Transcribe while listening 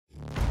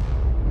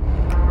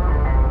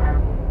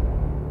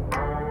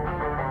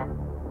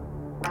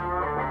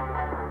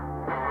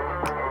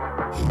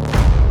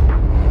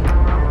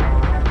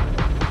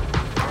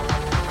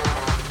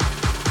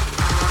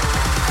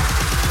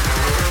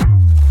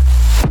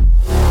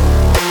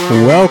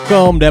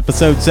Welcome to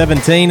episode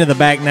 17 of the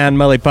Back Nine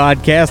Mully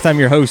podcast. I'm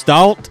your host,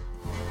 Alt.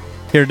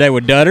 Here today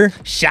with Dutter.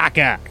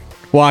 Shaka.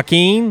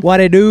 Joaquin. What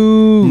it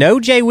do?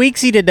 No Jay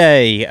Weeksy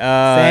today.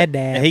 Sad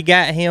dad. He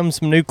got him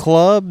some new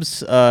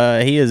clubs. He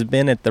has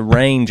been at the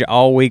range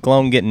all week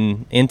long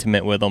getting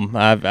intimate with them.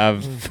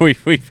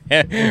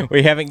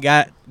 We haven't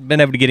been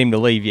able to get him to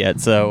leave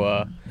yet,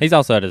 so... He's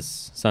also at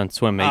his son's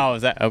swim meet. Oh,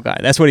 is that okay?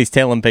 That's what he's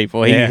telling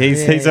people.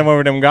 He's Yeah. somewhere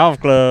with them golf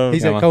clubs.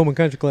 He's at Coleman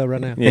Country Club right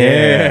now.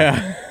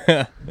 Yeah.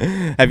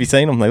 Have you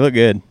seen them? They look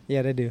good.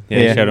 Yeah, they do.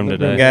 Yeah, he showed him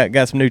today.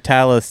 Got some new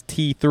Titleist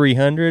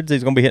T300s.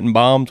 He's going to be hitting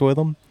bombs with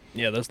them.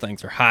 Yeah, those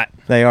things are hot.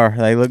 They are.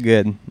 They look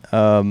good.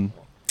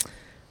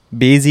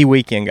 Busy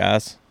weekend,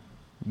 guys.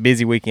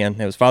 Busy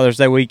weekend. It was Father's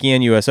Day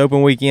weekend, U.S.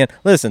 Open weekend.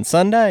 Listen,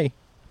 Sunday,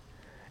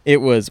 we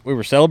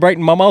were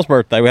celebrating Mama's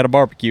birthday. We had a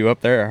barbecue up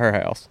there at her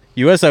house.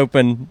 U.S.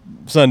 Open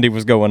Sunday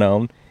was going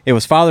on. It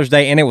was Father's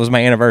Day, and it was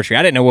my anniversary.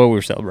 I didn't know what we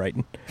were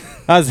celebrating.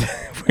 All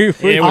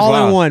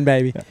in one,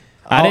 baby.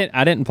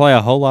 I didn't play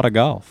a whole lot of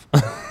golf.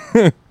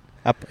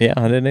 I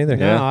didn't either.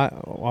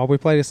 No, we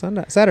played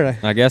Saturday.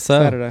 I guess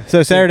so. Saturday.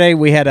 So Saturday,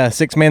 we had a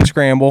 6-man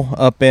scramble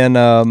up in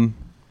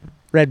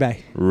Red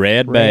Bay.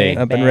 Red Bay.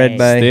 Up in Red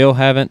Bay. Still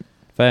haven't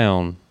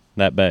found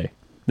that bay.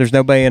 There's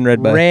no bay in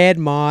Red Bay.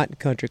 Redmont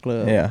Country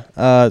Club.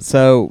 Yeah.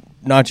 So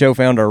Nacho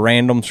found a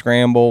random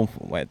scramble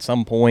at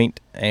some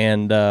point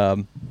and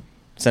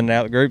sent it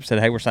out to the group. Said,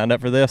 "Hey, we're signed up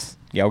for this.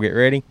 Y'all get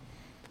ready."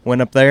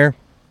 Went up there.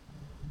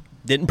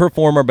 Didn't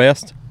perform our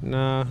best.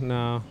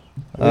 No.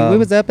 We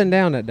was up and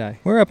down that day.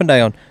 We're up and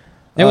down.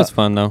 It was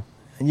fun though.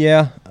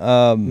 Yeah.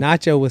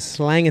 Nacho was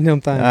slanging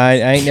them things.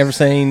 I've never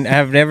seen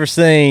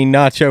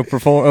Nacho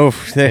perform. Oh,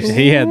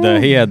 He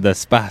had the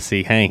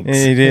spicy hanks.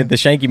 He did the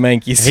shanky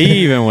mankies.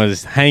 He even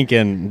was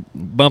hanking,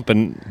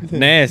 bumping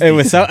nasty. It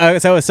was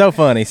it's so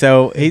funny.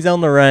 So he's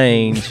on the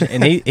range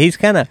and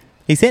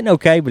he's hitting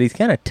okay, but he's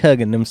kind of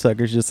tugging them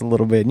suckers just a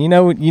little bit. And you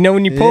know when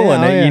you're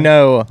pulling it, yeah. you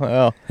know.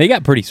 Well, He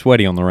got pretty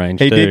sweaty on the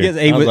range. he too. did.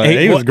 He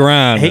was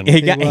grinding.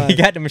 He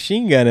got the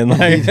machine gunning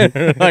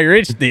like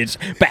Rich did.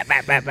 Bat,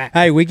 bat, bat, bat.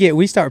 Hey,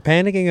 we start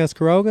panicking us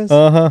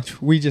Carogas.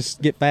 We just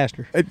get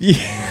faster.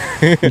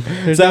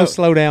 There's no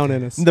slow down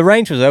in us. The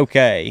range was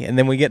okay, and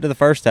then we get to the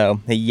first hole.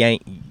 He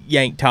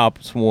yanked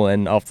tops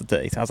one off the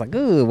tee. So I was like,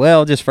 "Ooh,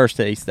 well, just first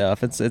tee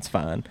stuff. It's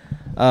fine."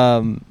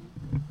 Then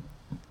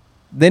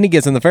he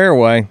gets in the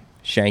fairway,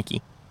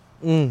 shanky,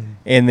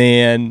 and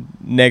then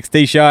next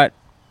tee shot,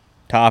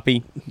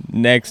 toppy.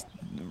 Next,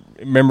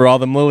 remember all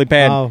them lily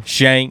pad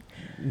shank,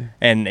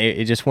 and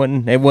it just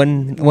wasn't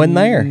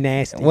there.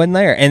 Nasty. It wasn't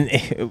there. And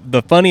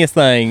the funniest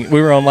thing,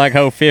 we were on like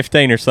hole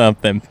 15 or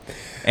something,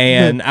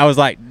 and I was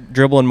like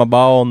dribbling my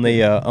ball on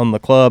the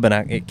club,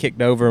 and it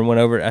kicked over and went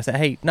over. I said,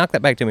 "Hey, knock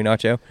that back to me,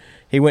 Nacho."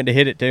 He went to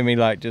hit it to me,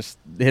 like just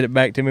hit it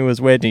back to me with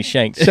his wedge, and he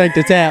shanked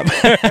the tap.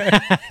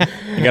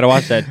 You got to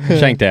watch that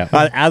shank tap.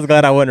 I was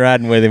glad I wasn't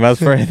riding with him. I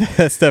was afraid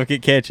that stuff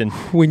get catching.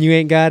 When you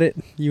ain't got it,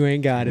 you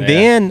ain't got it.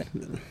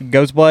 Then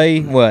goes play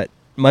what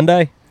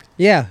Monday?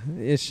 Yeah,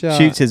 it's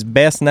Shoots his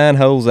best 9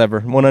 holes ever,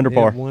 1 under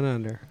par. 1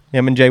 under.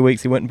 Him and Jay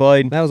Weeksy went and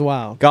played. That was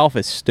wild. Golf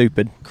is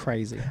stupid.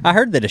 Crazy. I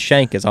heard that a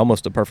shank is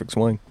almost a perfect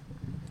swing.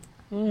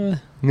 Well,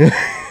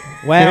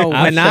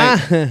 when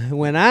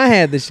I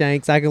had the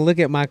shanks, I could look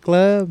at my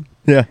club.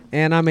 Yeah,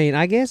 And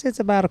I guess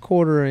it's about a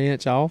quarter of an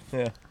inch off.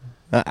 yeah.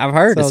 I've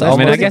heard So it's that's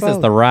almost. I guess it's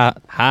the right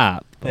height,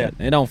 but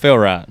it don't feel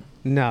right.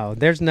 No,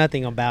 there's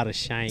nothing about a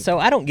shank. So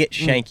I don't get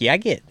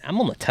shanky. I'm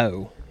on the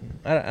toe.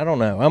 I don't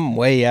know. I'm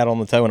way out on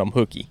the toe and I'm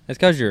hooky. It's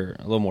because you're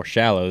a little more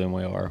shallow than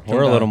we are.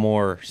 We're a little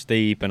more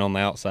steep and on the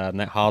outside, and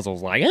that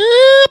hossel's like.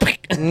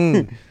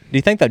 Do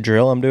you think that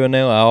drill I'm doing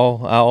now,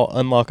 I'll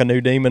unlock a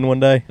new demon one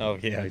day? Oh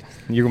yeah,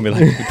 you're gonna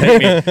be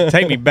like,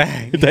 take me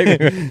back.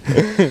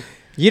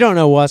 You don't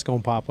know what's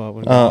gonna pop up.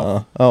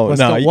 Oh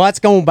no! What's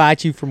gonna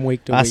bite you from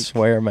week to I week?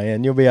 swear,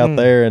 man, you'll be out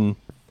there and,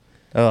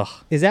 ugh.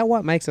 Is that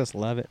what makes us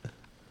love it?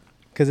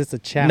 Because it's a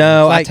challenge.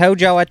 No, I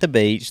told y'all at the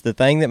beach, the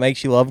thing that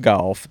makes you love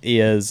golf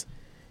is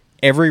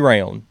every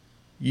round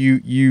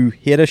you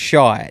hit a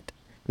shot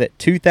that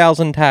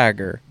 2000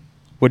 Tiger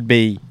would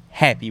be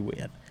happy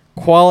with.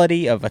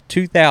 Quality of a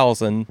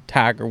 2000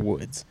 Tiger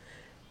Woods,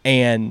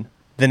 and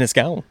then it's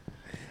gone.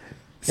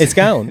 It's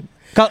gone.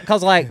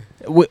 Cause like,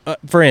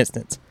 for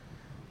instance,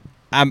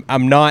 I'm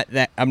not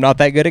that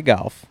good at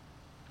golf.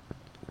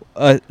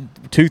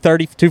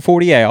 230,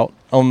 240 out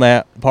on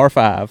that par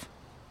 5.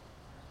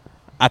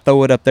 I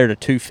throw it up there to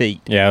 2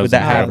 feet. Yeah, it was with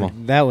that incredible.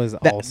 hyper. That was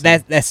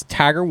awesome. That's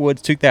Tiger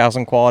Woods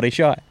 2000 quality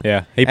shot.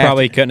 Yeah, he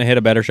probably couldn't have hit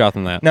a better shot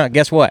than that. No,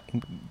 guess what?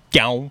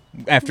 Gone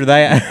after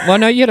that. Well,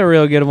 no, you had a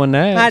real good one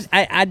now.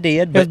 I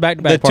did. It was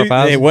back-to-back par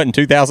 5s. It wasn't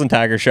 2000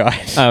 Tiger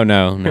shots. Oh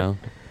no.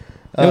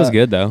 It was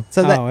good though.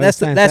 So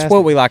that's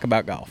what we like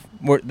about golf.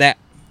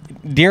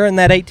 During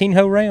that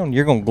 18-hole round,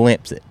 you're gonna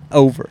glimpse it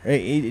over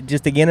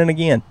just again and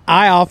again.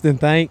 I often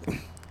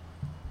think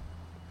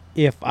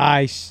if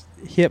I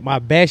hit my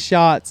best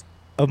shots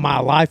of my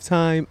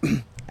lifetime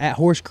at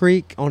Horse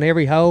Creek on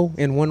every hole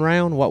in one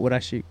round, what would I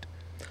shoot?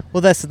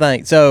 Well, that's the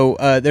thing. So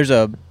there's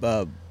a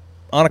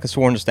Annika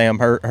Swarnstam,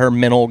 her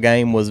mental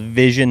game was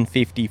Vision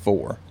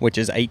 54, which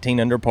is 18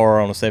 under par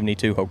on a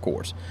 72-hole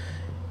course.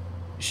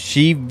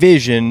 She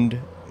visioned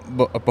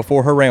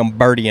before her round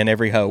birdieing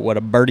every hole what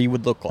a birdie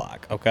would look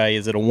like. Okay,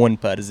 is it a one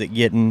putt? Is it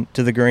getting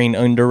to the green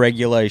under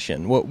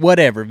regulation?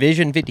 Whatever.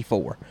 Vision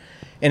 54,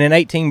 and in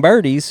 18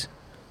 birdies,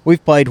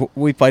 we've played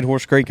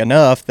Horse Creek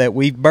enough that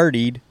we've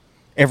birdied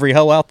every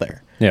hole out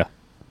there. Yeah.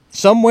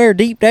 Somewhere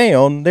deep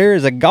down, there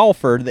is a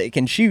golfer that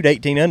can shoot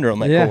 18 under on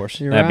that course.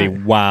 That'd be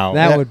wild.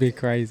 That would be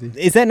crazy.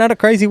 Is that not a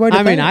crazy way to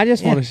think? I mean, I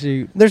just want to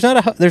shoot. There's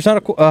not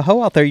a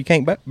hole out there you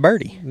can't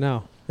birdie.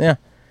 No. Yeah,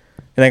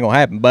 it ain't gonna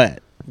happen.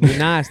 But Be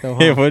nice, though,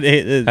 huh?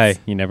 Hey,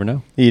 you never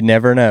know. You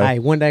never know. Hey,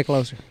 one day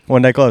closer.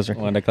 One day closer.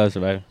 One day closer,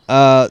 baby.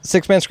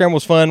 6-man scramble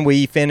was fun.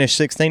 We finished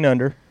 16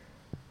 under.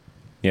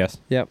 Yes.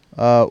 Yep.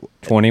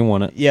 20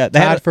 won it. Yeah,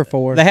 Tied for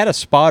 4. They had a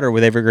spotter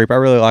with every group. I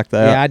really liked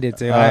that. Yeah, I did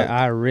too.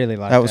 I really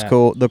liked that. That was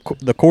cool.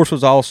 The course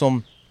was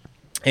awesome.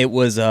 It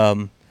was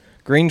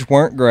greens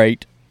weren't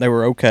great. They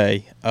were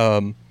okay.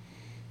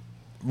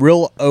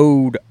 Real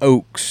old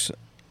oaks,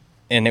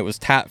 and it was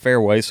tight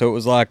fairway, so it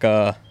was like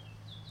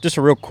just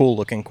a real cool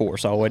looking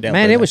course all the way down.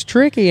 Man, it was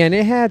tricky, and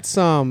it had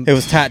some. It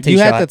was tight tee You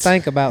shots. had to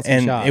think about some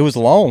and shots. it was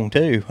long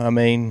too. I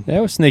mean, Yeah,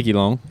 it was sneaky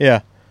long.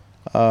 yeah.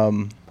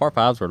 Par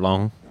fives were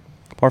long.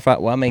 Par five.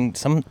 Well, I mean,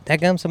 some of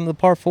the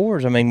par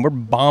fours. I mean, we're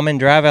bombing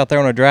drive out there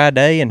on a dry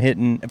day and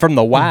hitting from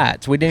the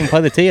whites. We didn't even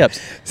play the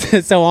tips.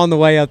 So on the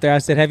way up there, I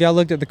said, "Have y'all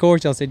looked at the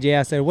course?" Y'all said,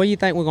 "Yeah." I said, "What do you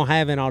think we're gonna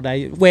have in all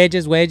day?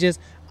 Wedges."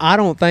 I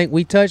don't think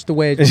we touched the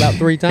wedge about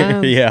 3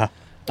 times. Yeah.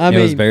 I It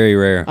mean, was very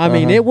rare. I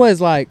mean, it was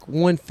like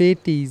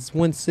 150s,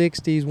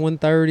 160s,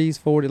 130s,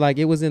 40. Like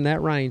it was in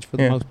that range for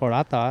the most part.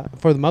 I thought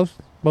for the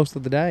most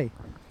of the day.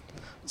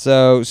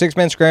 So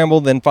 6-man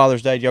scramble. Then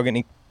Father's Day. Did y'all get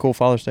any cool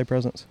Father's Day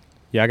presents?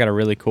 Yeah, I got a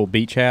really cool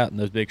beach hat and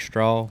those big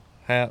straw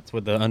hats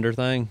with the under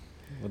thing,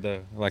 with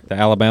the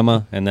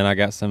Alabama, and then I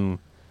got some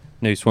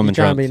new swimming You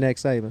trying to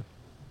trunks. be Nick Saban?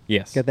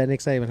 Yes. Got that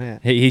Nick Saban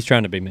hat. He's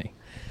trying to be me.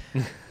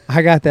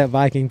 I got that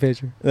Viking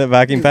picture. The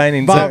Viking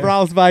painting. Bob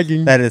Ross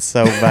Viking. That is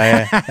so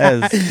bad.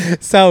 That is,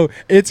 So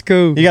it's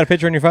cool. you got a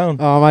picture on your phone?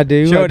 I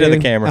do. Show I it to do. the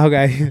camera.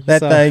 Okay. That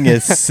so- thing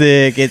is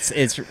sick.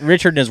 It's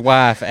Richard and his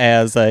wife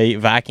as a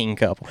Viking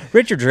couple.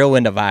 Richard's real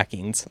into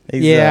Vikings.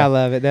 He's, Yeah, I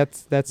love it.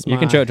 That's You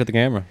can show it to the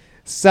camera.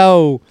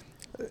 So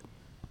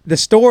the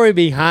story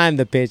behind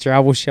the picture, I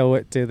will show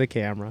it to the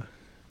camera.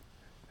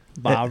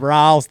 Bob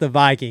Ross, the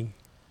Viking.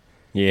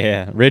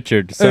 Yeah,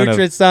 Richard, son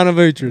Uhtred, son of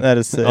Uhtred. that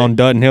is sick. on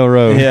Dutton Hill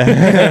Road.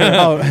 Yeah.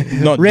 Oh,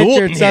 Not Richard,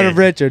 Dalton son here. of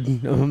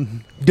Richard.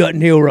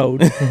 Dutton Hill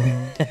Road.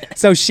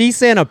 So she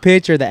sent a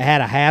picture that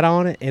had a hat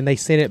on it, and they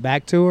sent it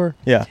back to her.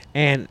 Yeah.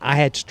 And I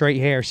had straight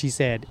hair. She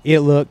said, it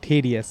looked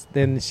hideous.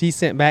 Then she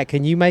sent back,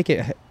 can you make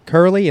it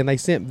curly? And they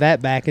sent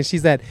that back, and she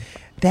said,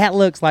 that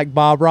looks like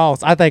Bob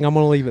Ross. I think I'm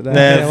going to leave it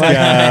there.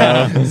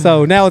 Let's go.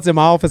 So now it's in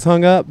my office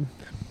hung up.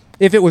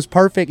 If it was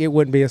perfect, it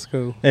wouldn't be as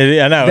cool.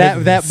 I know.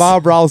 That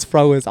Bob Ross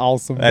fro is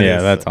awesome.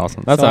 That's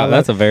awesome.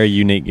 That's a very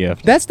unique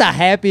gift. That's the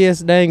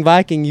happiest dang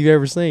Viking you've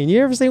ever seen.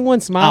 You ever seen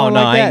one smiling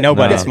no, like that? ain't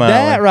nobody No. smiling.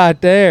 That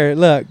right there,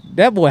 look,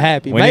 that boy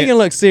happy. We Megan need-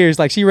 looks serious,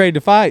 like she ready to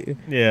fight.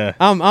 Yeah.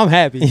 I'm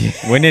happy.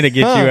 We need to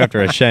get you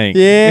after a shank.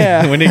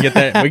 Yeah. We need to get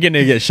that. We need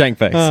to get shank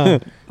face.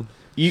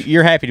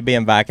 You're happy to be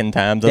in Viking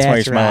times. That's why you're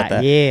That's smiling right,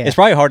 at that. yeah. It's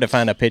probably hard to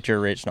find a picture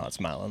of Rich not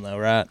smiling, though,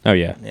 right? Oh,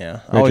 yeah.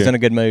 Yeah. Always Richard. in a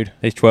good mood.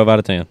 He's 12 out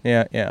of 10.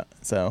 Yeah.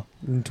 So,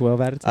 12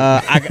 out of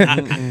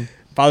 10.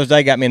 Father's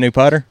Day got me a new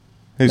putter.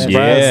 Who's That's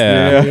surprised?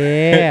 Yeah.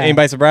 Yeah.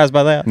 Anybody surprised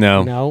by that?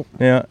 No. No.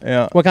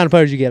 Yeah. What kind of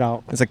putter did you get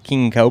off? It's a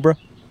King Cobra.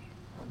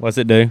 What's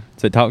it do?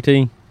 Does it talk to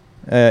you?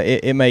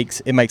 It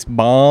makes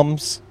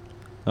bombs.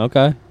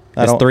 Okay.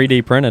 I It's don't-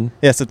 3D printed.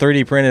 Yeah, it's a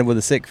 3D printed with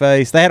a sick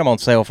face. They had them on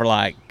sale for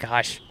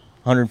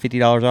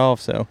 $150 off.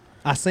 So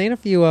I seen a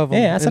few of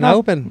them. Yeah, I in said the I-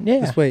 open yeah.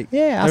 this week.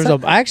 Yeah, I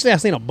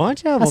seen a bunch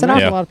of them. I said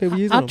There's I'll- a lot of people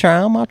using I'll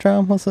them. try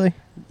them. We'll see.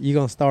 You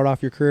gonna start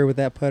off your career with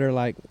that putter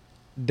like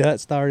Dutt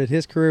started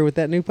his career with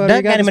that new putter? Doug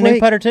you got got him this a new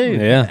week? putter too.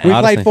 Yeah. We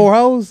Odyssey. played 4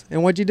 holes,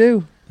 and what'd you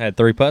do? Had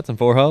 3 putts and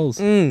 4 holes.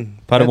 Putted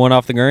That- one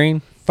off the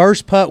green.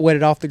 First putt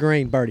wetted off the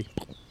green, birdie.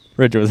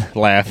 Richard was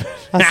laughing.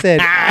 I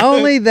said,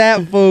 only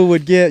that fool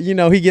would get,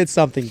 he gets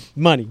something.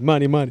 Money.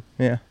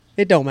 Yeah.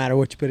 It don't matter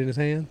what you put in his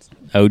hands.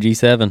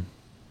 OG7.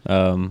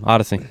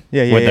 Odyssey.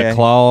 Yeah, With yeah. the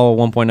Claw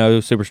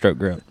 1.0 Super Stroke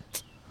grip.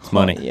 It's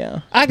money.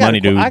 Yeah. I got, Money,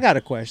 dude. I got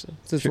a question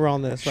since we're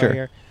on this Sure. right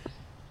here.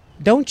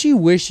 Don't you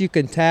wish you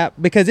could tap?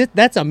 Because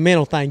that's a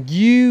mental thing.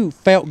 You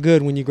felt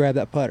good when you grabbed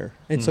that putter,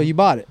 and so you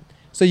bought it.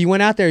 So you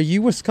went out there,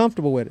 you was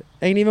comfortable with it.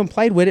 Ain't even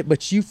played with it,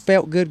 but you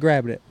felt good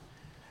grabbing it.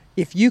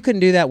 If you can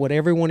do that with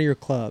every one of your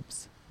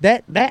clubs,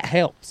 that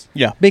helps.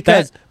 Yeah.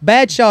 Because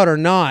bad shot or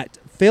not,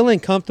 feeling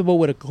comfortable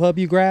with a club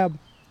you grab,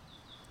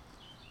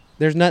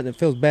 there's nothing that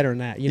feels better than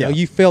that. Yeah.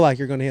 You feel like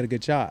you're going to hit a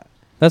good shot.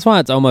 That's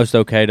why it's almost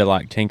okay to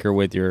like tinker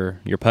with your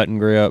putting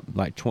grip,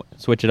 like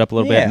switch it up a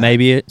little Yeah. bit.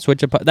 Maybe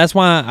switch a putt. That's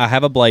why I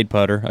have a blade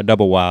putter, a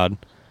double wide,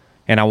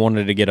 and I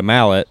wanted to get a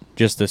mallet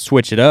just to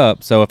switch it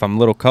up. So if I'm a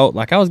little cold,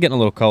 like I was getting a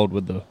little cold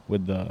with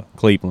the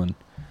Cleveland,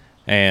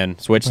 and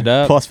switched it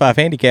up. +5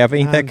 handicap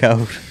ain't that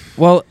cold.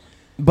 Well,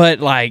 but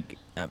like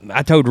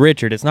I told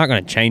Richard it's not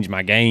going to change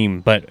my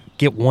game, but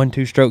get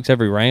 1-2 strokes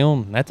every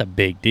round. That's a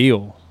big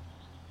deal,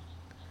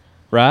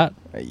 right?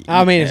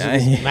 I mean,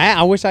 man,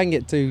 I wish I can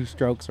get 2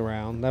 strokes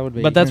around. That would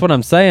be. But that's what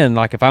I'm saying.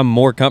 Like if I'm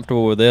more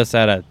comfortable with this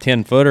at a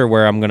 10-footer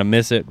where I'm going to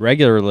miss it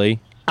regularly.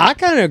 I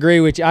kind of agree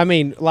with you. I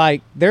mean,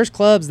 like there's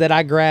clubs that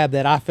I grab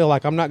that I feel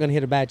like I'm not going to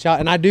hit a bad shot,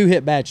 and I do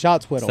hit bad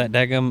shots with It's them.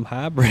 that daggum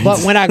hybrid. But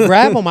when I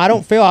grab them, I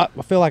don't feel. I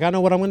feel like I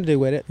know what I'm going to do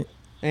with it,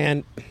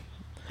 and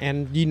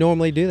you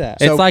normally do that.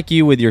 It's like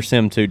you with your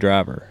Sim 2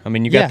 driver. I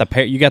mean, you got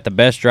Yeah. you got the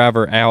best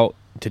driver out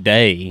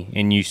today,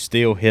 and you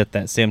still hit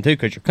that Sim 2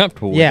 because you're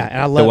comfortable with it. And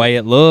I love the way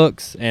it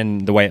looks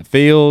and the way it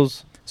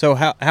feels. So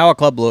how a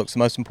club looks, the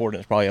most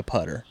important is probably a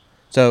putter.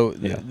 So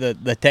Yeah.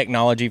 the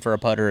technology for a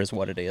putter is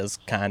what it is,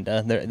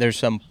 kinda. There's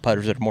some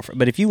putters that are more,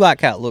 but if you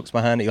like how it looks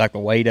behind it, you like the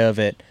weight of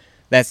it,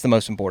 that's the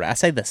most important. I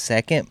say the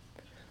second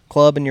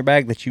club in your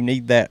bag that you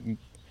need that.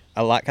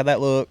 I like how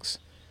that looks.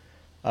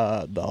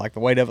 Like the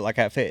weight of it, like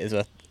how it fit, is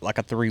a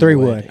 3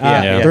 3-wood.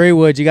 Yeah.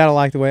 3-wood. You got to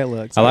like the way it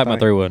looks. I like my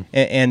think. 3-wood.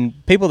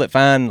 And people that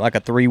find like a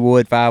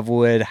 3-wood,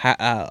 5-wood,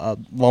 a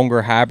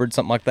longer hybrid,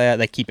 something like that,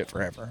 they keep it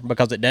forever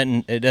because it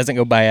doesn't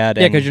go bad.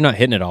 Yeah, because you're not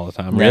hitting it all the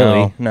time, No,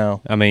 really.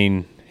 no. I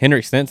mean,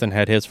 Henrik Stenson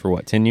had his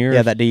for, 10 years?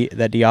 Yeah,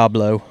 that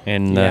Diablo.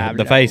 And Yeah,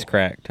 the face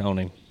cracked on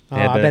him. Oh,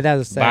 Had I the bet that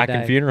was a sad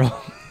Viking day. funeral.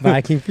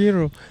 Viking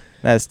funeral.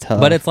 That's tough.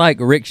 But it's like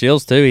Rick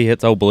Shields, too. He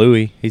hits old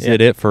Bluey. He's Yeah.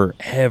 hit it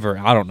forever.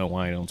 I don't know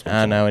why he don't swap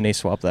I it. know, and he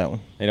swapped that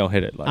one. They don't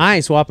hit it like I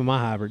ain't swapping my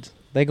hybrids.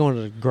 They going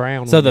to the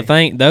ground. So with the me.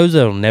 thing, those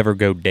will never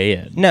go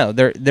dead. No,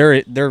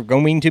 they're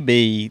going to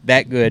be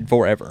that good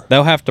forever.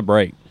 They'll have to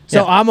break.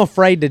 So Yeah. I'm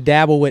afraid to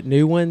dabble with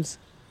new ones,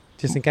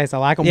 just in case I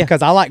like them, Yeah.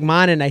 because I like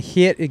mine and they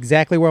hit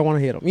exactly where I want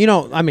to hit them. You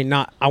know, I mean,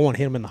 not I want to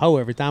hit them in the hole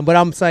every time, but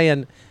I'm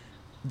saying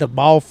the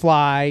ball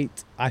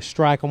flight, I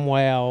strike them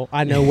well.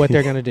 I know what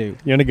they're gonna do.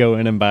 You're gonna go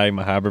in and buy him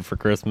a hybrid for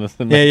Christmas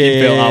and Yeah, make yeah, you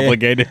feel yeah, yeah.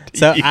 obligated. To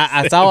So use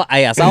I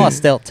it. saw a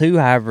Stealth 2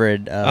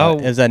 hybrid. Oh.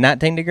 It was a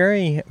 19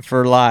 degree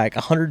for like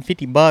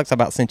 $150. I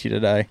about sent you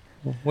today.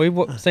 We've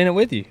seen it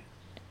with you.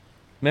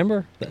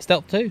 Remember that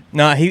Stealth 2?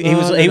 No, he no.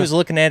 was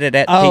looking at it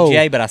at Oh.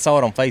 PGA, but I saw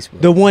it on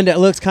Facebook. The one that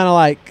looks kind of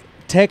like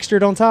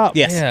textured on top.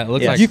 Yes. Yeah, it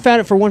looks Yes. like You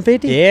found it for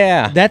 150?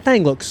 Yeah. That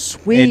thing looks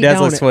sweet. It does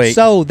on look sweet.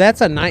 So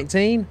that's a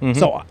 19. Mhm.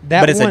 So that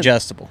but it's one,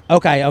 adjustable.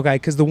 Okay,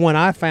 because the one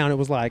I found it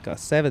was like a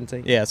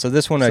 17. Yeah, so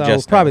this one So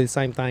adjusts. probably the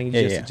same thing. You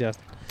Yeah, just yeah. adjust.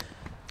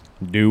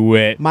 do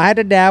it. I had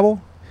to dabble.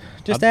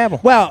 just dabble.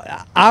 Well,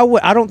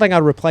 I don't think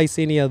I'd replace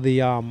any of the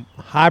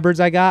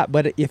hybrids I got,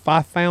 but if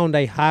I found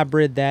a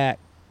hybrid that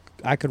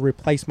I could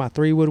replace my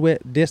 3-wood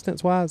with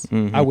distance-wise,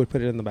 Mhm. I would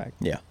put it in the bag.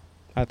 Yeah.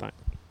 I think.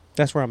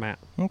 That's where I'm at.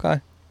 Okay.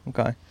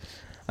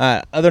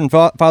 Other than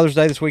Father's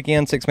Day this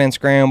weekend, 6-man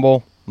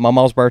scramble.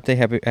 Mama's birthday.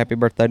 Happy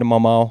birthday to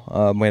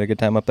Mama. We had a good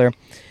time up there.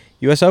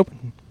 U.S.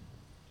 Open.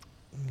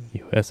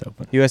 U.S.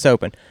 Open. U.S.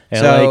 Open.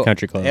 LA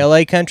Country Club.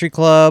 L.A. Country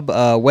Club,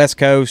 West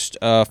Coast.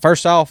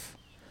 First off,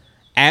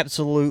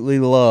 absolutely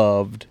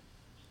loved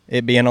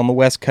it being on the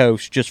West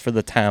Coast just for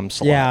the time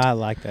slot. Yeah, I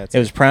like that. It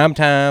was prime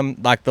time.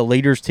 Like the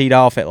leaders teed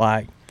off at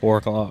like 4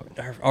 o'clock.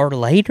 or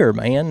later,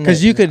 man.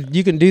 Because you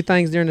can do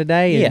things during the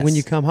day, and Yes. when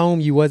you come home,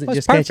 you wasn't Well,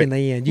 it's just catching perfect.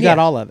 the end. You Yeah. got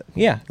all of it.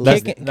 Yeah,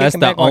 That's, kicking that's the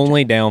back, watching.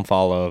 only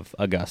downfall of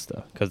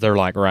Augusta because they're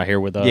like right here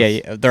with us.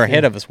 Yeah, they're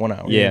ahead of us 1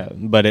 hour. Yeah,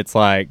 but it's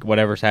like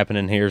whatever's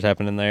happening here is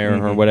happening there or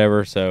Mhm.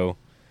 whatever. So,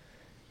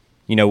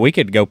 we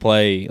could go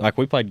play, like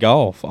we played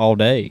golf all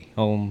day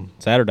on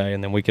Saturday,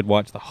 and then we could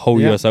watch the whole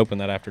Yeah. U.S. Open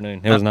that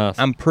afternoon. It was nice.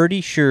 I'm pretty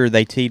sure the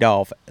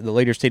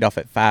leaders teed off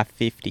at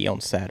 5:50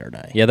 on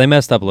Saturday. Yeah, they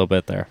messed up a little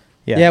bit there.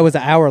 Yeah, it was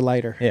an hour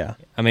later. Yeah.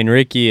 I mean,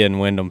 Ricky and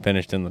Wyndham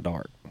finished in the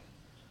dark.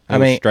 It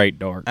was straight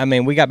dark. I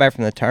mean, we got back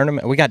from the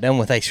tournament. We got done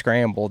with a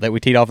scramble that we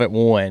teed off at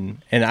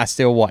 1, and I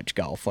still watched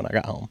golf when I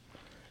got home.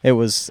 It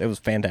was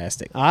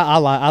fantastic. I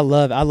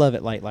love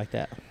it late like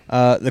that.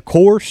 The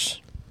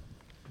course,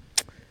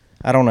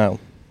 I don't know.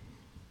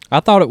 I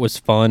thought it was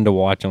fun to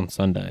watch on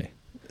Sunday.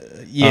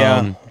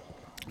 Yeah.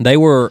 They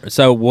were,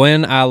 so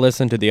when I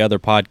listened to the other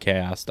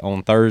podcast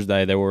on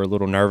Thursday, they were a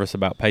little nervous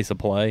about pace of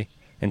play,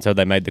 and so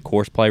they made the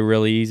course play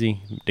really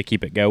easy to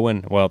keep it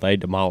going. Well, they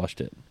demolished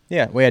it.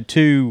 Yeah, we had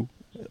the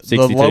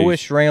 62s.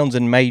 lowest rounds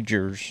in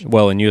majors.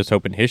 Well, in U.S.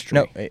 Open history.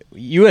 No,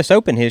 U.S.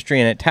 Open history,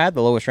 and it tied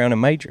the lowest round in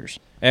majors.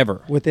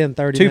 Ever. Within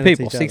 30 Two minutes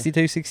people, each other.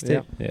 62, 62.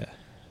 Yeah. Yeah.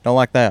 Don't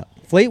like that.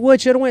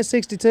 Fleetwood should have went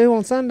 62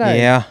 on Sunday.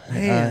 Yeah,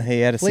 Man, he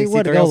had a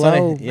Fleetwood 63 to go on Sunday.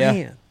 low. Yeah.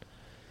 Man.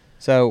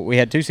 So we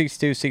had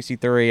 262,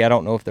 63. I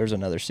don't know if there's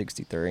another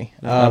 63.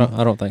 I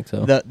don't think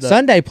so. The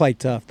Sunday played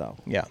tough, though.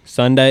 yeah.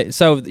 Sunday.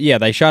 So, yeah,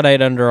 they shot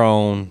 8 under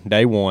on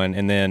day 1,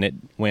 and then it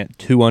went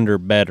 2 under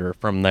better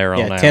from there on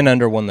Yeah, out. 10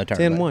 under won the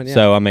tournament. 10-1, yeah.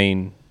 So, I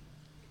mean,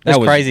 That's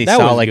crazy. That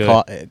was Solly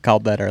good.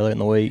 called that earlier in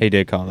the week. He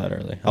did call that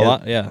early. Yeah. A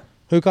lot, yeah.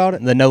 Who called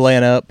it? The no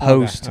laying up Okay,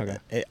 post.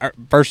 okay.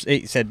 First,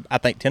 he said, I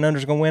think 10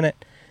 under's going to win it.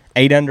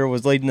 8 under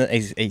was leading it.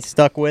 He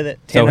stuck with it.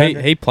 10 So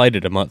under. he played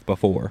it a month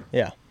before.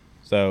 Yeah.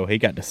 So he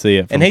got to see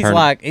it from And he's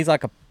tournament.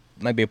 like a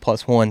maybe a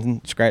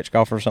 +1 scratch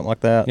golfer or something like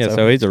that. Yeah,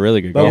 so he's a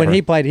really good But golfer. when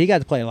he played, he got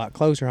to play a lot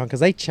closer, huh? Because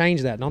they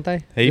changed that, don't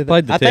they? He Did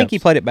played the I think he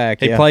tips. played it back.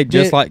 He yeah. played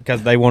just Did- like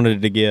because they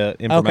wanted to get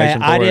Okay,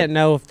 information I for didn't it.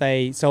 know if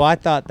they. So I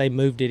thought they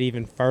moved it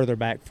even further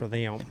back for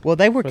them. Well,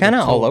 they were for the kind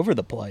of all tour. over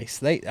the place.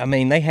 They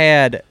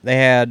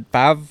had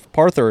 5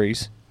 par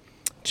threes.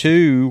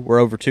 2 were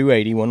over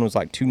 280. One was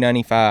like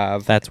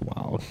 295, That's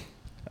wild.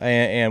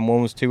 and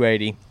one was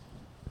 280.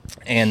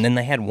 And then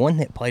they had one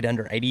that played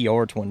under 80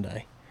 yards one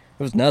day.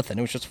 It was nothing.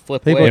 It was just a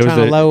flip People wedge. was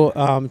trying to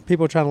a-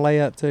 people trying to lay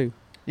up too.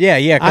 Yeah.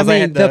 I Because they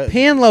mean, had the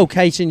pin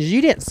locations,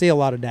 you didn't see a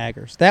lot of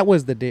daggers. That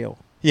was the deal.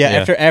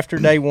 Yeah, Yeah. after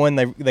day one,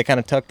 they kind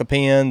of tucked the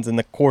pins and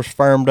the course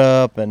firmed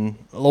up. And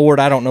Lord,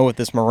 I don't know what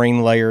this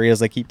marine layer is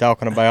they keep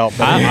talking about.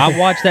 But I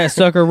watched that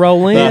sucker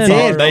roll in. That's They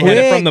all had right.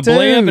 it from the Quick,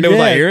 blimp, and it was too,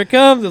 like, yeah. here it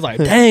comes. It was like,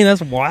 dang,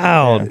 that's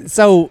wild.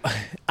 So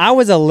I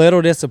was a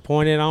little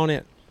disappointed on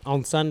it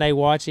on Sunday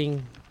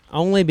watching,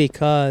 only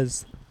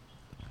because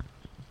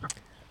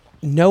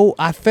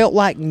I felt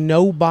like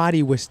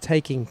nobody was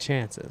taking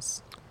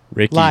chances.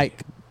 Ricky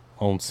Like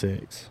on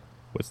 6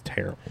 was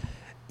terrible.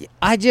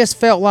 I just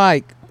felt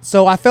like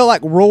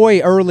Roy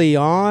early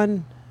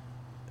on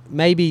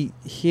maybe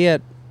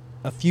hit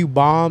a few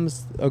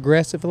bombs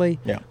aggressively.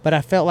 Yeah. But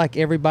I felt like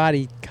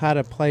everybody kind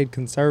of played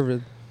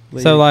conservatively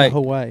So, like- the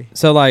whole way.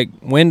 So, like,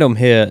 Wyndham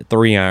hit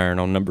 3-iron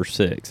on number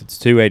 6. It's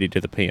 280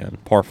 to the pin,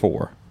 par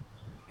 4.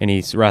 And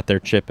he's right there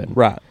chipping.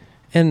 right.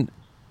 And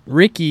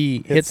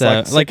Ricky hits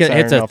like a, like, six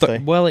it's iron a, off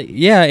the-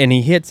 yeah, and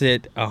he hits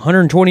it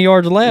 120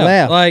 yards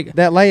left. Like,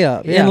 that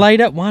layup. Yeah. and laid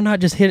up, why not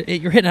just hit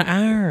it? You're hitting an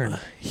iron.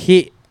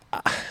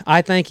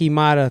 I think he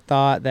might have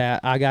thought that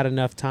I got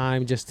enough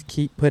time just to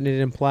keep putting it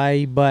in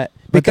play, but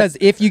because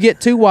if you get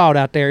too wild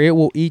out there, it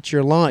will eat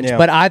your lunch. Yeah.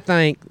 But I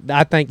think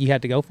you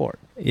had to go for it.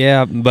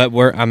 Yeah, but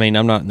I'm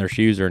not in their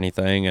shoes or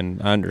anything,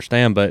 and I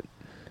understand, but,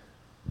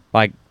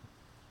 like,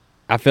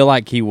 I feel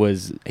like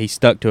he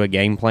stuck to a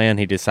game plan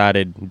he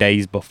decided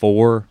days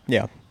before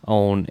Yeah.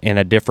 in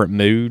a different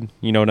mood,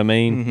 you know what I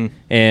mean? Mhm.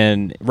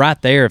 And right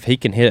there, if he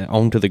can hit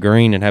onto the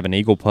green and have an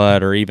eagle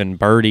putt or even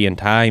birdie and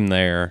tie him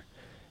there,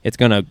 it's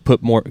going to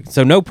put more.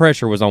 So no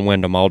pressure was on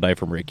Wyndham all day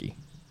from Ricky.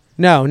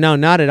 No,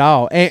 not at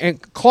all.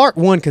 And Clark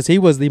won because he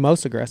was the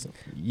most aggressive.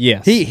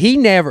 Yes.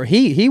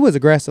 He was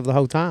aggressive the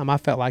whole time. I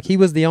felt like he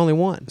was the only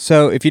one.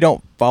 So if you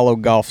don't follow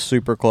golf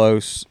super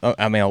close,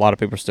 I mean, a lot of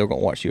people are still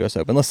going to watch U.S.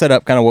 Open. Let's set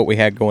up kind of what we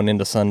had going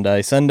into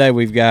Sunday. Sunday,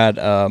 we've got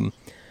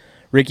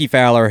Ricky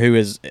Fowler, who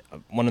is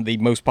one of the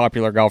most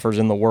popular golfers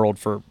in the world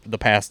for the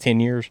past 10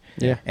 years.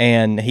 Yeah.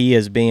 And he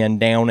has been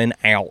down and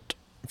out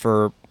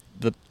for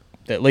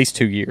at least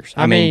 2 years.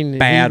 I mean, mean,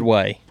 bad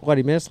way. What,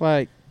 he missed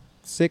like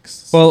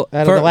 6 Well,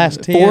 out of the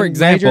last 10 for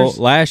example, majors?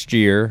 last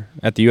year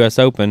at the U.S.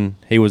 Open,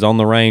 he was on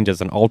the range as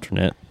an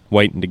alternate,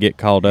 waiting to get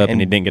called up, and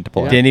he didn't get to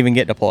play. Didn't even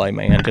get to play,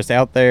 man. Just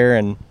out there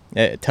and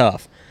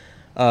tough.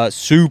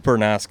 Super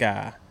nice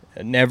guy.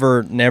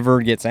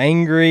 Never gets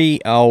angry.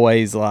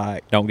 Always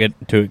like, Don't get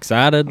too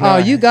excited. Oh,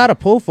 you got to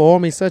pull for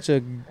him. He's a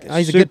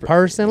good Super-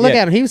 person. Look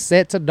yeah. at him. He was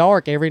set to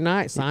dark every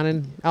night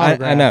signing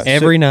autographs. I know.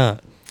 every night.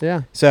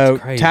 Yeah. So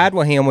It's crazy. tied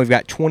with him, we've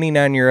got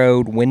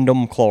 29-year-old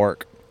Wyndham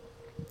Clark,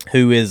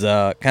 who is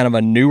kind of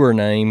a newer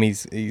name.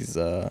 He's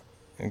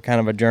kind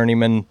of a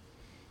journeyman.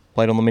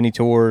 Played on the mini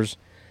tours.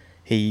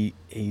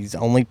 He's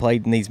only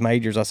played in these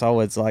majors. I saw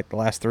it's like the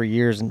last 3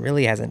 years and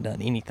really hasn't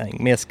done anything.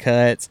 Missed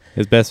cuts.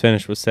 His best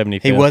finish was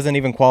 75th. He wasn't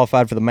even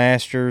qualified for the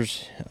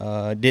Masters.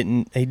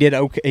 He did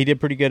okay. He did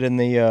pretty good in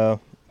the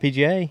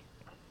PGA.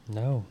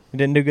 No. He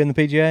didn't do good in the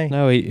PGA.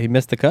 No, he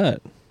missed the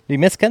cut. He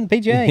missed cut in the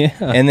PGA.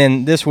 Yeah. And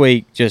then this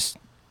week, just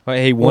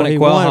Wait, he won Well, at he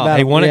Quail won Hollow. about-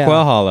 He won yeah. at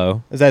Quail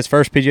Hollow is that his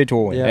first PGA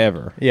Tour win? Yeah.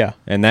 ever. Yeah.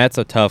 And that's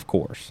a tough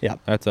course. Yeah.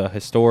 That's a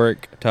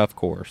historic, tough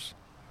course.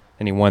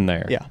 And he won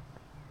there. Yeah.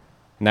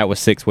 And that was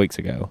 6 weeks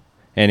ago.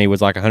 And he was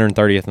like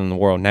 130th in the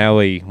world. Now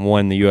he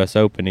won the U.S.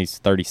 Open. He's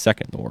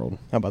 32nd in the world.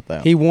 How about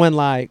that? He won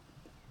like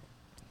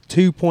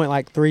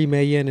 2.3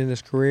 million in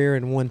his career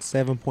and won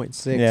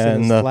 7.6 in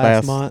his the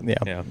last month. Yeah,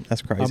 Yeah.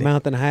 that's crazy. A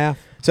month and a half.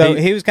 So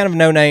he was kind of a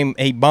no name.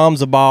 He bombs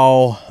the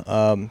ball,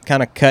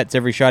 kind of cuts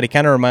every shot. He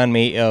kind of reminded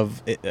me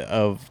of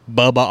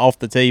Bubba off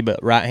the tee,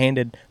 but right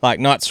handed, like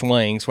not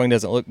swing. Swing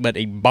doesn't look, but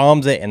he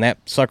bombs it, and that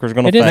sucker's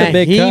going It to is a fade. Man,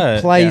 big he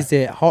cut. plays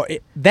it hard.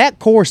 That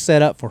course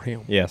set up for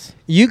him. Yes.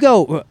 You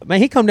go, man.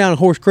 He come down to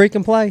Horse Creek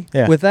and play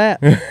Yeah. with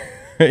that.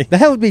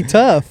 That would be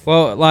tough.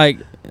 Well, like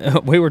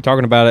we were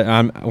talking about it.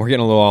 We're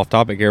getting a little off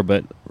topic here,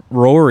 but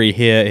Rory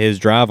hit his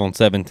drive on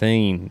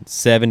 17,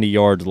 70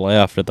 yards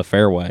left at the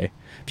fairway.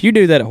 If you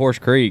do that at Horse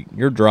Creek,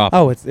 you're dropping.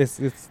 Oh, it's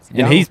and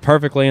gone. he's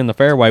perfectly in the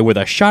fairway with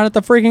a shot at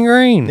the freaking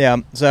green. Yeah.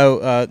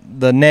 So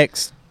the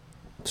next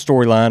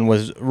storyline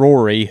was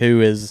Rory, who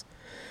is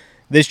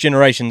this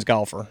generation's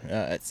golfer.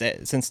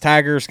 Since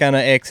Tiger's kind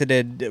of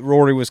exited,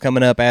 Rory was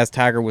coming up as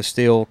Tiger was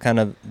still kind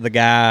of the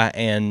guy,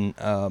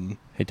 and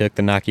he took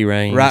the Nike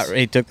reins. Right,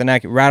 he took the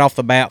Nike right off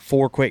the bat.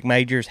 4 quick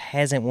majors.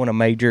 Hasn't won a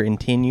major in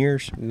 10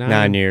 years.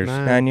 9 years.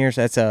 9 years.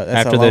 That's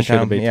After a long this should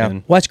time. be Yeah.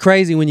 10. What's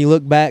crazy when you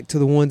look back to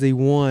the ones he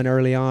won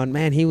early on,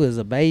 man, he was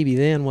a baby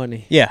then, wasn't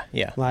he? Yeah,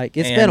 yeah. Like,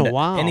 it's been a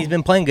while. And he's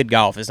been playing good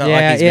golf. It's not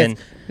like he's been.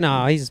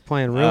 No, he's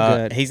playing real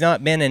good. He's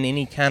not been in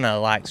any kind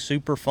of like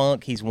super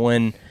funk. He's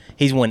won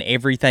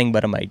everything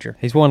but a major.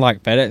 He's won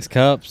like FedEx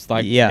Cups.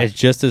 Like, it's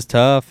just as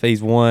tough.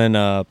 He's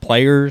won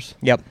Players.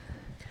 Yep.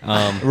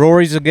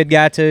 Rory's a good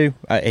guy too.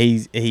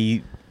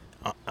 He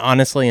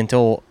honestly,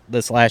 until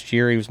this last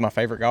year, he was my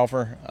favorite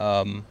golfer.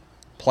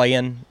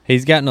 Playing,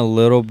 he's gotten a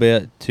little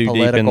bit too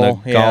deep in the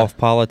golf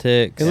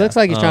politics. It looks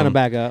like he's trying to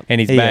back up,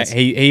 and he's back.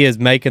 He is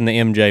making the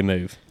MJ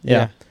move.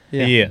 Yeah.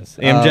 He is.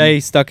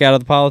 MJ stuck out of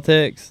the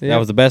politics. That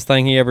was the best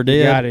thing he ever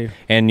did. Got him.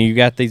 And you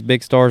got these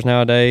big stars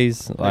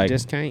nowadays. Like,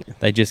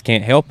 they just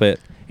can't help it.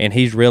 And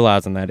he's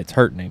realizing that it's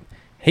hurting him.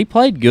 He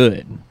played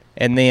good.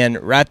 And then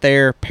right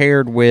there,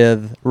 paired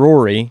with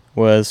Rory,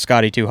 was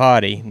Scotty Too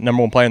Hottie,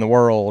 number 1 player in the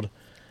world.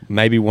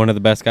 Maybe one of the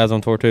best guys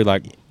on tour too.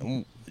 Like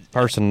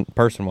person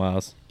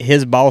wise,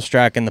 his ball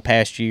strike in the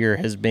past year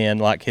has been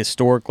like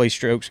historically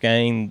strokes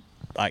gained,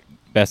 like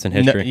best in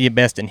history.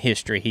 Best in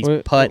history. He's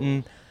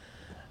putting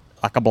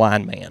like a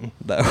blind man,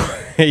 though.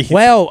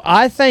 Well,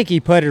 I think he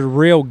putted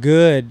real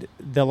good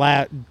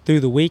through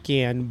the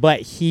weekend,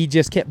 but he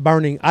just kept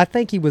burning. I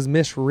think he was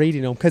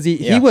misreading him because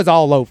he was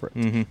all over it.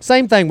 Mm-hmm.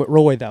 Same thing with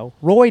Roy, though.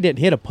 Roy didn't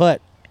hit a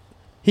putt.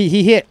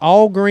 He hit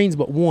all greens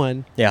but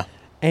one. Yeah.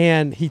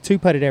 And he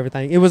two-putted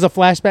everything. It was a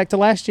flashback to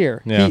last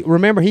year. Yeah.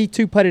 Remember, he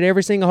two-putted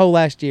every single hole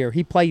last year.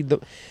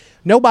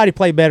 Nobody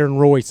played better than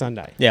Roy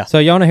Sunday. Yeah. So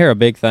you want to hear a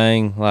big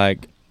thing?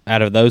 Like,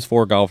 out of those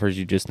 4 golfers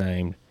you just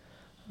named,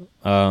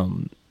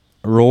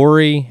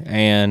 Rory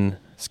and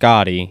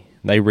Scotty,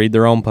 they read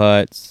their own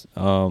putts.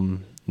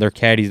 Their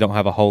caddies don't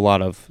have a whole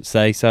lot of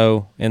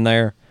say-so in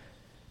there.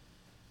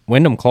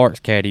 Wyndham Clark's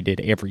caddy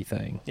did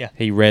everything. Yeah.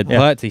 He read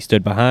putts. He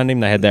stood behind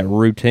him. They had that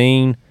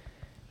routine.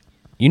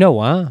 You know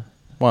why?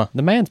 Why?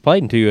 The man's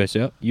played in 2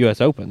 U.S.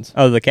 Opens.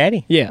 Oh, the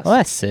caddy? Yes. Well,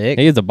 that's sick.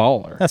 He is a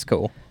baller. That's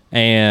cool.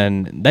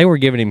 And they were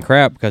giving him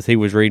crap because he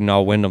was reading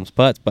all Wyndham's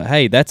putts. But,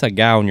 hey, that's a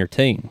guy on your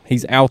team.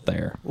 He's out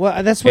there.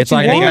 Well, that's what It's you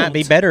like want. He might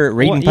be better at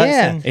reading putts.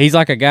 yeah. than- He's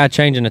like a guy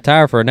changing a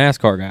tire for a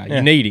NASCAR guy. Yeah.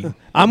 You need him.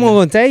 I'm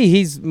going to tell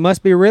you,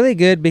 must be really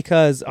good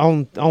because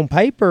on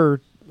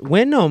paper,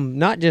 Wyndham,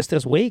 not just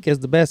this week, is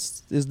the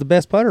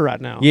best putter right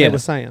now. Yeah. They were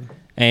saying.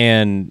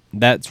 And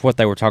that's what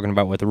they were talking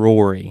about with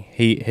Rory.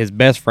 His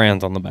best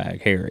friend's on the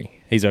bag, Harry.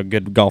 He's a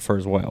good golfer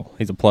as well.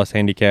 He's a plus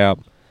handicap.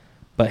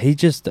 But he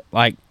just,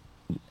 like,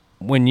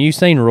 when you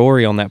seen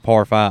Rory on that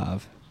par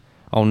 5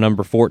 on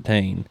number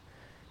 14,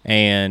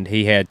 and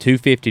he had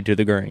 250 to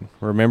the green,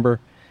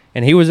 remember?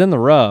 And he was in the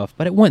rough,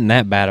 but it wasn't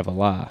that bad of a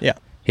lie. Yeah.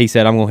 He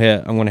said, I'm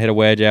gonna hit a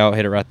wedge out,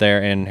 hit it right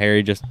there, and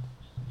Harry just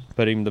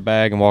put him in the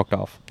bag and walked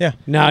off. Yeah.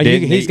 No,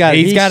 He's got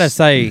to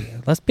say,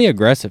 let's be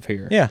aggressive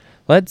here. Yeah.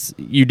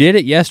 You did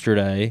it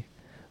yesterday.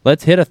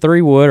 Let's hit a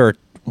 3-wood or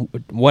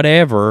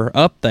whatever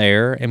up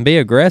there and be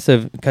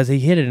aggressive because he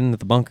hit it into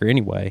the bunker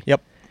anyway.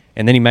 Yep.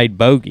 And then he made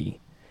bogey.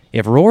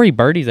 If Rory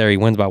birdies there, he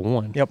wins by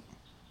 1. Yep.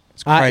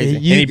 It's crazy.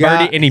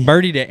 And he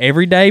birdied it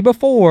every day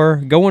before,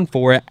 going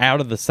for it out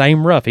of the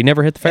same rough. He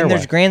never hit the fairway. And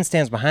there's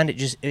grandstands behind it.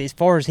 Just as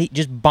far as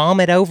just bomb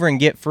it over and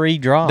get free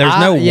draw. There's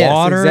no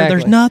water. Exactly.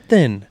 There's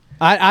nothing.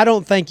 I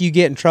don't think you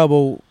get in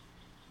trouble.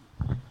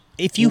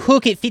 If you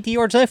hook it 50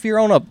 yards up, you're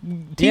on a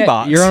tee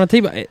box. You're on a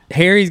tee box.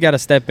 Harry's got to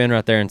step in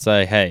right there and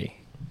say, hey,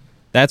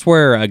 that's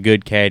where a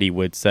good caddy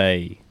would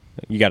say,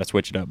 you got to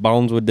switch it up.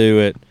 Bones would do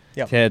it.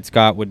 Yep. Ted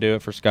Scott would do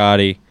it for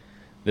Scotty.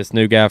 This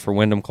new guy for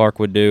Wyndham Clark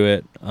would do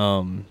it.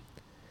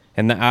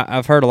 And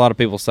I've heard a lot of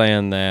people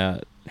saying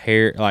that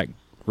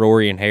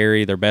Rory and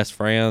Harry, they're best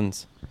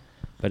friends.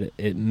 But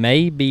it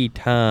may be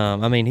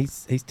time. I mean,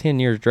 he's 10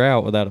 years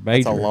drought without a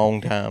major. That's a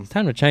long time. It's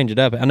time to change it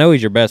up. I know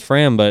he's your best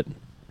friend, but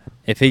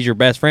if he's your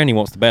best friend, he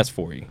wants the best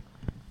for you.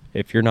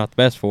 If you're not the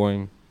best for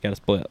him, you got to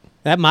split.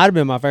 That might have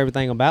been my favorite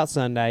thing about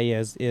Sunday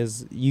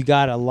is you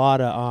got a lot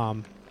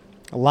of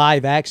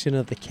live action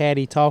of the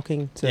caddy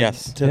talking to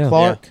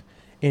Clark. Yeah.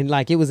 And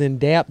like it was in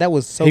depth. That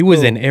was so. He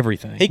was cool. in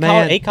everything. He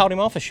called him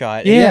off a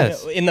shot.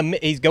 Yes.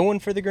 He's going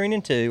for the green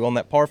and 2 on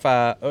that par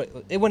 5.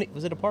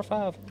 Was it a par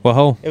 5? What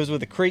hole? It was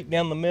with a creek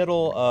down the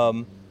middle.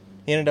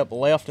 He ended up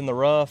left in the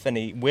rough and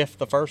he whiffed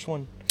the first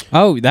one.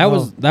 Oh, that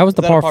was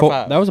the par 4.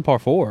 5? That was a par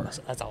 4.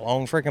 That's a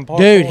long freaking par.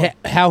 Dude, 4.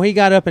 how he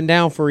got up and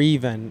down for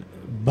even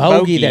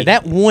bogey there.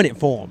 That won it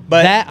for him.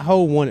 But that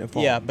hole won it for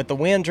him. Yeah, but the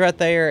wind's right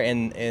there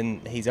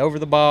and he's over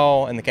the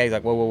ball and the caddy's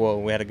like, whoa,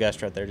 we had a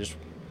gust right there. Just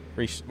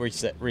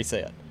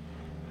reset.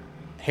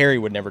 Harry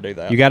would never do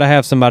that. You got to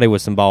have somebody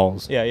with some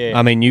balls. Yeah.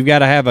 I mean, you've got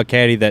to have a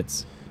caddy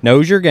that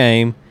knows your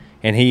game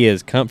and he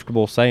is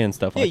comfortable saying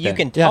stuff like that. Yeah, you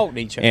can talk to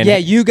each other.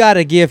 And you got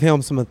to give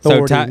him some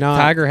authority. So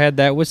Tiger had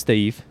that with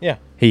Steve. Yeah.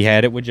 He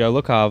had it with Joe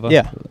LaCava.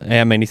 Yeah.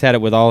 I mean, he's had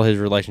it with all his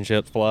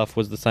relationships. Fluff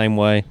was the same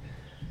way.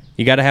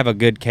 You got to have a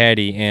good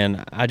caddy,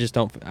 and I just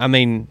don't. I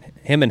mean,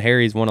 him and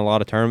Harry's won a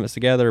lot of tournaments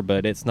together,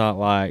 but it's not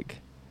like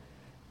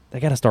they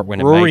got to start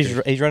winning. Rory's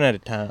majors. he's running out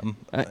of time.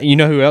 You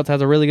know who else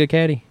has a really good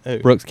caddy? Who?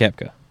 Brooks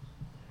Koepka.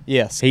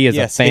 Yes, He is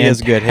a he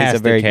is good. He's a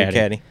fantastic very caddy. good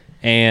caddy.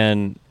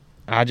 And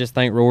I just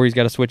think Rory's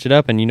got to switch it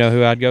up. And you know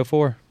who I'd go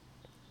for?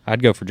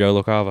 I'd go for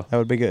Joe LaCava. That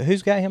would be good.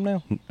 Who's got him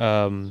now?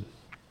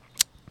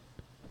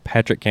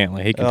 Patrick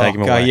Cantley. He can take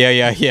him God, away.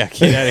 yeah.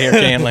 Get out of here,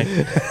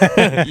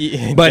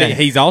 Canley. But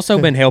he's also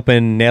been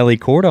helping Nelly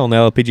Korda on the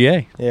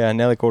LPGA. Yeah,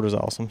 Nelly Korda's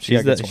awesome. She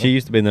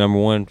used to be the number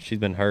one. She's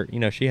been hurt. You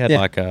know, she had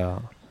like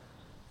a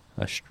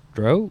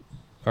stroke,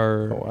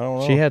 or I don't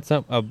know. she had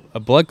a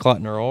blood clot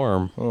in her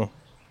arm, Oh.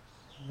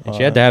 and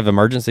she had to have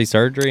emergency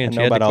surgery. And I she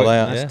know had about to all quit.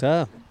 that. That's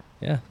tough.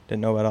 Yeah.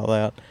 Didn't know about all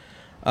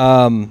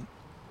that.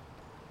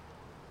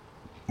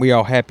 We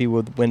all happy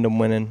with Wyndham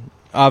winning.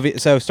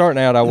 So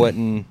starting out, I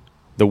wasn't.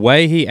 The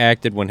way he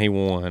acted when he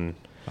won,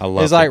 I loved it.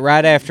 It was like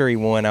right after he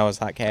won, I was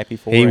like happy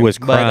for him. He was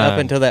But up crying.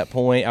 until that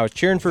point, I was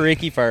cheering for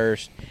Ricky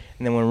first,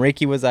 and then when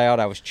Ricky was out,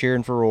 I was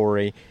cheering for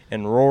Rory.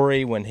 And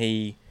Rory, when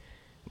it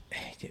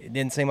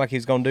didn't seem like he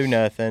was going to do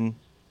nothing.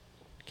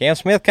 Cam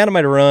Smith kind of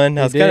made a run.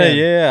 I was kind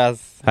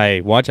of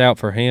Hey, watch out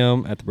for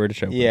him at the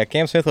British Open. Yeah,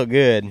 Cam Smith looked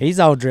good. He's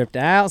all dripped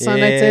out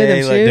Sunday Yeah, too.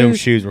 he Them looked- shoes. Them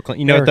shoes were clean.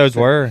 You know what those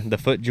Perfect. were? The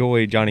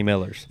FootJoy Johnny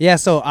Millers. Yeah,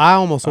 so I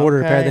almost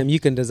ordered a pair of Okay. them. You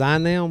can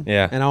design them.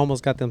 Yeah. And I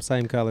almost got them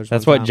same colors.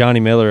 That's one what time. Johnny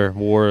Miller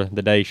wore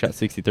the day he shot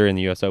 63 in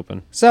the U.S.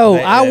 Open. So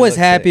They I was look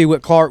happy sick.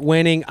 with Clark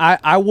winning.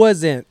 I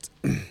wasn't.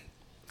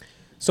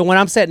 So when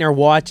I'm sitting there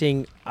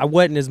watching, I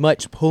wasn't as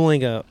much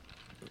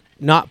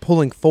not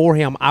pulling for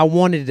him. I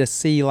wanted to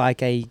see a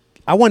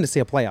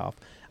playoff.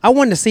 I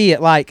wanted to see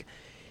it like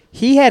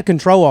he had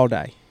control all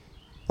day.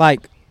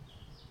 Like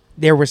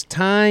there was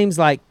times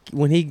like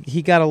when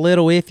he got a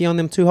little iffy on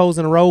them 2 holes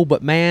in a row,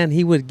 but man,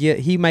 he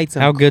made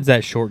some. How good's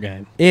that short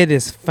game? It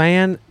is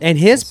and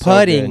his So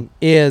putting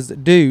is,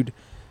 dude,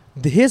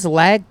 his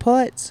lag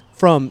putts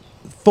from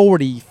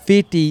 40,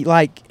 50,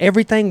 like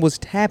everything was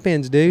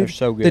tap-ins, dude. They're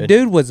so The good.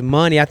 dude was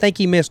money. I think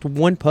he missed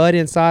one putt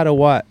inside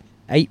of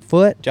 8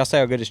 foot? Did y'all say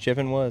how good his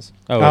chipping was?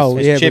 Oh,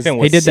 His yeah, it chipping He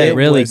was did that sick.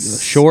 really It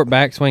was- short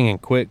backswing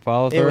and quick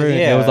follow It through. was- It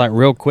yeah. was like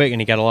real quick, and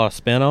he got a lot of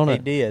spin on He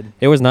it. did.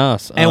 It was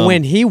nice. And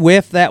when he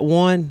whiffed that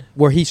one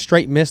where he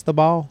straight missed the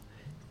ball,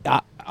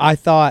 I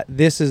thought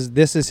this is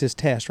his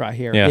test right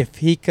here. Yeah. If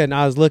he can,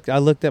 I looked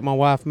at my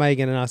wife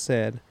Megan and I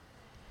said,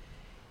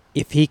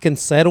 if he can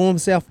settle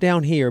himself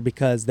down here,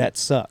 because that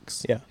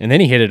sucks. Yeah. And then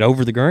he hit it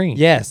over the green.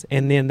 Yes,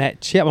 and then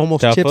that chip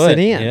almost Tough chips foot, it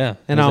in. yeah.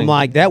 And It was I'm in-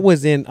 like, that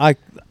was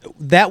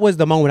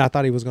the moment I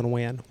thought he was going to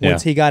win.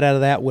 Once he got out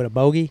of that with a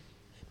bogey,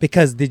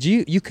 because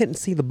you couldn't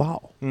see the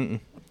ball.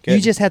 Mm-mm. You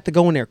just had to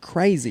go in there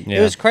crazy. Yeah.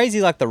 It was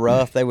crazy, like the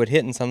rough they would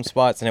hit in some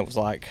spots, and it was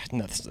like,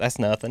 no, that's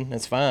nothing.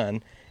 It's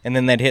fine. And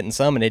then they'd hit in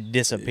some, and it'd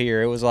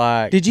disappear. It was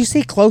like, Did you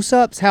see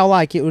close-ups? How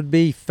like it would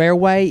be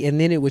fairway, and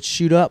then it would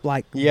shoot up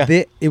like Yeah.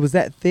 it was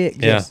that thick.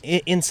 Yeah. Just-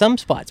 in some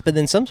spots, but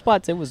then some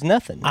spots it was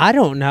nothing. I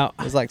don't know.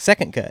 It was like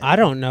second cut. I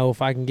don't know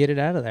if I can get it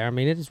out of there. I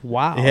mean, it is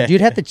wild. Yeah.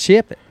 You'd have to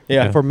chip it.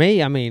 Yeah. For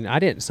me, I mean, I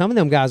didn't. Some of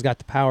them guys got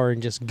the power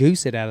and just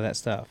goose it out of that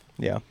stuff.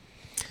 Yeah.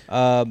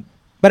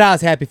 But I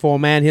was happy for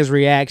him, man. His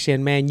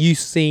reaction, man. You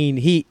seen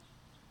he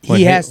When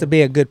he- has to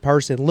be a good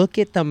person. Look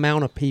at the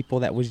amount of people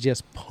that was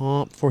just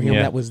pumped for him.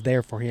 Yeah. That was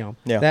there for him.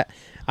 Yeah. That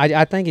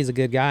I think he's a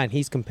good guy and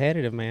he's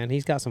competitive, man.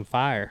 He's got some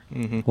fire.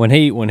 Mm-hmm. When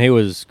he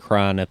was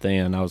crying at the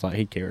end, I was like,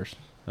 he cares.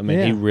 I mean,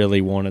 he Yeah.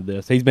 really wanted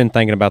this. He's been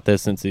thinking about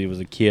this since he was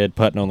a kid,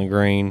 putting on the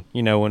green.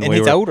 You know, when And we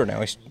he's were older now.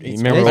 He's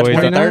remember he's what we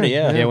about said? 30,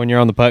 yeah. Yeah, when you're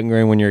on the putting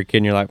green when you're a kid,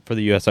 and you're like for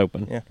the U.S.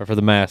 Open Yeah. or for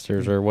the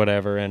Masters or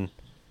whatever. And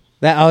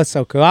It's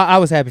so cool. I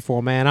was happy for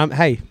him, man.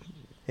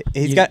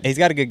 He's got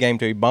a good game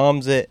too. He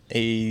bombs it.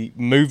 He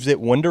moves it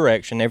one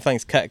direction.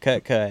 Everything's cut.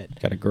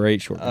 got a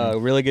great short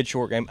game. Really good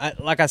short game.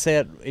 Like I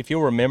said, if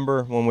you'll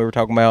remember when we were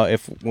talking about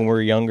when we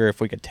were younger,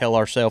 if we could tell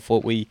ourselves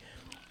what we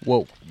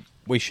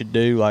should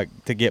do, like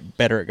to get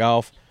better at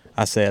golf,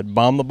 I said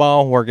bomb the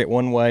ball, work it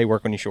one way,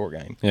 work on your short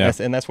game. Yeah.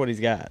 That's what he's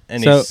got,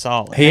 and So he's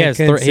solid. he has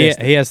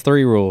consistent. he has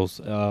 3 rules.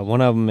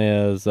 One of them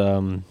is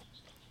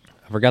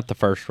I forgot the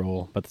first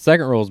rule, but the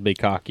second rule is be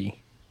cocky.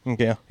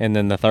 Okay, And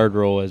then the third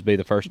rule is be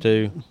the first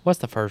 2. What's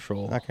the first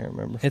rule? I can't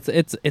remember.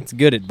 It's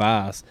good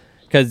advice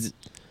because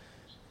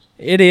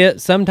it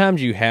is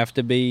sometimes you have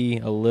to be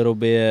a little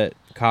bit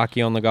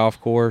cocky on the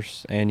golf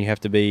course, and you have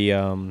to be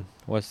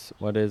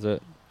what is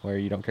it where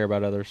you don't care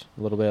about others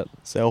a little bit.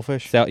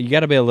 Selfish. You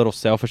got to be a little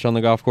selfish on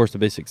the golf course to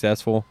be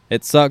successful.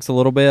 It sucks a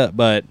little bit,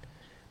 but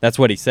that's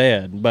what he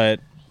said. But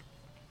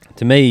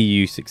to me,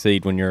 you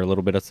succeed when you're a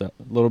little bit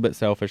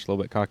selfish, a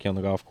little bit cocky on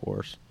the golf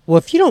course. Well,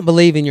 if you don't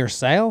believe in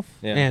yourself,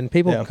 Yeah. and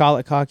people Yeah. call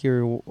it cocky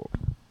or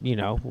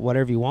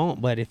whatever you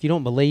want, but if you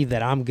don't believe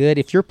that I'm good,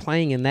 if you're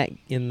playing in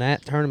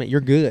that tournament,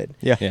 you're good.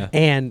 Yeah. Yeah.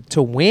 And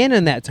to win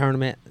in that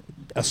tournament,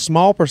 a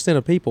small percent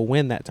of people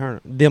win that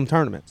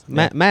tournaments,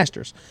 Yeah.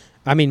 majors.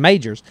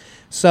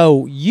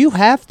 So you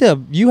have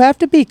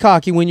to be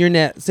cocky when you're in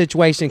that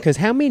situation, because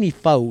how many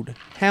fold?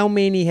 How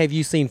many have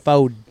you seen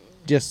fold?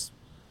 Just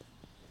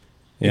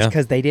Yeah.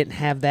 because they didn't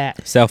have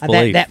that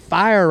Self-belief. that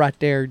fire right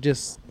there.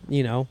 Just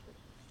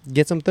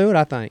gets them through it.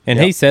 I think. And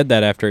he said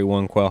that after he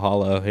won Quail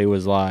Hollow. He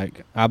was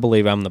like, I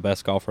believe I'm the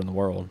best golfer in the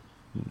world.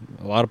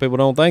 A lot of people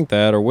don't think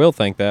that or will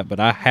think that, but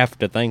I have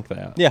to think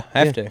that. Yeah,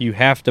 have to. You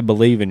have to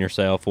believe in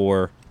yourself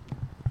or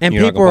And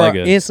you're not people gonna are play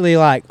good. instantly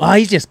like, "Oh,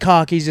 he's just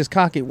cocky. He's just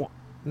cocky." Well,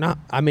 no,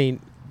 I mean,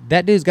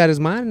 that dude's got his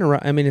mind in the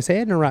right. I mean, his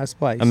head in the right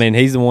place. I mean,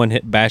 he's the one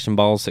bashing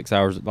balls 6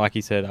 hours. Like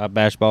he said, I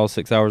bash balls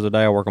 6 hours a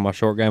day. I work on my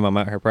short game. I'm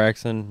out here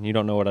practicing. You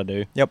don't know what I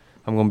do. Yep.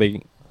 I'm gonna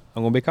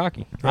be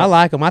cocky. I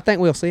like him. I think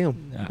we'll see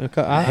him.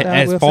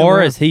 As far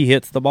as he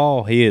hits the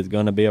ball, he is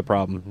gonna be a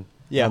problem.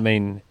 Yeah. I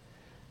mean,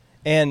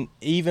 And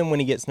even when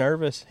he gets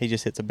nervous, he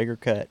just hits a bigger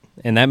cut.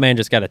 and that man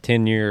just got a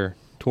 10-year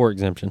tour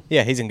exemption.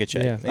 Yeah, he's in good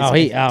shape. Yeah. He's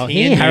Oh,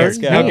 he ain't 10 years hurt.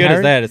 ago. How He good hurt.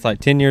 is that? It's like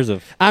 10 years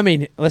of. I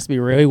mean, let's be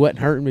real. He wasn't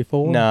hurting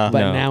before. No. but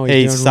No. now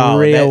he's doing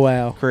solid. real That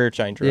well. Career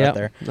changer Yep, right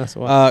there. that's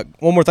what.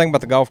 One more thing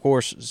about the golf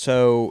course.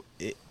 So,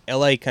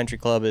 L.A. Country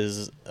Club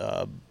is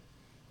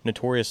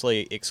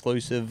notoriously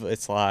exclusive.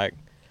 It's like,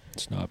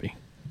 Snobby.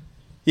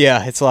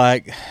 yeah, it's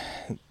like,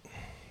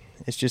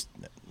 it's just,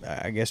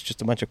 I guess,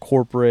 just a bunch of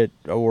corporate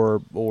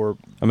or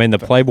I mean, the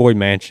Playboy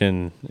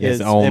Mansion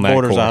is on it that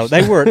borders course.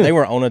 on. They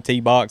were on a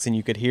tee box, and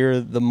you could hear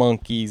the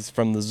monkeys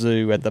from the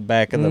zoo at the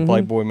back of the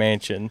Playboy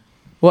Mansion.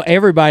 Well,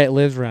 everybody that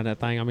lives around that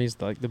thing. I mean, he's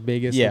like the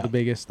biggest Yeah. of the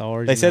biggest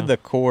stars. They you said know. the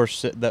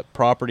course, that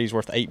property's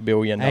worth $8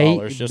 billion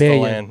 $8 just billion.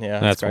 the land. Yeah,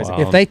 That's crazy.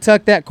 wild. If they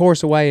tuck that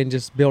course away and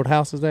just build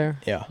houses there,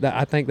 Yeah.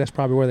 I think that's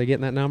probably where they're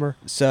getting that number.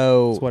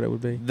 So That's what it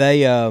would be.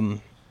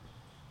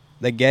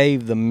 they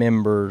gave the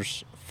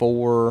members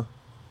 4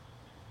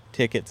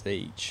 tickets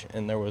each,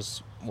 and there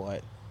was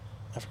what,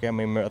 I forget how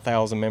many,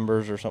 1,000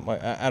 members or something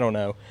like. I don't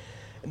know.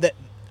 That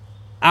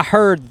I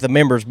heard the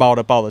members bought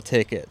up all the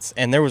tickets,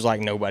 and there was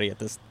like nobody at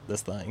this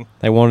thing.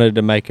 They wanted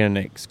to make an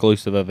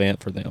exclusive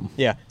event for them.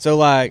 Yeah, so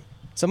like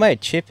somebody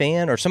would chip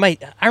in, or somebody.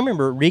 I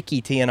remember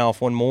Ricky teeing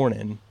off one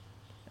morning,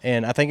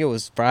 and I think it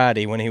was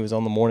Friday when he was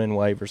on the morning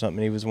wave or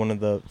something. He was one of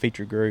the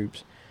featured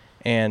groups.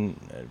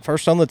 And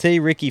first on the tee,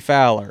 Ricky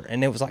Fowler,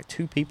 and it was like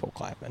 2 people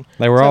clapping.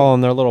 They were So, all on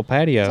their little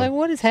patio. It's like,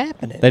 what is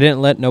happening? They didn't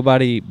let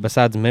nobody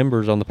besides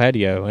members on the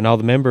patio. And all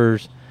the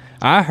members,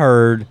 I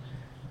heard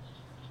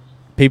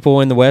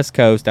people in the West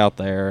Coast out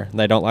there,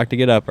 they don't like to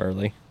get up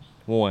early.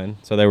 One.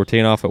 So they were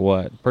teeing off at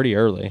what? Pretty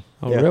early.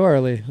 Oh, Yeah. real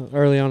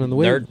early on in the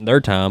week. Their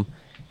time.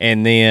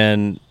 And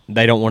then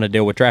they don't want to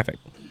deal with traffic.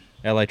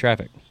 LA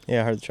traffic.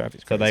 Yeah, I heard the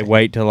traffic's So crazy. they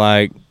wait till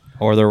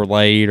or they're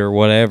late or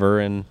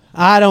whatever, and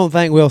I don't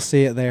think we'll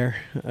see it there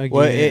again.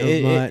 Well,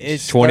 much.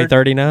 it's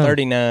 2039.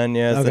 39,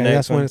 yeah. It's Okay, the next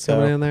that's when one, it's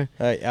coming so, in there.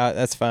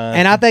 That's fine.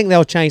 And I think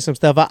they'll change some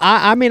stuff.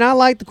 I mean, I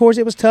like the course.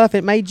 It was tough.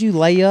 It made you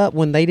lay up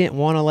when they didn't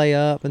want to lay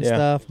up and Yeah.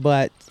 stuff.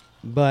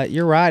 But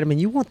you're right. I mean,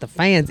 you want the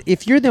fans.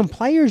 If you're them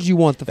players, you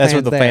want the fans. That's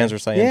what the there. fans are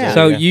saying, Yeah. too.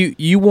 so Yeah.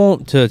 you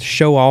want to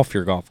show off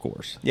your golf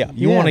course. Yeah.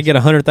 You want to Yes. get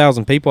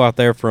 100,000 people out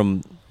there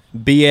from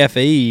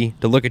BFE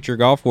to look at your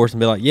golf course and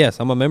be like, yes,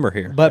 I'm a member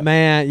here. But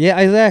man, yeah,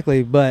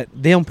 exactly. But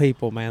them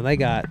people, man, they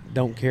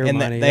don't care and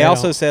money. they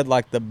also don't. said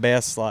like the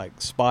best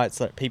like spots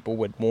that people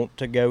would want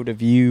to go to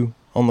view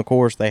on the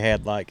course. They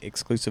had like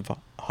exclusive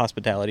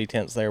hospitality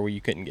tents there where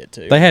you couldn't get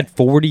to. They had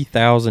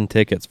 40,000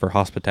 tickets for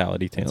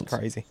hospitality tents. That's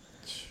crazy.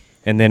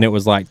 And then it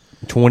was like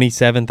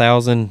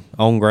 27,000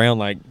 on ground,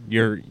 like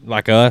you're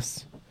like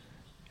us.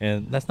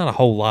 And that's not a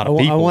whole lot of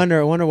people. I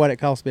wonder what it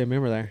costs to be a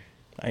member there.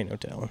 Ain't no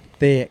telling.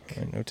 Thick.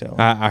 Ain't no telling.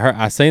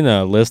 I seen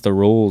a list of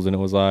rules, and it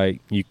was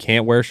like you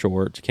can't wear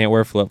shorts, you can't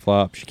wear flip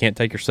flops, you can't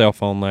take your cell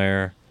phone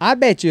there. I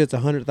bet you it's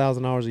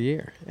 $100,000 a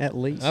year at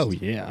least. Oh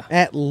yeah.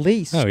 At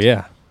least. Oh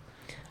yeah.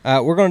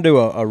 We're going to do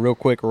a real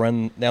quick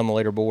run down the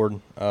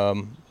leaderboard,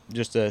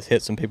 just to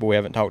hit some people we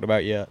haven't talked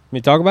about yet. Let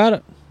me talk about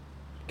it.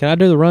 Can I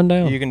do the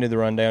rundown? You can do the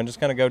rundown. Just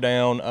kind of go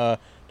down. Talk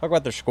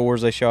about their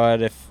scores they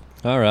shot.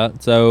 All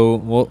right. So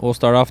we'll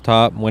start off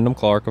top. Wyndham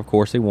Clark, of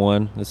course, he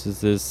won. This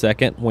is his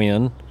second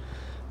win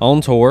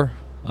on tour.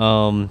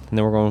 And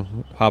then we're going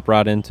to hop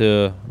right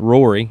into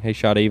Rory. He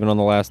shot even on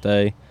the last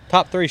day.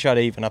 Top 3 shot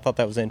even. I thought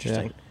that was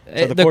interesting.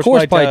 Yeah. The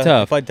course played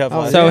tough. Played tough. Oh,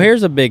 last So year.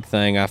 here's a big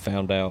thing I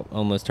found out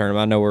on this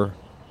tournament. I know we're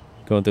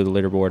going through the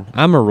leaderboard.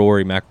 I'm a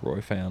Rory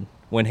McIlroy fan.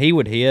 When he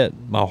would hit,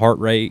 my heart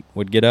rate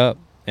would get up,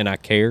 and I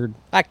cared.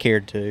 I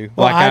cared too.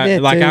 Well, I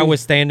did I too.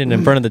 was standing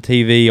in front of the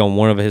TV on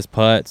one of his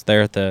putts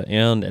there at the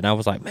end, and I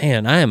was like,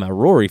 man, I am a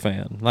Rory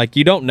fan. Like,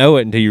 you don't know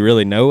it until you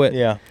really know it.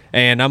 Yeah.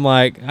 And I'm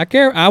like, I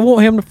care. I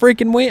want him to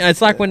freaking win.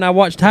 It's like when I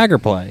watch Tiger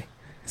play.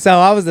 So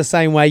I was the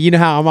same way. You know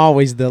how I'm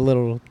always the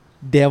little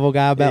devil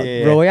guy about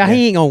Yeah, Roy. yeah.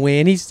 He ain't gonna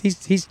win.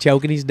 He's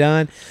choking. He's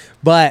done.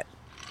 But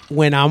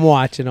when I'm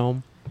watching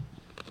him,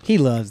 he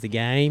loves the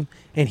game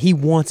and he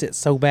wants it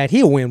so bad.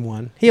 He'll win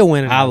one. He'll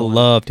win I another one.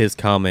 loved his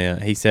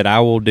comment. He said, I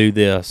will do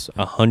this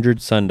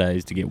 100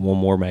 Sundays to get one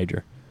more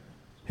major.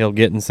 He'll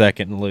get in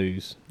second and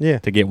lose. Yeah.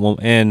 To get one.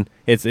 And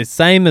it's the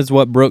same as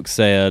what Brooks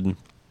said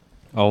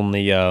on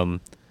the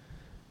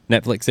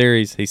Netflix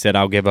series. He said,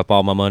 I'll give up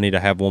all my money to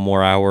have one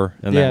more hour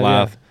in Yeah, that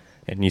life.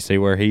 and you see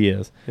where he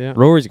is. Yeah.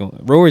 Rory's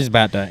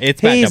about to.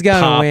 It's about He's to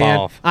gonna pop win.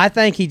 off. I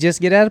think he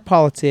just get out of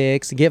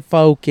politics, get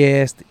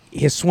focused.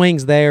 His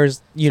swings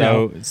there's,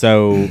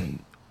 So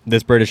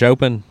this British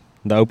Open,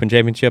 the Open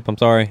Championship. I'm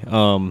sorry.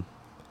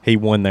 He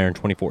won there in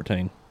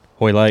 2014.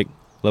 Hoylake,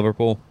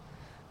 Liverpool.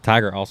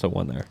 Tiger also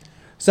won there.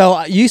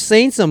 So you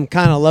seen some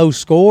kind of low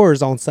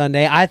scores on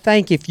Sunday. I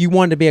think if you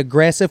wanted to be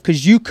aggressive,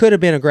 because you could have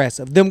been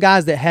aggressive, them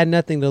guys that had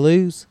nothing to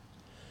lose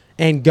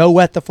and go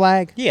at the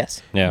flag,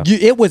 Yes. Yeah.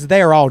 it was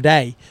there all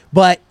day.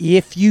 But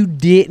if you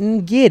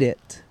didn't get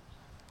it,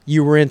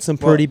 you were in some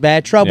pretty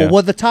bad trouble. yeah.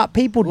 Well, the top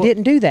people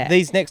didn't do that.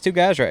 These next two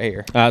guys right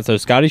here. So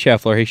Scotty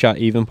Scheffler, he shot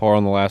even par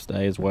on the last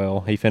day as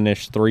well. He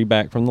finished 3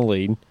 back from the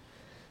lead.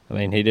 I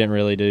mean, he didn't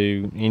really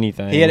do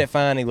anything. He had it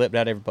fine. He lipped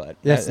out every putt.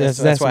 That's That's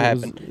what what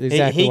happened. was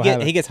exactly what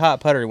happened. He gets hot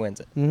putter, he wins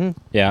it. Mm-hmm.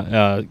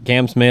 Yeah.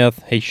 Cam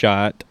Smith, he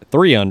shot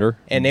 3 under.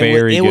 And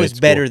Very it good was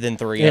score. better than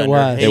 3 It under.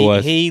 was. It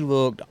was. He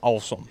looked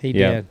awesome. He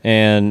Yeah. did.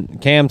 And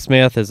Cam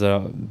Smith is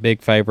a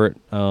big favorite.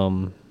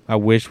 I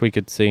wish we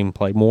could see him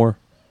play more.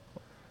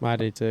 I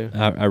do too.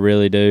 I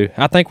really do.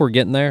 I think we're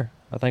getting there.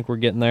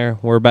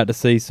 We're about to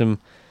see some.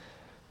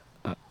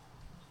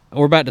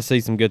 We're about to see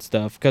some good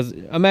stuff. Because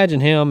imagine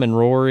him and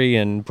Rory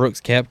and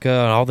Brooks Koepka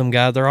and all them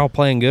guys. They're all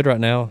playing good right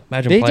now.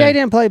 Imagine DJ playing.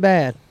 didn't play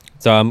bad.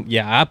 So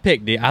I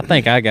picked. I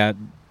think I got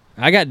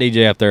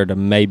DJ up there to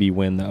maybe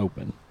win the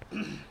Open.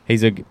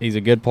 He's a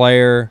good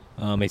player.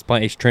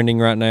 He's trending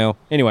right now.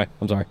 Anyway,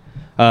 I'm sorry.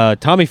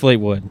 Tommy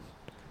Fleetwood.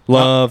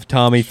 Love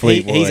Tommy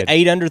Fleetwood. He's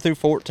 8 under through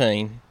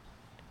 14.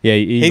 Yeah,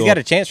 He's got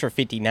a chance for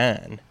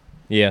 59.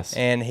 Yes.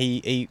 And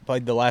he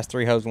played the last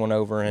 3 holes, 1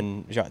 over,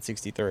 and shot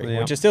 63, Yeah.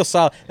 which is still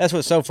solid. That's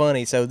what's so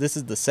funny. So this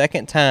is the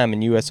second time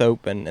in U.S.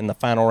 Open in the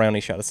final round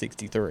he shot a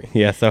 63.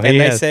 Yeah. So And he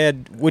they has,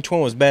 said, which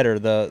one was better,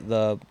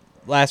 the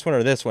last one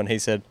or this one? He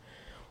said,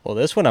 well,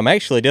 this one I'm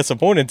actually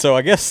disappointed, so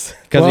I guess.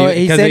 Well,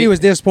 he said he was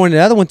disappointed in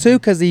the other one too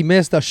because he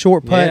missed a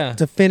short putt Yeah.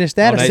 to finish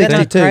that On at 18.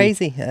 62.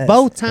 Crazy?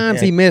 Both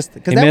times he missed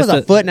because He that was missed a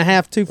it. foot and a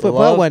half, 2 foot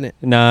Love- putt, wasn't it?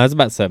 No, it's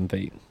about 7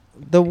 feet.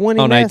 The one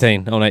he On missed?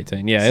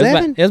 18. Yeah,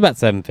 Seven? it was about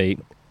 7 feet.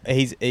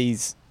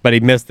 He's But he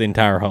missed the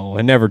entire hole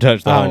and never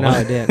touched the Oh hole. no,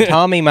 it didn't.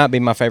 Tommy might be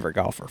my favorite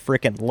golfer.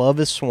 Freaking love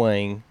his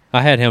swing.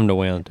 I had him to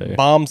win too.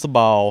 Bombs the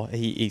ball.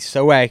 He's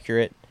so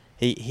accurate.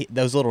 He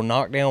those little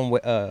knockdown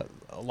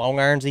long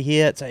irons he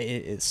hits.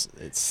 It's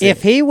sick.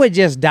 If he would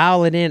just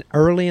dial it in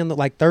early in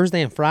like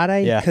Thursday and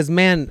Friday, Yeah. because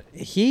man,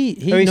 he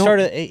made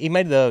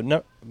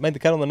the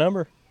cut on the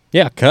number.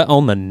 Yeah, cut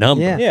on the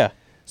number. Yeah. Yeah.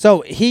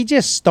 So he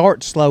just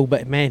starts slow,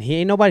 but man, he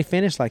ain't nobody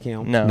finished like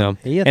him. No.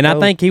 And I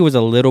think he was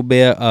a little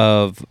bit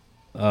of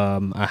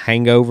a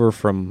hangover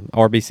from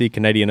RBC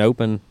Canadian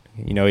Open.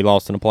 You know, he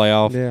lost in the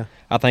playoff. Yeah.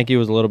 I think he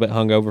was a little bit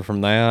hungover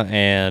from that,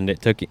 and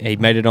he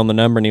made it on the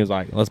number, and he was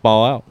like, let's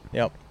ball out.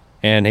 Yep.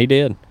 And he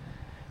did.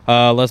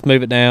 Let's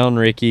move it down.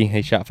 Ricky,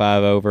 he shot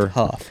 5 over.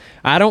 Tough.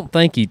 I don't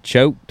think he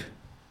choked.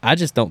 I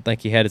just don't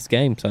think he had his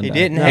game Sunday. He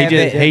didn't have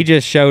it. He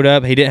just showed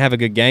up. He didn't have a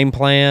good game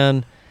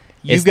plan.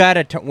 You got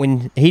to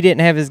when he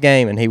didn't have his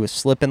game and he was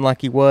slipping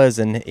like he was,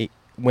 and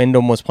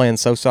Wyndham was playing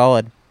so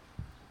solid.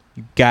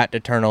 You got to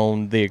turn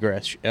on the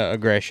aggression. Yeah.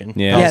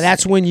 Yeah,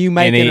 that's when you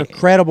make And an he-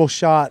 incredible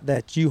shot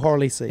that you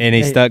hardly see. And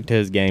he stuck to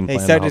his game plan.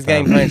 He stuck the his whole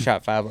game time. plan,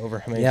 shot 5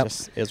 over. I mean, Yep. it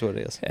just is what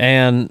it is.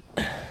 And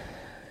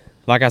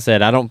like I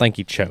said, I don't think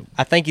he choked.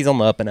 I think he's on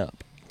the up and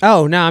up.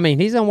 Oh no, I mean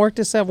he's unworked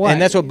himself. What?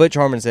 And that's what Butch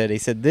Harmon said. He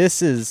said,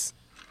 he's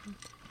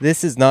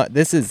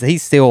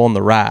still on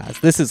the rise.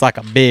 This is like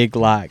a big,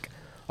 like,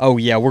 oh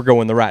yeah, we're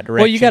going the right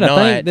direction. Well, you got to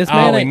think this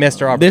man. he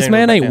missed our opportunity. This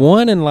man right ain't now.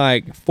 won in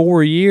like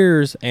 4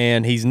 years,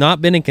 and he's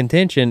not been in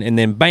contention. And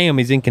then bam,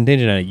 he's in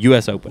contention at a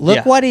U.S. Open. Look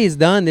Yeah. what he's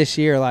done this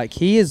year. Like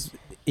he's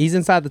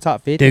inside the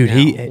top 50.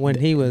 Dude, now, when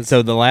he was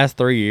so the last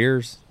 3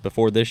 years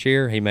before this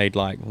year, he made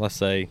like, let's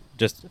say,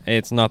 just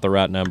it's not the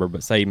right number,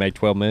 but say he made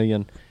 12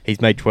 million. He's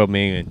made 12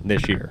 million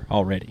this year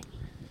already.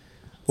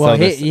 well,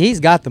 So he's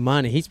got the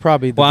money. He's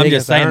probably the Well, I'm biggest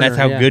just saying that's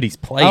earner, how yeah. good he's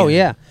playing. Oh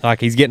yeah.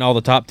 Like he's getting all the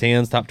top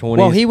 10s, top 20s.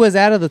 Well, he was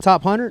out of the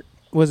top 100.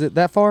 Was it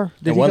that far?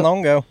 It he wasn't go- long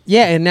ago.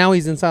 Yeah, and now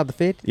he's inside the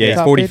 50. Yeah, he's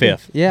top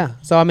 45th. Yeah,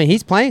 so I mean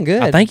he's playing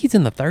good. I think he's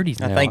in the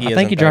 30s now. I think he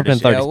is. he dropped in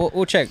 30s. Yeah,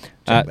 we'll check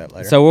that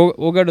later. So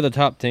we'll go to the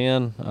top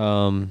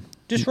 10.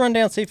 just run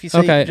down, see if you see.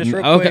 Okay, Just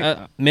real okay.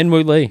 quick.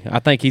 Min-Woo Lee, I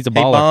think he's a He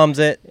baller. bombs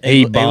it. He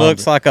He bombs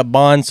looks it. like a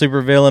Bond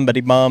supervillain, but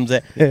he bombs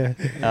it. He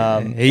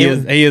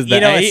is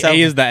the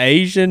he is the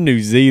Asian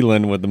New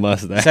Zealand with the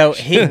mustache. So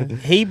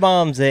he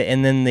bombs it,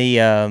 and then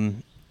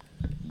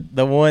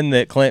the one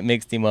that Clint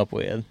mixed him up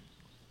with.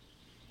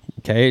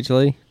 KH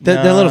Lee, the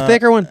little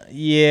thicker one.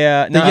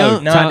 Yeah,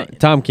 The young-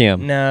 Tom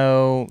Kim.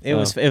 No, it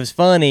was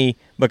funny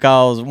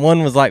because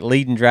one was like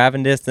leading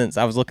driving distance.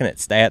 I was looking at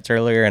stats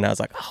earlier, and I was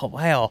like, oh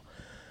wow,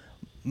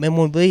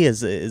 Min-Woo Lee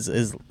is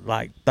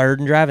like third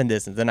in driving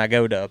distance. Then I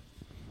go to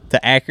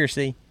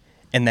accuracy,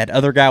 and that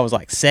other guy was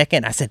like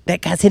second. I said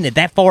that guy's hitting it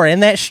that far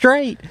and that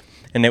straight,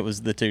 and it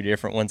was the two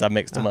different ones. I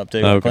mixed them up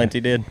too. Okay.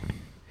 Clinty did.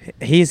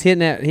 He's hitting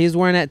that. He's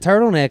wearing that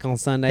turtleneck on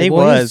Sunday. He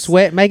Boy, was. he's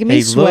sweat, making me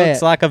He sweat.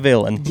 looks like a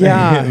villain.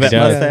 Yeah. That He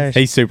does. mustache.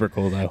 He's super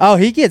cool though. Oh,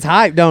 he gets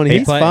hyped, don't he?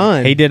 He's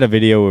fun. He did a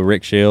video with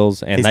Rick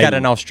Shields, and He's they got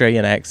an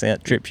Australian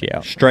accent. Trips you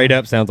out. straight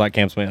up sounds like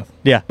Cam Smith.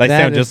 Yeah. They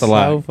That sound is just so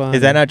alike. funny.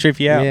 Is that not trip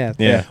you out? Yeah.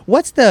 Yeah.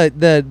 What's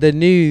the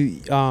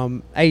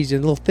new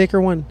Asian, little thicker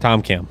one?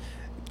 Tom Kim.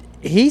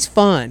 He's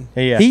fun.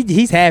 Yeah.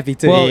 He's happy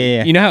too. Well,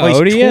 Yeah. you know how Well,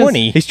 old he's he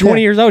 20. is? He's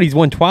 20 Yeah. years old. He's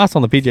won twice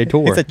on the PGA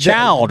Tour. He's a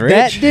child, Rich.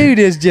 that dude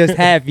is just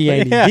happy,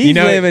 ain't he? Yeah. He's You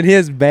know- living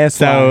his best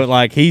So life.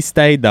 like he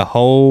stayed the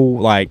whole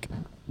like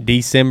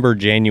December,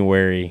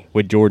 January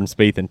with Jordan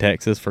Spieth in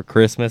Texas for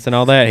Christmas and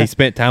all that. He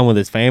spent time with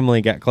his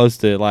family, got close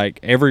to like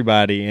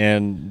everybody,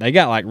 and they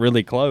got like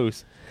really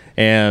close.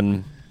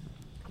 And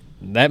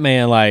that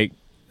man, like,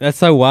 that's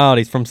so wild.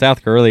 He's from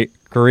South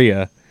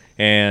Korea,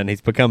 and he's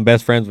become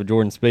best friends with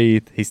Jordan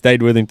Spieth. He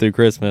stayed with him through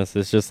Christmas.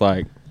 It's just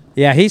like,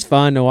 Yeah, he's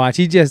fun to watch.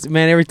 He just,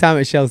 man, every time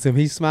it shows him,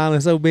 he's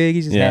smiling so big.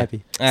 He's just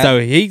happy. So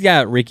he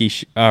got Ricky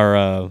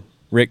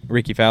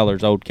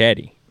Fowler's old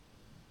caddy.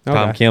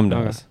 Tom Okay. Kim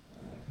does.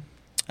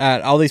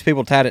 All these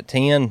people tied at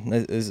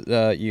 10.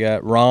 You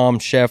got Rom,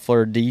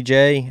 Scheffler,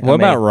 DJ. What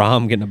about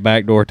Rahm getting a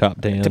backdoor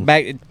top 10? to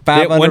back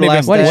 5 It wasn't under even-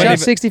 last What, he day? shot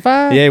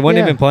 65? Yeah, he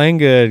wasn't even playing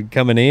good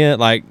coming in,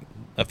 like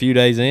a few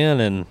days in,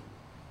 and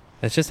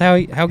that's just how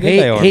good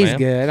they are, He's man.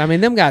 good. I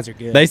mean, them guys are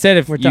good. They said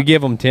if We're you ta-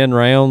 give him 10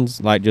 rounds,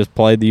 like just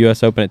play the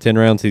U.S. Open at 10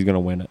 rounds, he's going to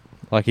win it.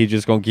 Like he's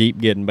just going to keep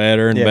getting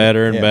better and Yeah,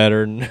 better and yeah.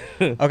 better. And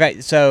Okay,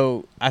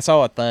 so I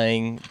saw a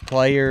thing.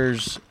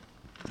 Players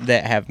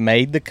that have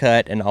made the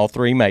cut in all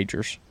 3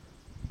 majors,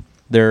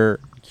 their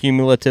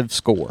cumulative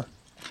score.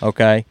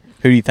 Okay,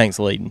 who do you think's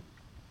leading?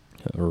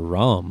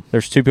 Rahm.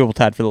 There's 2 people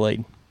tied for the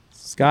lead.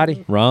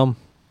 Scotty. Rahm.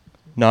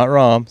 Not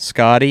Rom,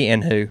 Scotty,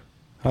 and who?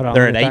 Hold on.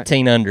 They're at let me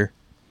 18 under.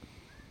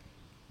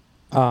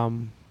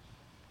 think.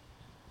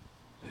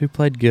 Who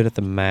played good at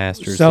the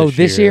Masters So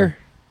this year?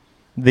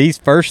 These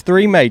first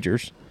 3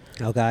 majors,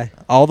 Okay.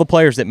 all the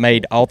players that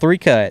made all 3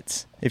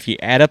 cuts, if you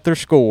add up their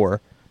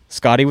score,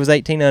 Scotty was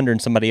 18 under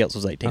and somebody else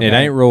was 18 It under.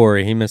 ain't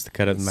Rory. He missed the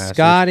cut at the Masters.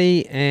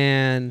 Scotty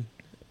and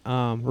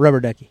Rubber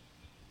Ducky.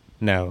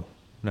 No.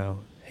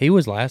 He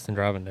was last in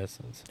driving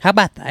distance. How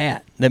about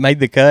that? That made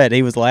the cut.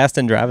 He was last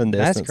in driving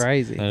distance. That's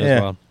crazy. That is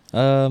Yeah.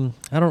 wild.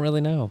 I don't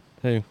really know.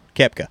 Who?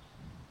 Kepka.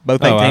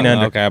 Both Oh, 18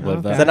 under. Okay, I believe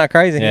Okay. Is that. that not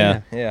crazy?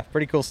 Yeah. Yeah.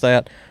 Pretty cool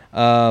stat.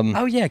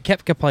 Oh, yeah.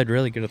 Kepka played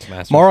really good at the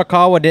Masters.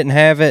 Morikawa didn't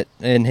have it,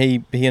 and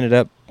he ended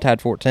up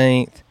tied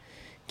 14th.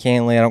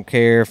 Cantley, I don't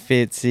care.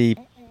 Fitzy.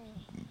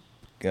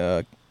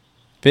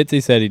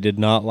 Fitzy said he did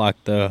not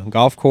like the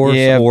golf course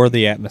Yeah. or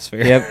the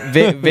atmosphere.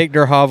 Yep.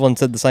 Victor Hovland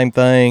said the same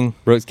thing.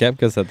 Brooks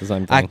Koepka said the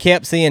same thing. I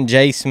kept seeing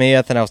Jay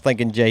Smith, and I was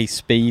thinking Jay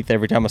Spieth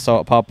every time I saw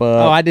it pop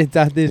up. Oh, I did.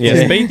 Yeah,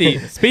 too.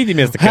 Speedy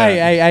missed the cut.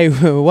 Hey,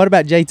 what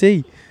about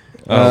JT?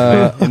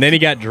 And then he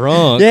got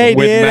drunk. Yeah, he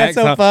with did. Max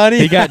That's so funny.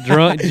 He got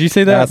drunk. Did you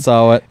see I that?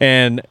 saw it.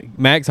 And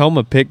Max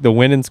Homa picked the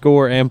winning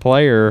score and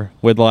player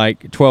with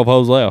like 12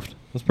 holes left.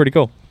 That's pretty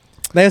cool.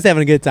 They was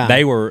having a good time.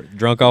 They were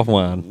drunk off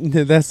wine.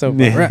 That's so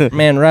funny.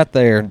 Man, right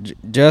there.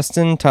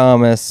 Justin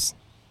Thomas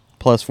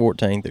plus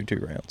 14 through 2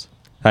 rounds.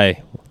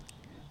 Hey,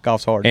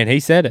 Golf's hard. and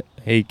he said it.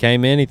 He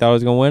came in. He thought he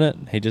was gonna win it.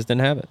 He just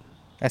didn't have it.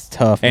 That's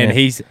tough, And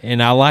man.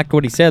 and I liked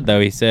what he said though.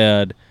 He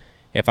said,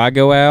 "If I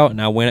go out and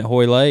I win at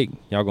Hoy Lake,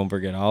 y'all gonna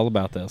forget all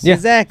about this."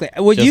 Exactly.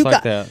 Well, Just you like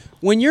got that.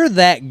 when you're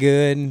that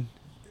good,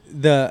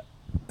 the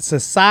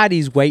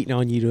society's waiting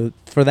on you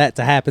for that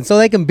to happen, so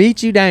they can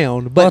beat you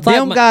down. But it's like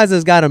them my- guys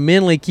has got to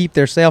mentally keep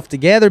themselves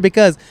together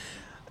because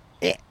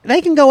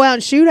they can go out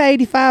and shoot a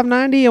 85,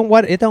 90, and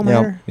what it don't Yeah.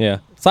 matter. Yeah,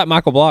 it's like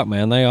Michael Block,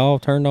 man. They all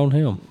turned on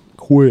him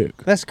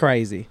quick. That's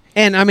crazy.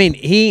 And I mean,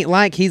 he's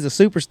a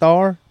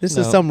superstar. This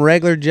is No. some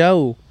regular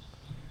Joe.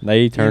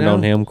 They turned know?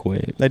 on him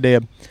quick. They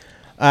did.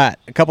 A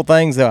couple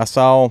things that I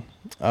saw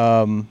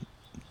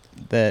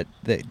that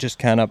just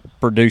kind of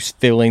produced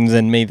feelings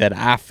in me that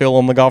I feel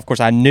on the golf course.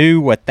 I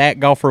knew what that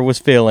golfer was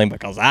feeling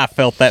because I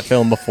felt that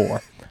feeling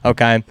before.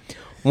 Okay.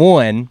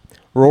 One,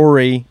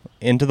 Rory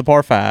into the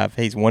par 5.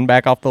 He's one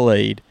back off the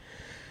lead.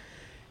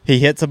 He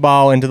hits a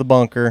ball into the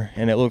bunker,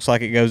 and it looks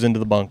like it goes into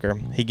the bunker.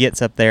 He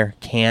gets up there,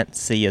 can't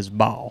see his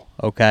ball,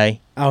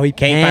 okay? Oh, he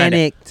Can't find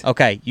it. panicked.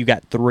 Okay, you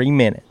got 3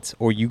 minutes,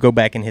 or you go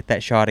back and hit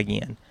that shot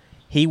again.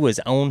 He was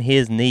on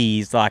his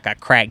knees like a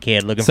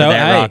crackhead looking for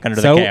that rock under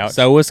the couch.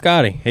 So was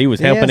Scotty. He was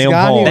Yeah, helping him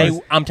Scotty hard.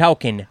 was- I'm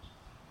talking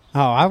Oh,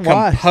 I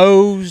watched.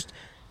 composed,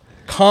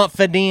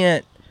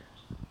 confident,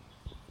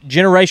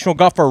 generational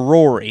golfer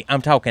Rory.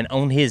 I'm talking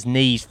on his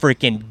knees,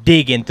 freaking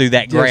digging through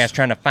that grass, Just-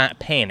 trying to find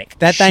panic.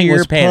 That thing Sheer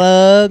was panic.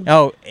 plugged.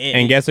 Oh,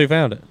 And guess who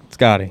found it?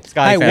 Scotty.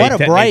 Scotty Hey, found what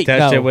it. a He break!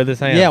 touched though. it with his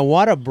hand. Yeah,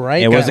 what a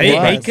break! It was. that He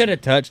was. could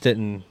have touched it,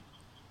 and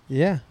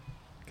Yeah.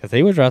 because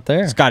he was right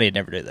there. Scotty would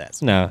never do that.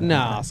 No,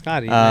 No,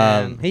 Scotty,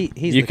 man. He's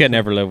you the could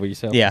never live with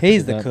yourself. Yeah.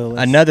 He's the That-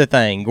 coolest. Another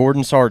thing,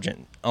 Gordon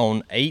Sargent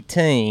on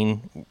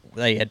 18,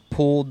 they had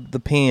pulled the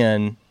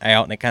pin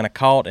out and it kind of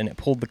caught and it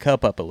pulled the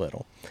cup up a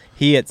little.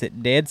 He hits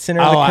it dead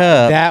center of the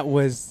cup. that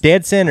was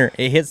Dead center.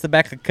 It hits the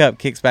back of the cup,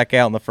 kicks back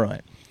out in the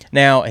front.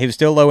 Now he was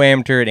still low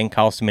amateur. It didn't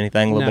cost him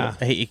anything. A little No.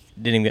 bit. He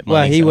didn't even get money.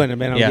 Well, he so, wouldn't have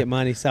been able yeah. to get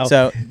money.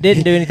 So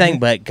didn't do anything.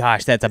 But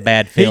gosh, that's a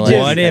bad He feeling.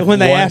 just, when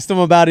they asked him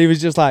about it, he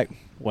was just like,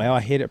 "Well, I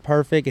hit it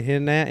perfect and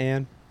hitting that,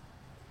 and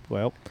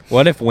well,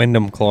 What if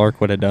Wyndham Clark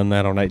would have done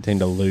that on 18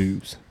 to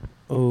lose?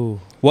 ooh,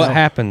 What no.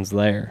 happens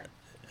there?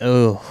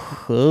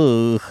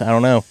 Oh, I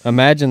don't know.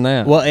 Imagine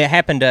that. Well, it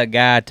happened to a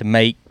guy to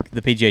make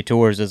the PGA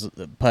Tours as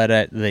putt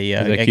at the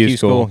At at Q Q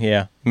school. school.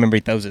 Yeah, remember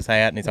he throws his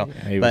hat and he's all.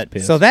 He was but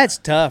pissed. So that's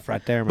tough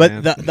right there,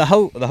 man. but the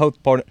whole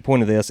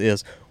point of this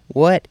is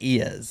what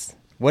is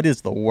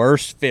the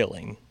worst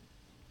feeling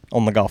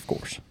on the golf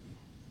course?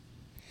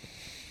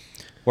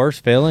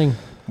 Worst feeling?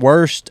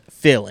 Worst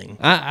feeling.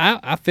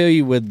 I feel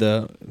you with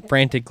the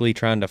frantically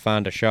trying to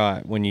find a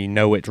shot when you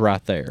know it's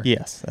right there.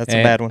 Yes, that's And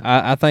a bad one.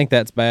 I think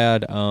that's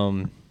bad.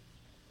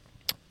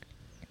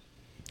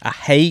 I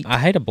hate I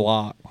hate a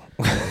block.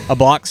 a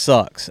block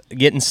sucks.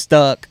 Getting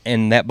stuck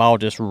and that ball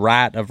just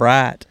right of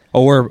right.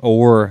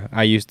 Or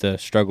I used to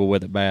struggle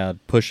with it bad,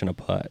 pushing a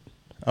putt.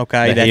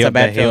 Okay, The that's hill- a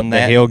bad the hill- feeling.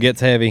 The hill gets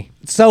heavy.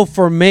 So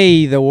for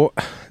me,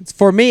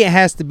 it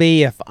has to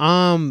be if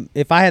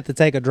I had to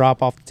take a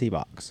drop off the tee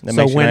box. That So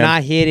makes you when mad?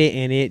 I hit it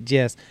and it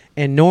just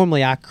and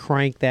normally I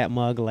crank that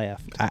mug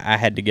left, I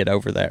had to get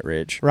over that,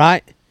 Rich.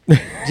 right?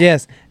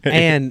 Just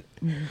and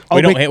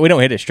We don't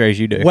hit it straight as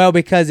you do. well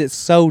because it's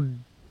so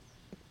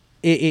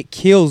it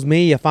kills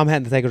me if I'm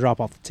having to take a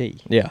drop off the tee,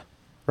 Yeah.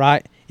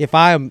 right? If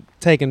I'm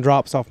taking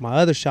drops off my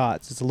other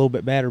shots, it's a little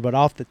bit better, but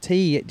off the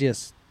tee, it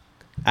just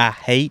I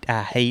hate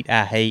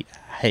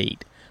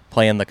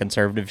playing the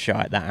conservative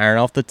shot. The iron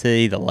off the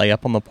tee, the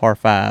layup on the par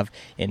 5,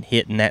 and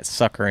hitting that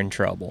sucker in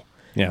trouble.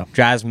 Yeah.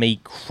 Drives me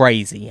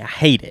crazy. I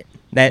hate it.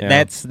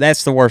 Yeah.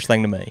 That's the worst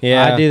thing to me.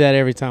 Yeah. I do that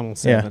every time on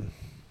 7.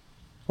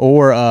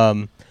 Or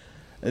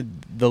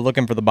the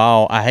looking for the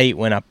ball. I hate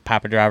when I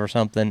pipe a drive or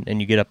something and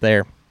you get up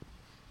there.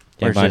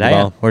 Can't Where's it find the at?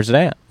 ball. Where's it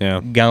at?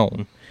 Yeah.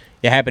 Gone.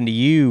 It happened to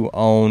you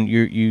on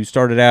you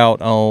started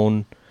out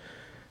on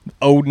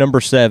old number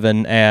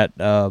 7 at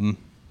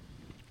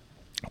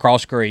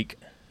Cross Creek.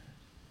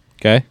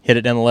 Okay. Hit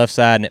it down the left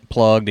side and it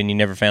plugged and you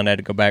never found out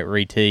to go back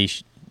re-tee.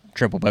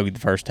 Triple bogey the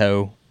first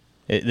hole.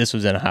 This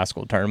was in a high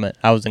school tournament.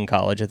 I was in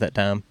college at that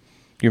time.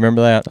 You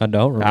remember that? I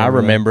don't remember. I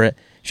remember it.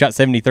 Shot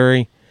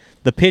 73.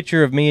 The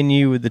picture of me and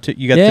you with the two.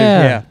 You got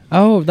Yeah. two.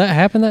 Oh, that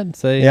happened. That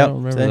see, Yeah. I don't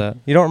remember that.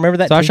 You don't remember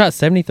that? So I too? shot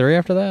 73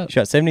 after that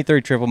Shot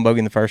 73 triple and bogey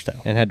in the first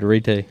hole. and had to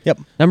re-tee. Yep.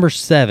 Number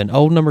 7,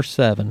 old number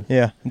 7.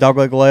 Yeah.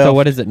 Dogleg left. So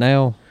what is it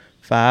now?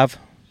 5.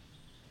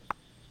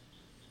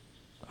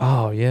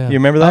 Oh yeah. You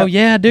remember that? Oh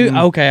yeah, dude.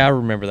 Mm. Okay, I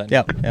remember that.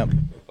 Yep. Yep.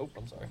 Oh,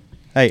 I'm sorry.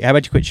 Hey, how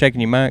about you quit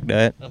shaking your mic,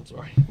 Dad? I'm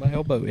sorry. My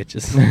elbow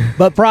itches.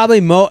 But probably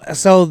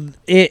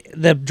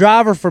the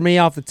driver for me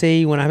off the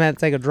tee when I'm having to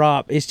take a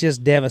drop, it's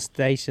just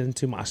devastation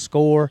to my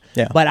score.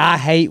 Yeah. But I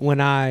hate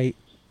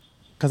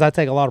because I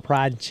take a lot of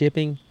pride in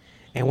chipping,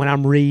 and when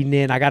I'm reading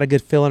it, I got a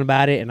good feeling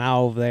about it, and I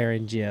over there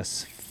and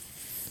just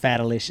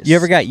fatalicious. You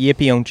ever got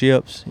yippy on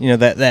chips? You know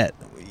that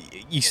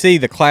you see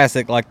the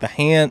classic like the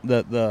hand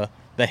the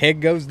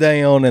head goes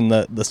down and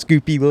the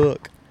scoopy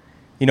look.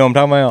 You know what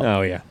I'm talking about?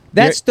 Oh yeah.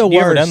 That's You the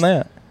worst. ever done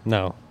that?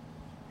 No.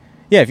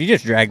 Yeah, if you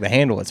just drag the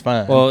handle, it's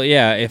fine. Well,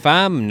 yeah. If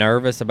I'm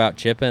nervous about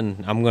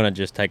chipping, I'm gonna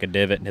just take a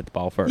divot and hit the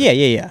ball first.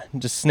 yeah.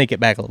 Just sneak it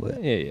back a little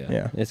bit. Yeah.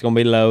 Yeah. It's gonna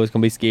be low. It's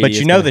gonna be skiddy. But you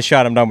it's know gonna- the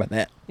shot I'm talking about.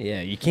 That.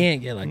 Yeah, you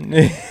can't get like.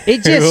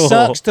 It just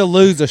sucks to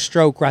lose a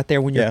stroke right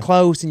there when you're Yeah.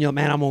 close and you're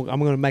man, I'm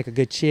gonna make a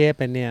good chip,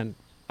 and then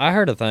I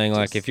heard a thing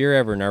like Just- if you're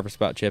ever nervous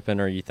about chipping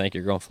or you think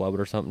you're gonna float it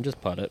or something, just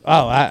putt it.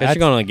 oh, Because you're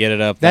gonna get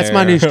it up. that's there.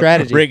 my new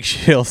strategy. Rick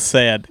Shields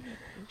said,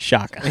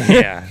 "Shaka."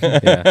 Yeah.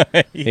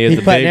 Yeah.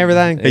 He's putting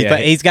everything.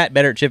 He's got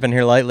better at chipping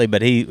here lately,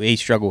 but he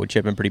struggled with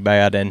chipping pretty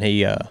bad, and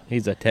He's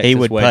a Texas he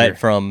would wedger. putt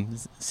from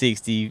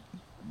 60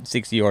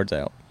 yards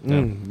out.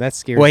 That's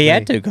scary. Well, he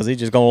had to because he's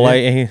just gonna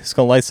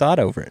lay sod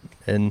over it,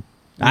 and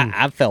Mm.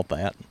 I felt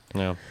that.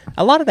 Yeah.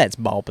 A lot of that's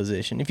ball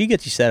position. If you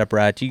get your setup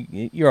right,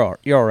 you're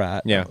all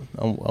right. Yeah.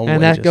 on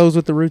And that wedges. goes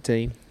with the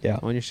routine. Yeah.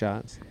 On your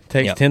shots.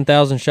 Takes Yep.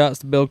 10,000 shots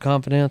to build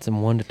confidence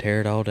and 1 to tear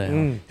it all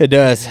down. It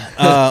does.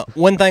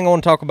 One thing I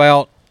want to talk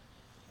about.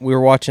 We were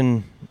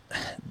watching.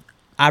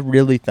 I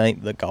really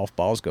think the golf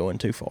ball's going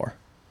too far.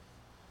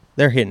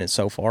 They're hitting it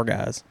so far,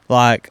 guys.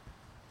 Like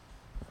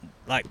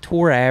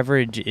tour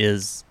average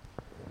is.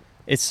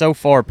 It's so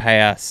far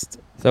past.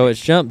 So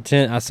it's jumped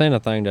 10. I seen a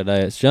thing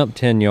today. It's jumped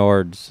 10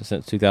 yards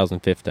since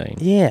 2015.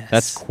 Yes.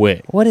 That's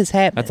quick. What is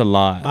happening? That's a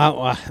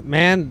lot.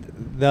 Man,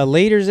 the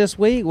leaders this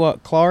week,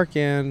 Clark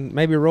and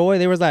maybe Roy,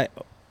 there was like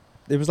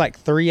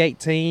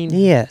 318.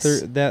 Yes.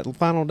 That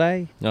final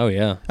day. Oh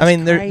yeah. I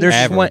mean, they're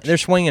Average. they're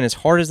swinging as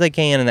hard as they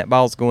can, and that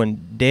ball's going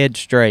dead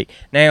straight.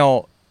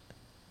 Now,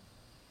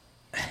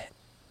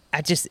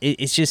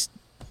 it's just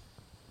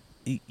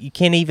you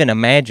can't even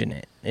imagine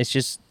it. It's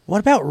just What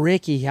about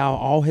Ricky? How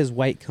all his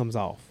weight comes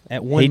off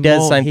at one. He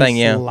does the moment, same thing,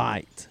 he's yeah.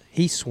 Light.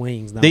 He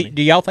swings. Don't do, he?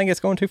 do y'all think it's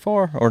going too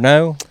far or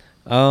no?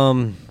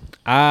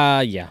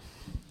 Yeah.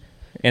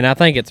 And I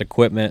think it's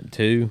equipment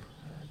too.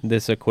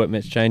 This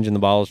equipment's changing. The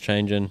ball's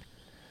changing.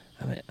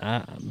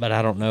 But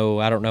I don't know.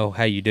 I don't know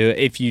how you do it.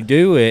 If you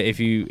do it, if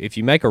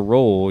you make a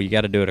rule, you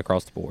got to do it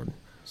across the board.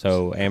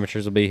 So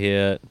amateurs will be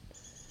hit.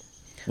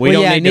 We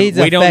don't need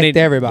to. We don't need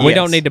everybody. We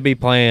don't need to be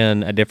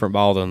playing a different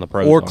ball than the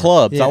pros or are.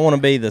 clubs. Yeah. I want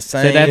to be the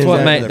same. So that's what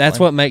Exactly. that's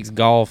what makes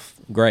golf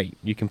great.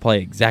 You can play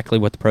exactly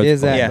what the pros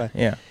Exactly.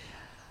 play. Yeah.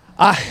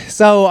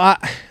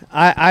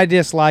 I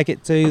dislike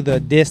it too, the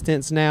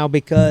distance now,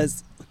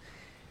 because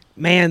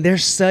man,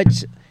 there's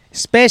such,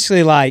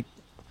 especially like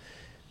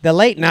the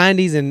late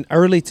 90s and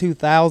early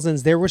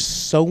 2000s, there were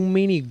so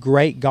many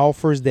great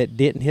golfers that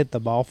didn't hit the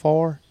ball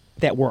far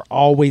that were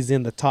always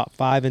in the top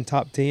 5 and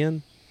top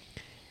 10.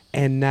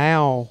 And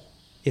now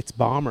it's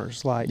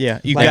bombers. Like, Yeah,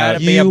 you like, gotta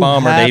be a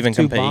bomber to have even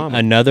compete. bomb it.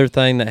 Another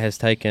thing that has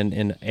taken,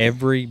 and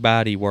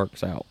everybody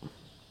works out.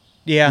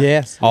 Yeah.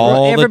 Yes.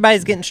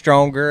 Everybody's getting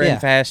stronger Yeah.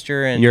 and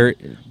faster, and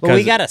but we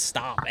 'cause- got to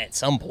stop at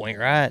some point,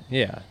 right?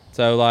 Yeah.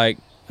 So like,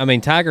 I mean,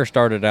 Tiger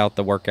started out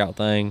the workout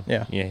thing.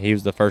 Yeah. Yeah. He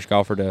was the first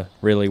golfer to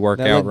really work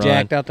That out, look run.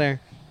 jacked out there.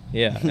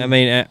 Yeah. I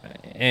mean,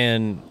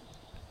 and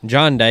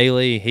John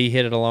Daly, he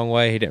hit it a long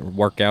way. He didn't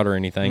work out or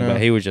anything, No.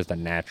 but he was just a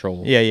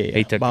natural. Yeah.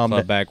 He took Bombed the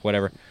club it. back,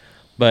 whatever.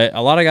 But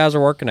a lot of guys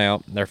are working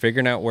out. They're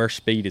figuring out where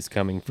speed is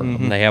coming from.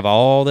 Mhm. They have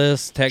all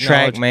this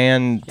technology.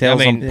 TrackMan tells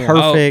I mean, them yeah.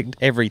 perfect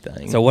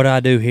everything. So what do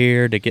I do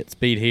here to get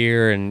speed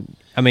here? And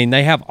I mean,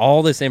 they have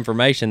all this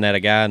information that a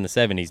guy in the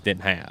 70s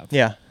didn't have.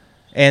 yeah,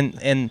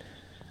 and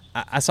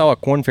I saw a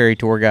Corn Ferry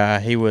Tour guy.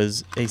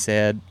 He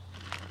said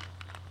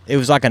it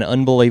was like an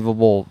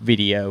unbelievable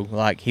video.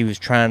 Like he was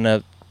trying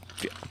to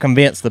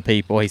convince the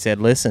people. He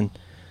said, "Listen,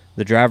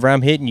 the driver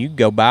I'm hitting, you can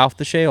go buy off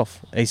the shelf."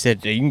 He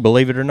said, "You can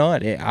believe it or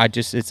not.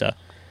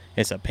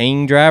 It's a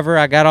ping driver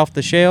I got off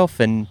the shelf,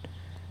 and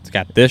It's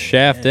got this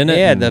shaft in it.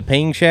 yeah, and the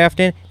ping shaft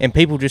in, and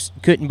people just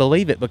couldn't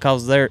believe it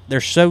because they're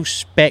so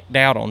specced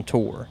out on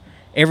tour.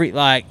 Every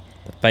like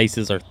the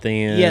faces are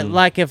thin. yeah,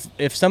 like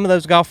if some of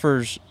those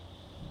golfers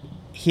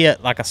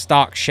hit like a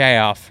stock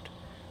shaft,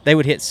 they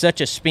would hit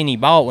such a spinny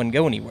ball it wouldn't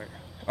go anywhere,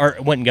 or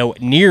it wouldn't go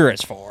near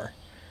as far.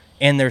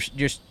 And there's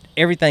just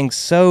everything's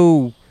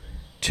so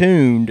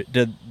tuned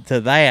to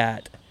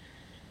that.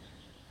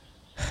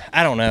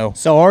 I don't know.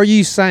 So are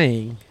you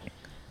saying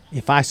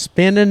if I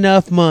spend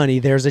enough money,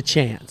 there's a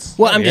chance?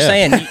 Well, I'm just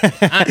Yeah.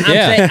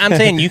 saying. I'm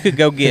saying you could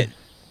go get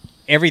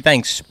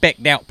everything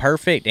specced out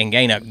perfect and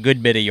gain a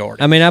good bit of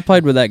yardage. I mean, I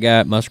played with that guy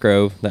at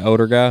Musgrove, the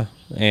older guy,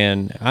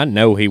 and I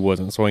know he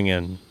wasn't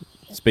swinging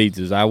speeds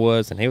as I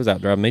was, and he was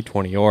out driving me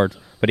 20 yards,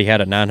 but he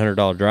had a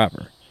 $900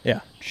 driver. Yeah.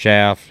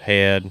 Shaft,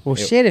 head. Well,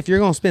 shit, if you're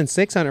going to spend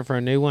 $600 for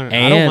a new one, I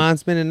And- don't mind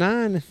spending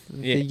 $9 if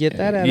you get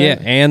that out Yeah,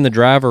 of it. and the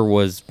driver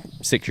was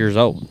 6 years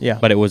old. Yeah.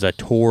 But it was a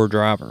tour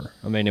driver.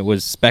 I mean, it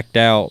was spec'd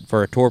out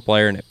for a tour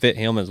player, and it fit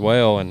him as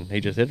well, and he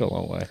just hit it a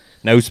long way.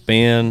 No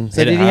spin.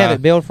 So hit did he high. have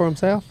it built for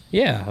himself?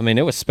 Yeah, I mean,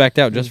 it was spec'd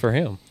out just for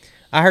him.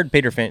 I heard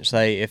Peter Finch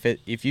say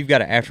if you've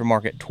got an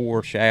aftermarket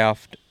tour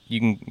shaft, you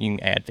can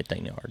add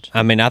 15 yards.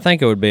 I mean, I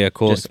think it would be a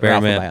cool Just right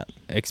off the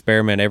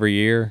experiment every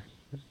year,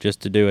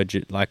 just to do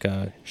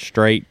a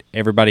straight.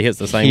 Everybody hits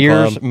the same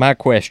Here's club. my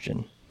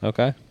question.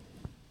 Okay.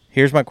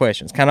 Here's my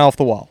question. It's kind of off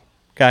the wall.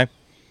 Okay.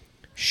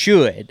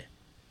 Should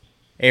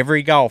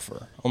every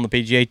golfer on the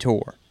PGA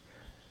Tour,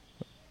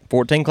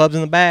 14 clubs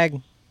in the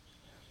bag,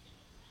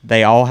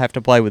 they all have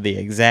to play with the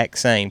exact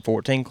same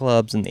 14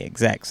 clubs and the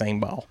exact same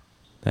ball?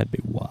 That'd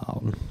be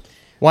wild.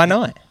 Why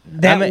not?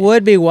 That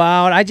would be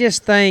wild. I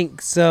just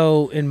think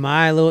so. In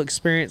my little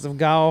experience of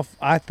golf,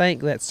 I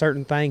think that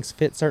certain things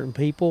fit certain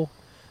people.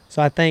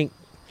 So I think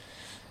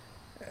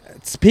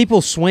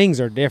people's swings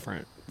are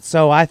different.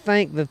 So I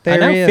think that I there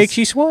know, is. fix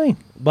you swing.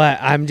 But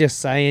I'm just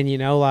saying,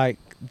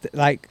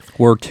 like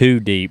We're too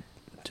deep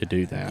to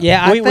do that.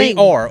 yeah, I we think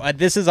are.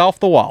 This is off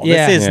the wall.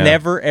 Yeah. This is Yeah.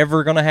 never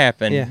ever going to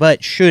happen. Yeah.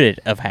 But should it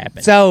have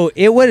happened? So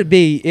it would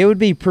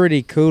be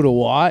pretty cool to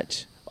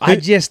watch. I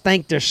just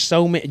think there's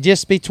so many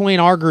just between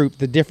our group,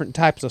 the different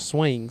types of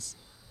swings.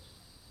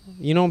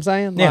 You know what I'm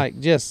saying? Yeah. Like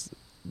just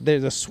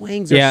the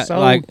swings are Yeah, so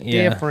like,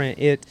 yeah.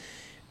 different.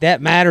 That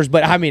matters.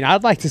 But I mean,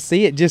 I'd like to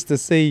see it just to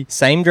see.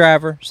 Same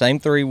driver, same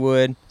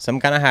 3-wood,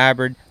 some kind of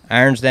hybrid,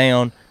 irons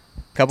down,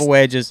 couple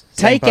wedges.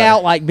 same Take putter.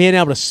 out like being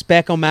able to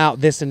spec them out,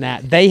 this and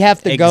that. They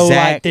have to go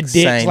like the Exact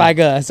ditch same. like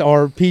us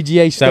or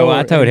PGA So store.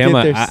 I told and him,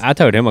 get their I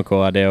told him a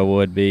cool idea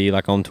would be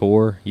like on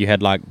tour. You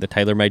had like the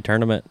TaylorMade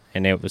tournament,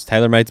 and it was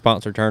TaylorMade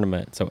sponsored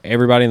tournament. So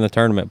everybody in the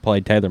tournament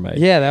played TaylorMade.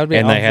 Yeah, that would be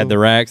And they awesome. had the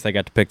racks. They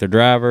got to pick their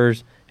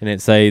drivers, and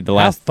it'd say the How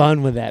last.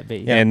 fun would that be?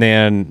 Yeah. And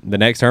then the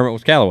next tournament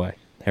was Callaway.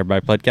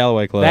 Everybody played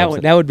Callaway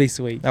clubs. That would be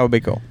sweet. That would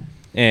be cool.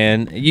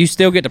 And you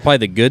still get to play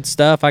the good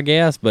stuff, I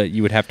guess, but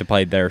you would have to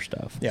play their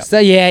stuff. Yeah. So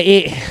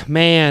yeah,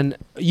 man,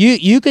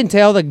 you can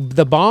tell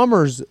the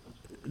Bombers,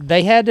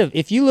 they had to.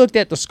 If you looked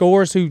at the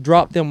scores, who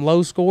dropped them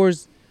low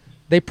scores,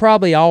 they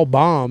probably all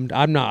bombed.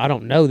 I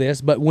don't know this,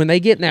 but when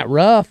they get in that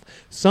rough,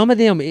 some of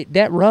them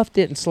that rough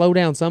didn't slow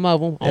down. Some of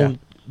them, Yeah.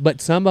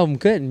 but some of them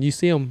couldn't. You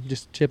see them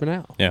just chipping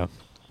out. Yeah.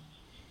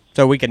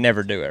 So we could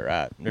never do it,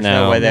 right? There's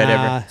No. no way that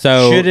Nah. ever.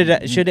 So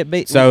Should it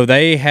be? So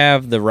they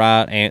have the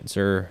right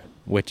answer,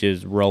 which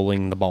is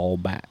rolling the ball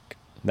back.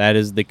 That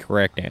is the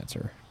correct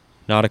answer.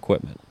 not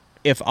equipment.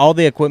 If all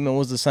the equipment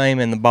was the same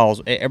and the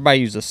balls, everybody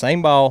used the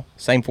same ball,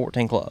 same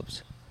 14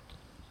 clubs,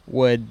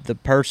 would the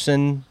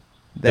person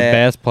The that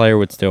best player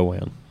would still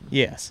win.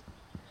 yes,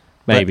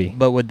 Maybe.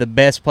 but would the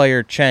best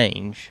player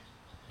change?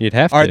 You'd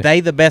have to. Are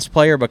they the best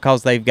player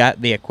because they've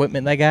got the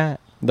equipment they got?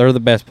 They're the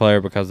best player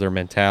because their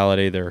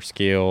mentality, their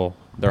skill,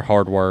 their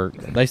hard work.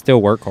 They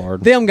still work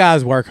hard. Them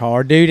guys work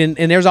hard, dude,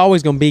 and there's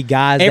always going to be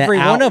guys. Every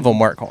that one of them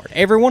work hard.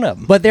 Every one of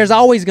them. But there's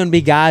always going to be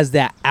guys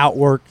that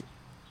outwork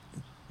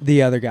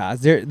the other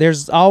guys.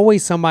 There's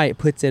always somebody that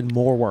puts in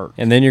more work.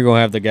 And then you're going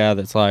to have the guy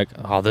that's like,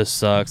 oh, this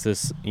sucks.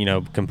 This,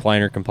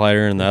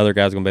 complainer. And the other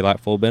guy's going to be like,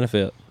 full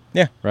benefit.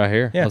 Yeah. Right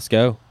here. Yeah. Let's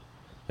go.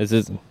 This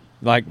is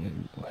like,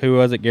 who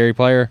was it? Gary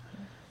Player?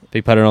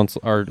 He put it on,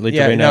 or Lee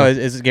Yeah, Trevino. no,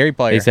 it's Gary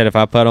Player. He said, if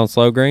I put on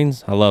slow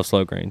greens, I love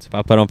slow greens. If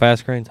I put on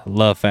fast greens, I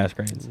love fast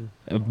greens.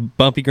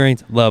 Bumpy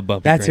greens, love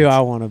bumpy That's greens. who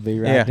I want to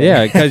be, right? Yeah. there.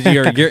 Yeah, because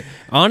you're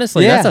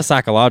honestly, Yeah. that's a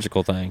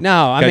psychological thing.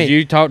 No, I Because mean,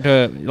 you talk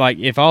to, like,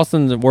 if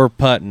Austin were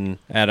putting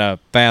at a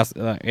fast,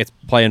 it's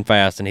playing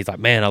fast, and he's like,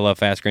 man, I love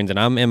fast greens. And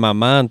I'm in my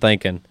mind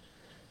thinking,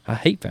 I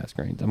hate fast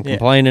greens. I'm Yeah.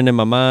 complaining in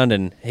my mind,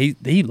 and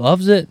he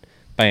loves it.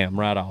 Bam,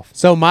 right off.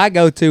 so my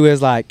go-to is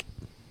like,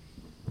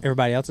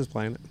 everybody else is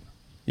playing it.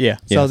 Yeah.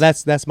 So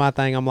Yes. that's my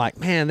thing. I'm like,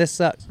 man, this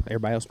sucks.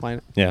 Everybody else playing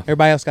it. Yeah.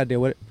 Everybody else got to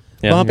deal with it.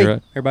 Yeah, Bumpy. you're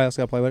right. Everybody else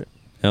got to play with it.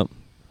 Yep.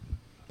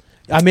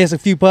 I miss a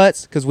few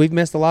putts because we've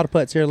missed a lot of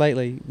putts here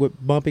lately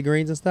with bumpy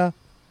greens and stuff.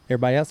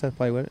 Everybody else has to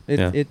play with it.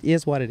 Yeah. It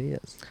is what it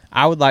is.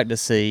 I would like to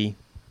see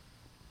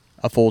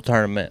a full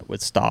tournament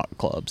with stock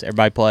clubs.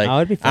 Everybody play. Oh,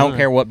 it'd be I don't fun.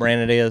 care what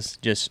brand it is.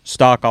 Just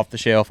stock off the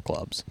shelf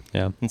clubs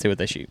Yeah. and see what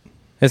they shoot.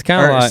 It's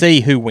kind Or of like,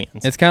 see who wins.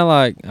 it's kind of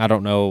like, I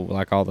don't know,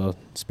 like all the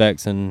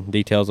specs and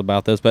details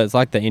about this, but it's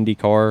like the Indy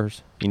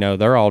cars.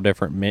 They're all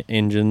different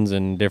engines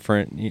and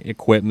different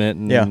equipment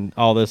and Yeah.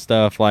 all this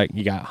stuff. Like,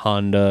 you got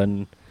Honda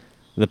and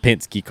the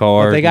Penske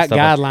cars. But they and got stuff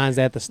like- guidelines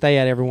they have to stay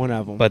at every one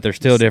of them. But they're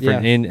still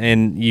different, Yeah.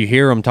 and you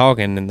hear them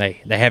talking, and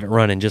they have it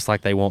running just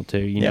like they want to.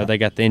 Yeah. They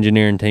got the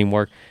engineering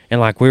teamwork,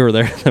 and like we were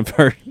there the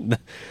first,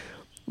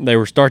 they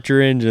were start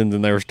your engines,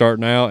 and they were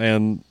starting out,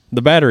 and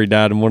the battery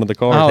died in one of the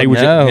cars. Oh, he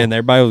was no. and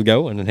everybody was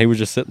going, and he was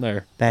just sitting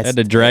there. Had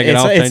to drag it it's,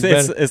 off. It's, change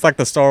it's, battery. it's like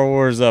the Star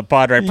Wars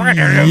pod right.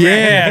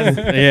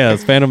 Yeah,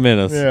 it's Phantom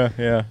Menace.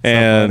 yeah.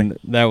 And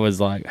that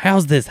was like,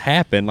 how's this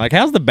happen? Like,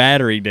 how's the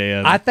battery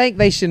dead? I think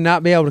they should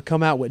not be able to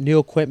come out with new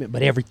equipment,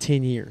 but every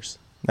 10 years.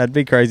 That'd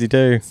be crazy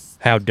too.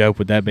 How dope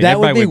would that be? That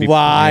would Everybody be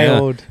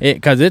wild.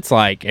 Because it's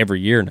like every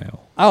year now.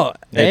 Oh,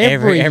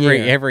 every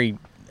year.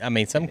 I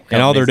mean, some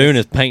And all they're companies, doing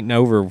is painting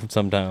over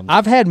sometimes.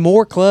 I've had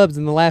more clubs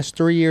in the last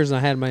 3 years than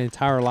I had my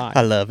entire life.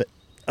 I love it.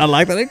 I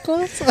like that in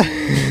clubs.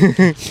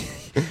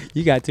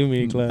 You got too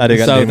many clubs. I do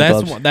got So too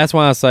many clubs. that's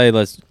why I say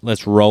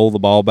let's roll the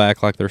ball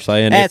back like they're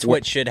saying. That's If-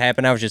 what should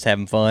happen. I was just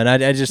having fun.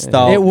 I just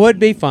thought It would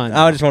be fun.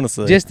 I just want to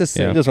see. Just to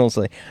see. Yeah. Just want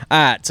to see. All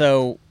right,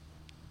 so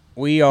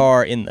we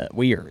are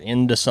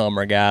into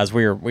summer, guys.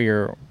 We are.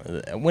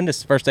 When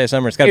does the first day of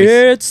summer? It's got to be.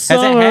 It's Has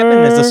that happened?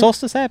 Has the summer.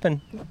 solstice happened?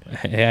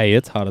 Hey,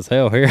 it's hot as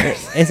hell here.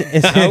 Is-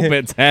 I hope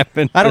it's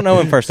happened. I don't know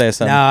when first day of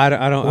summer. No,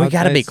 I don't. we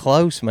got to be it's-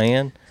 close,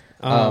 man.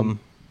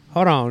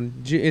 Hold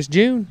on. It's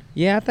June?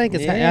 Yeah, I think it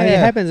Yeah.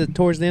 happens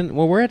towards the end.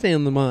 Well, we're at the end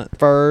of the month.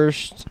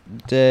 First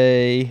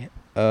day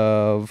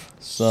of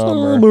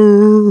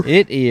summer.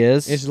 It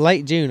is It's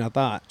late June, I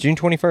thought. June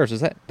 21st.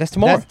 Is that's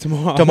tomorrow? That's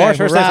tomorrow. Tomorrow's Okay,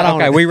 first we're day. right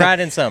on Okay, it. we ride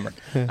in summer.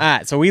 All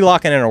right, so we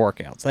locking in our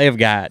workouts. They have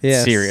got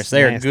Yes, serious.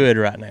 They are nasty. good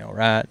right now,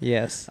 right?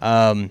 Yes.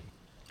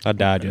 I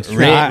died yesterday.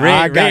 Rick,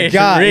 I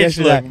got Rich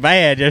yesterday. looked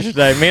bad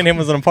yesterday. Me and him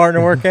was in a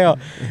partner workout,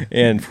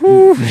 and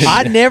whew,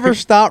 I never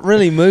stopped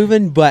really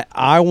moving, but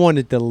I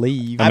wanted to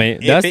leave. I mean,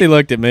 if Dusty it-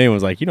 looked at me and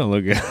was like, "You don't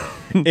look good."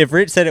 if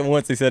Rich said it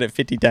once, he said it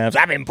 50 times.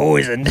 I've been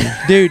poisoned.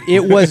 Dude,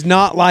 it was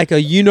not like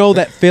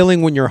that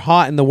feeling when you're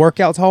hot and the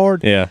workout's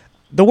hard. Yeah.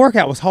 The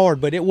workout was hard,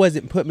 but it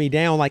wasn't put me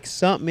down. Like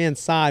something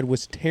inside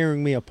was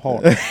tearing me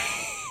apart.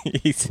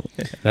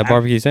 That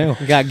barbecue sandwich.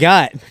 got. That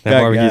Got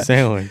barbecue got.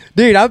 sandwich.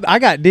 Dude, I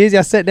got dizzy.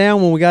 I sat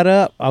down when we got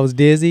up. I was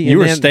dizzy. You and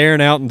were then-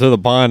 staring out into the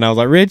pond. I was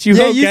like, "Rich, you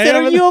Yeah, okay?" you said,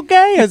 over "Are you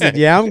okay?" I said,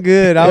 "Yeah, I'm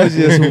good." I was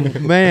just,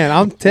 man,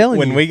 I'm telling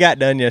When you. we got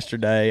done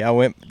yesterday,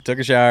 I took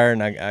a shower,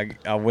 and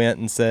I went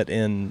and sat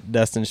in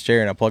Dustin's chair,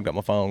 and I plugged up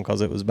my phone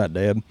because it was about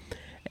dead.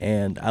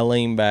 And I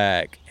leaned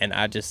back, and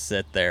I just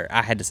sat there.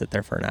 I had to sit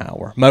there for an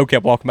hour. Mo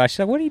kept walking by. She's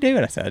like, "What are you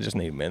doing?" I said, "I just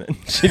need a minute."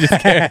 She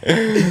just kept.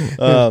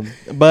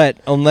 But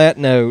on that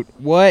note,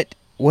 what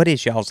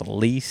is y'all's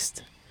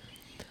least,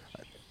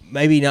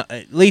 maybe not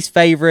least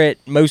favorite,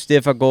 most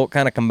difficult?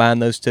 Kind of combine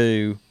those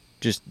two.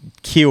 Just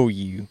kill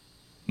you.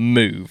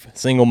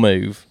 Single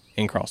move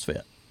in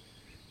CrossFit.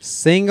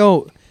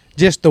 Single,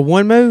 just the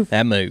one move.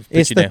 That move.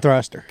 It's the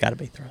thruster. Got to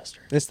be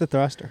thruster. It's the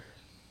thruster.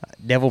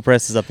 Devil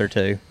press is up there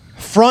too.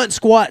 Front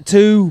squat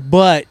too,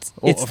 but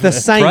it's the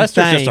same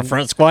Thruster's thing. just a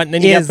front squat, and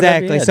then you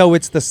Exactly. So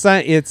it's the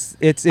same. It's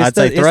I'd say it's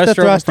the thruster,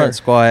 thruster. front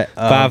squat,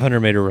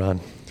 500-meter run.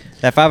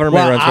 That 500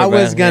 Well, meter run. I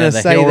was gonna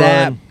say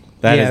that.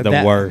 That is Yeah, the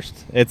that- worst.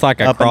 It's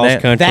like a Up and down.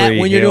 cross country. That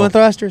when you're hill. doing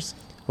thrusters.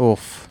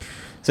 Oof.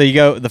 So you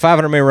go the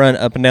 500-meter run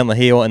up and down the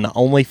hill, and the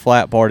only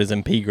flat part is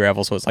in pea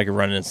gravel, so it's like you're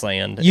running in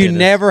sand. You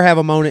never have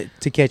a moment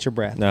to catch your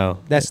breath. No.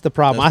 That's the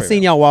problem. That's I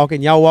seen y'all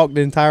walking. Y'all walked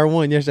the entire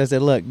one yesterday. I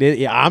said, look,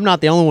 I'm not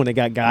the only one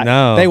that got.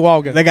 No. They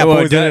walking. They got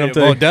poison in them,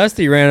 too. Well,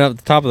 Dusty ran up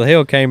the top of the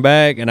hill, came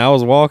back, and I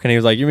was walking. He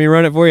was like, "You mean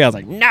run it for you?" I was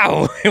like,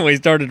 "No." And we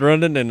started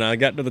running, and I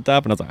got to the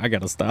top, and I was like, "I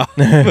got to stop."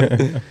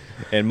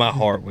 And my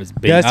heart was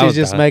beating. Dusty's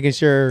just making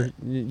sure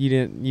you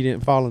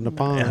didn't fall in the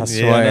pond. I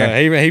swear.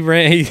 Yeah, no, he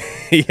ran.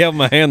 He held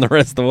my hand the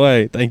rest of the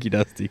way. Thank you,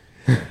 Dusty.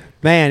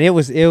 Man, it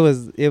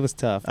was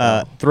tough.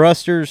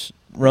 Thrusters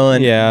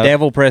run. Yeah.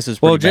 Devil press is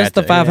pretty Well, just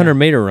the bad, too.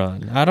 500-meter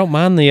run. I don't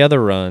mind the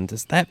other runs.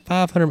 It's that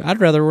 500. I'd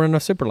rather run a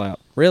super lap.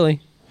 Really.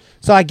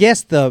 So I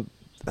guess the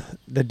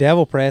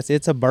devil press,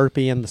 it's a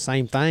burpee and the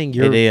same thing.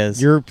 It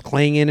is. You're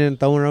clinging and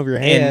throwing it over your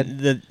head. And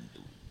the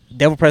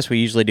devil press we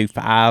usually do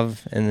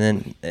 5, and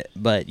then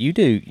but you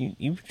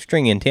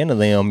string in 10 of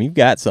them, you've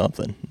got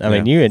something. I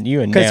mean, you and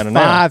Because down and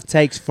out. 5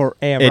 takes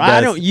forever. It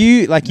I does. don't.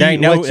 You like There you.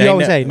 ain't no- What you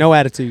always say, no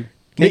attitude.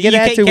 Can't get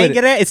attitude with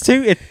it. It's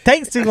too. It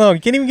takes too long.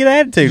 You can't even get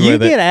attitude You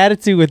with get it.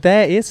 attitude with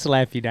that, it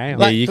slap you down.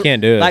 Yeah, you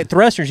can't do it. Like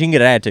thrusters, you can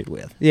get attitude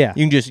with. Yeah.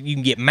 you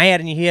can get mad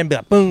in your head and be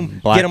like, boom,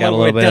 Black get them out a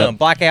over with, little bit. done.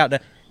 Black out.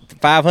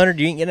 500,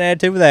 you ain't getting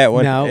attitude with that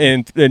one. No.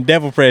 And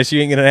devil press,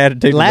 you ain't getting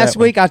attitude. Last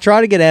with week I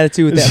tried to get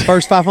attitude with that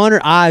first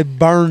 500. I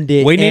burned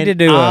it. We need and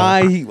to do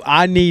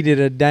I needed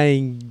a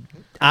dang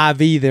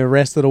IV the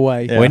rest of the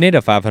way. Yeah. We need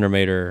a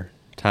 500-meter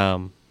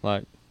time.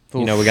 Like,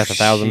 we got the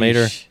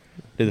 1,000-meter.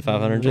 Do the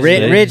 500. that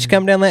one. Rich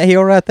come down that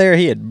hill right there.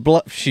 He had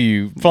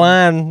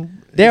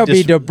flying. There'll be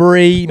just-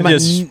 debris,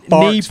 just knee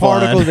sparks flying.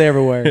 particles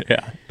everywhere.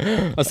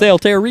 Yeah. A sail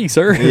Terry,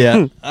 sir.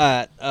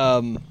 Yeah.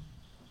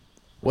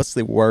 What's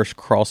the worst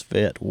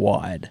CrossFit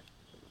wide?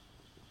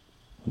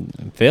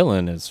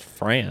 Feeling is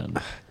Fran.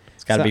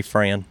 It's got to So- be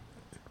Fran.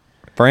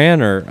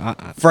 Fran or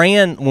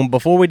Fran,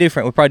 before we do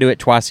Fran, we probably do it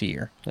twice a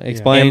year.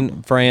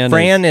 explain Fran.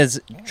 Fran is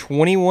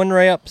 21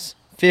 reps,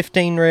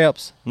 15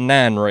 reps,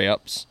 9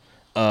 reps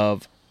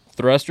of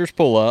thrusters,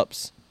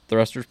 pull-ups,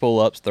 thrusters,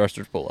 pull-ups,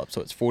 thrusters, pull-ups.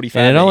 So it's 45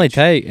 and it only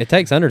each.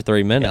 takes under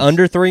 3 minutes.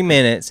 Under 3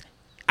 minutes.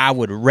 I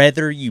would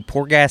rather you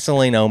pour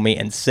gasoline on me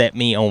and set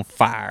me on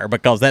fire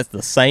because that's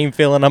the same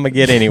feeling I'm going to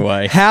get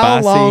anyway. How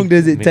Spicy. long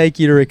does it take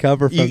you to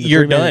recover from the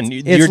You're 3 done.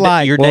 minutes? You're It's d-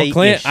 like you're Well, day-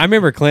 Clint, ish. I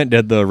remember Clint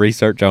did the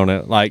research on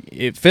it. Like,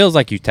 it feels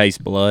like you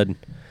taste blood,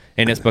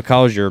 and it's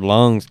because your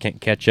lungs can't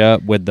catch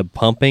up with the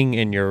pumping,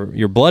 and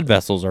your blood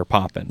vessels are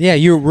popping. yeah,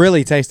 you're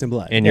really tasting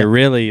blood. And you're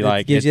really It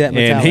like, gives you that and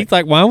metallic. he's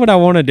like, why would I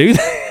want to do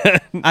that?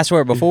 I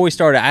swear, before we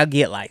started, I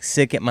get like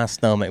sick at my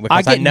stomach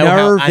because I get know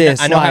nervous.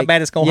 how I know how like,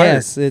 bad it's going to hurt.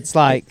 Yes, it's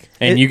like.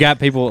 And you got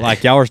people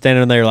like y'all are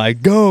standing there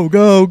like, go,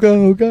 go,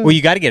 go, go. Well,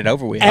 you got to get it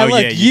over with. And Oh,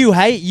 look, yeah, you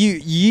hate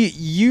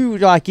you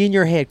like in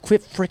your head.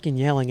 Quit freaking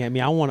yelling at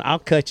me. I'll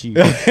cut you.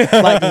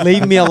 Like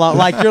leave me alone.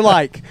 Like you're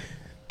like,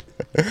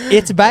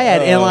 it's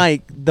bad. And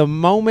like the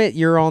moment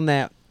you're on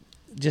that,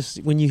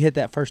 just when you hit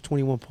that first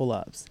 21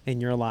 pull-ups,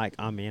 and you're like,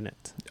 I'm in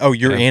it Oh,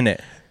 you're Yeah. in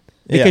it.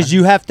 because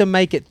you have to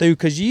make it through.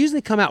 Because you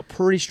usually come out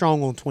pretty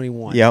strong on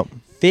 21. Yep.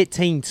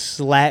 15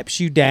 slaps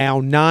you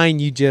down. 9,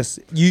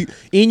 you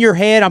in your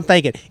head. I'm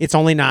thinking it's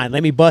only 9.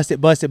 Let me bust it.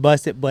 But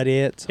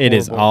it's It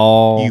is horrible.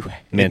 all You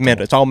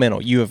mental. It's all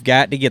mental. You have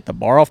got to get the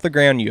bar off the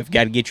ground. You have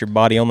got to get your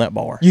body on that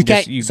bar. You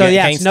Just- can't.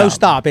 can't It's no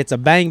stop. It's a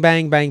bang,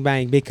 bang, bang,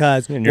 bang.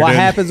 Because And you're what doing-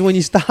 happens when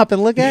you stop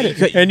and look at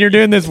it? And you're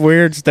doing this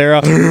weird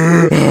sterile.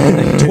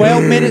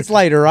 12 minutes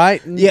later,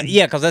 right?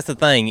 Yeah, because that's the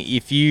thing.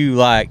 If you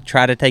like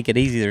try to take it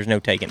easy, there's no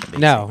taking it easy.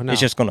 No.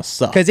 It's just gonna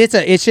suck. Because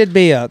it should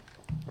be a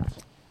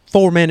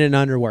 4-minute and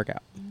under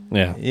workout.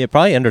 Yeah. Yeah,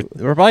 probably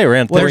we're probably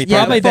around Well, 30. yeah,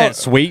 Probably for- that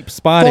sweep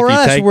spot For if you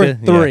us, take we're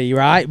the 3,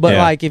 right? But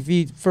Yeah. like if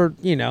you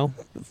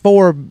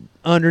 4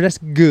 under, that's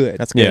good.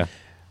 That's good. Yeah.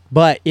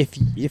 But if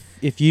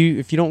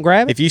you don't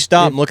grab it, If you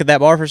stop and look at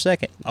that bar for a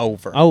second,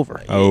 over.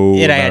 over, Oh.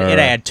 It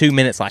had 2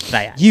 minutes like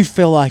that. you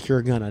feel like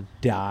you're gonna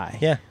die.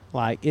 Yeah.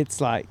 Like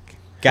it's like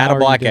Gotta how are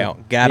you black doing?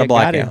 out. Gotta Yeah,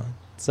 black gotta. out.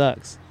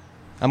 Sucks.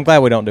 I'm glad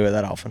we don't do it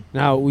that often.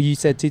 No, you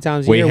said 2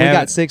 times a We year. We got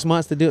haven't- 6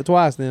 months to do it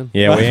twice. Then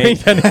Yeah, we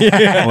ain't done it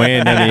yet. We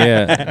ain't done it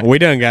yet. We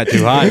done got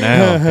too hot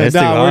now. It's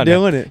No, too we're hot now.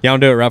 doing it. Y'all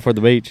do it right for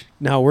the beach.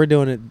 No, we're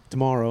doing it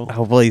tomorrow.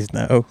 Oh, please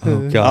no.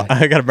 Oh, God.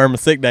 I got to burn my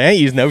sick day. I ain't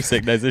used no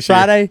sick days this year.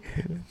 Friday.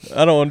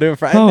 I don't want to do it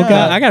Friday. Oh, No.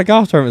 God. I got a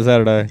golf tournament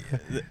Saturday.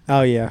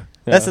 Oh yeah.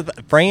 That's the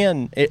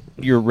Fran.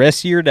 Your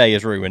rest of your day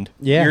is ruined.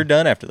 Yeah. You're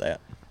done after that.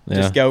 Yeah.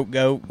 Just go.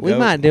 We go,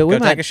 might do it. Go We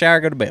take might- a shower.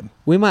 Go to bed.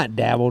 We might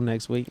dabble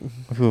next week.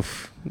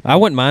 Oof. I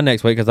wouldn't mind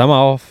next week because I'm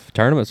off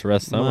tournaments the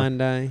rest of the summer.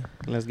 Monday.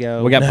 Let's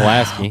go. We got No,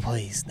 Pulaski.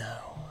 please no.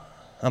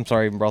 I'm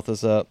sorry I even brought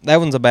this up. That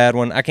one's a bad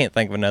one. I can't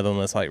think of another one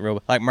that's like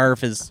real. Like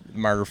Murph is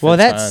Murph. Well,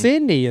 it's that fine.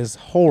 Cindy is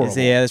horrible.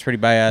 Yeah, that's pretty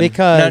bad.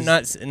 Because-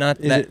 not is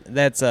that.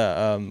 That's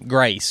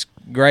Grace.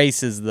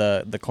 Grace is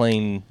the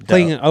clean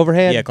Clean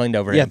overhead. Yeah, cleaned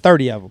overhead. Yeah,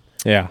 30 of them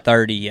Yeah.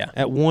 30. Yeah,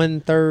 at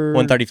 1/3.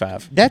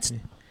 135. That's.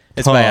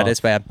 It's Huh. bad. It's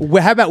bad.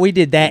 How about we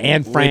did that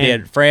and Fran? We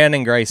did Fran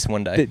and Grace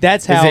one day.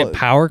 That's Is how. it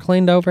power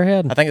cleaned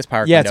overhead? I think it's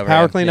power. Yeah, cleaned it's power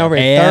overhead. clean Yeah.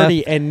 overhead F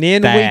 30, and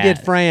then we that. did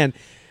Fran.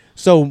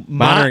 So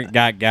Minor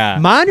got guy.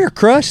 Minor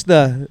crushed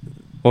the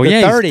Well, the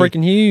yeah, 30. he's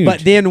freaking huge. But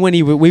then when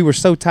we were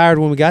so tired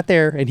when we got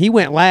there, and he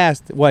went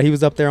last. He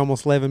was up there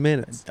almost 11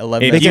 minutes.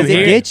 11 Because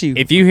it gets you.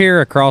 If you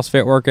hear a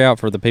CrossFit workout,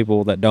 for the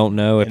people that don't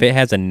know, if it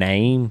has a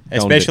name, don't do it.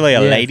 especially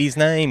a Yeah. lady's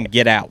name,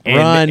 get out. And-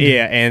 Run.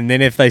 Yeah, and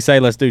then if they say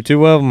let's do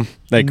 2 of them,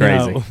 they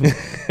crazy.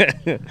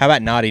 No. How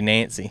about Naughty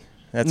Nancy?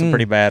 That's a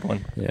pretty bad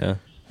one. Yeah.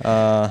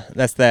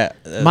 That's that.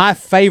 My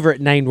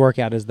favorite named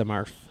workout is the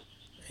Murph.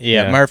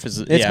 Yeah, Murph is.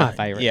 It's yeah, my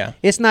favorite. Yeah.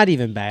 It's not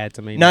even bad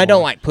to me. No, I anymore.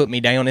 don't like put me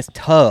down. It's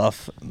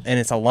tough and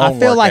it's a long. I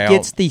feel like workout.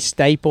 it's the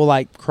staple,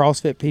 like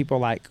CrossFit people,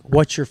 like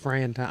what's your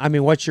friend time? I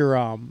mean, what's your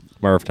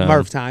Murph time.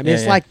 Murph time? Yeah,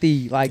 It's yeah. like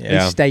the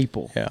Yeah.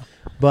 staple. Yeah.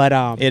 But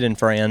It and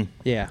Fran.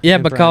 yeah. Yeah,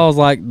 and because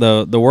like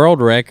the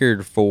world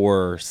record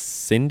for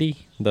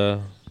Cindy,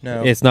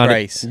 it's not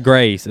Grace.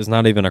 Grace is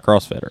not even a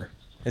CrossFitter.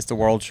 It's the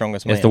world's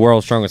strongest man. It's the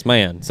world's strongest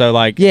man. So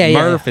like Yeah,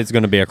 Murph is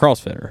going to be a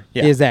CrossFitter.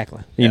 Yeah.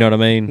 Exactly. You know what I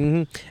mean?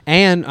 hmm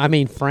And I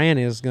mean, Fran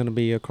is going to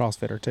be a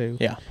CrossFitter too.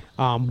 Yeah.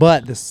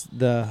 But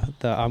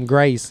the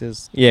Grace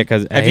is. Yeah,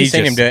 because Have you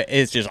seen him do it?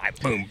 It's just like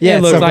boom. Yeah,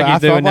 it looks so like I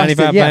he's doing watched it,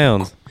 95 yeah.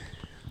 pounds.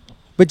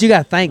 But you got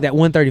to think that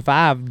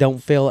 135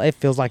 it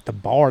feels like the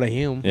bar to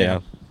him. Yeah.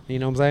 You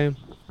know what I'm saying?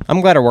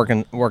 I'm glad our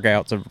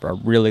workouts are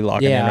really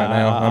locking in right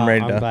now. I'm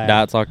ready to. glad.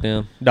 Diet's locked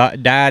in.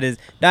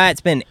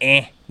 Diet's been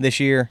this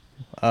year.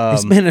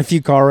 It's been a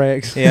few car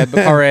wrecks. Yeah,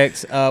 but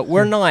RX.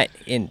 We're not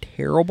in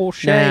terrible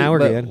shape. Nah, we're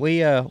but good.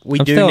 We I'm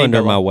do still need under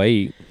to my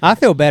weight. I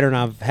feel better than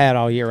I've had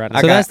all year right now.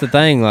 So got- that's the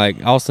thing.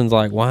 Like Austin's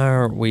like, why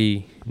aren't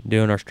we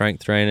doing our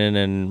strength training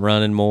and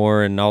running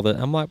more and all that?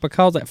 I'm like,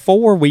 because at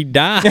 4 we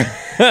die.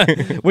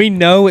 We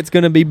know it's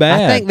going to be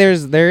bad. I think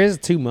there is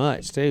too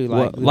much too. Like,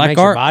 Well, it like makes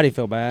our- your body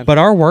feel bad. But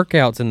our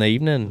workouts in the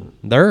evening,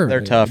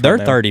 they're tough They're right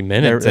now. 30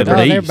 minutes They're- at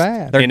they're least.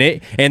 bad.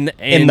 And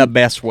in the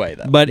best way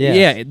though. But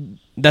Yes. yeah,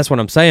 that's what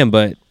I'm saying.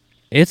 But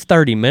it's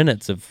 30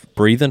 minutes of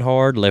breathing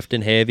hard,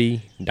 lifting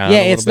heavy. Dying yeah,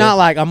 a it's little not bit.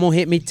 like I'm gonna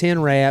hit me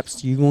 10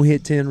 reps. You gonna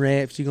hit 10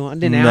 reps. You gonna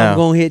then now No. I'm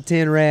gonna hit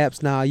 10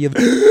 reps. Now you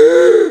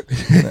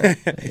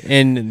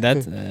And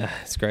that's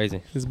it's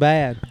crazy. it's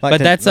bad. Like But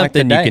to- that's like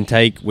something you today. can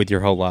take with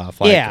your whole life.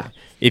 Like, Yeah.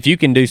 If you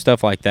can do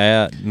stuff like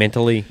that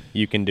mentally,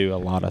 you can do a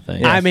lot of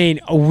things. I mean,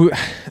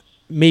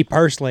 me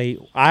personally,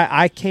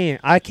 I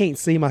can't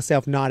see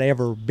myself not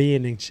ever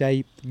being in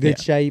shape, good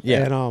Yeah. shape,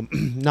 Yeah.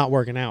 and not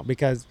working out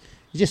because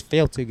you just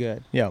feel too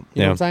good. Yeah. You know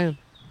Yeah. what I'm saying?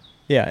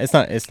 Yeah. It's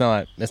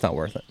not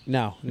worth it.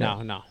 No.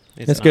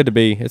 it's good to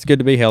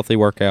be healthy,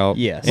 work out.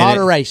 Yes. And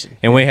Moderation.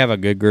 and we have a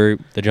good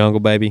group, the Jungle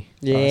Baby.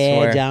 Yeah,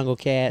 swear. jungle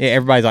cats. Yeah,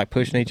 everybody's like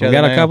pushing each We other.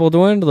 got a now. couple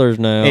dwindlers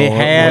now. It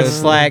has What-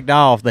 slacked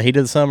off. The heat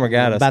of the summer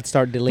got us. About to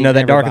start deleting. You know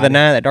that darker everybody. than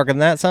night, that darker than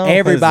that song.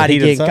 Everybody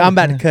It's the heat of the getting. I'm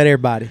summer. about to cut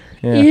everybody.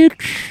 Yeah.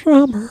 It's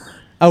summer.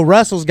 Oh,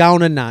 Russell's gone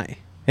tonight.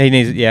 He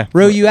needs. Yeah.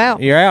 Rue, you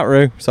out? You're out,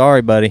 Rue.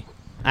 Sorry, buddy.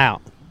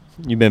 Out.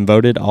 You've been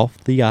voted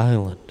off the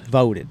island.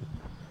 Voted.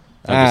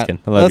 I'm just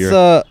kidding. I love you.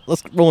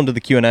 Let's roll into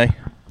the Q&A.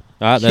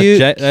 All right,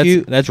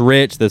 Q- that's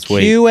Rich this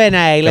week.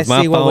 Q&A. Let's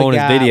my see what phone we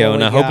is got. video,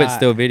 what and we I hope it's got.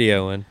 still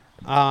videoing.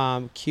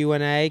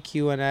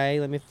 Q&A.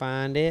 Let me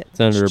find it. It's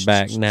under her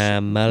back now,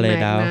 Mully dog.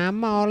 Now,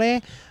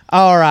 Mully.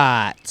 All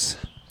right.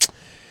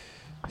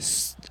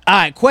 All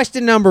right.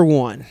 Question number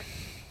 1.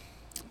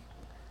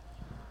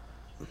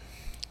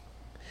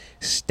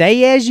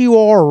 Stay as you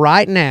are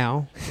right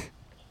now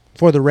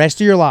for the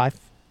rest of your life.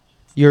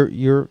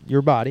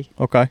 Your body.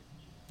 Okay.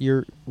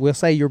 We'll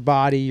say your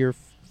body, your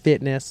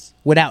fitness,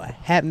 without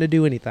having to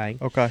do anything.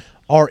 Okay.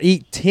 Or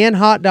eat 10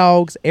 hot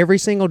dogs every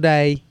single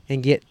day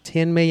and get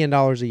 $10 million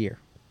a year.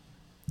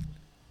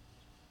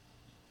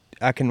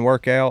 I can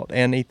work out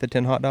and eat the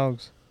 10 hot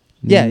dogs.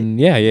 Yeah.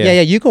 Yeah.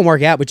 Yeah, you can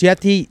work out, but you have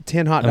to eat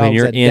 10 hot dogs I mean,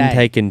 you're a day.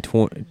 intaking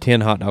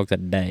 10 hot dogs a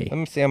day. Let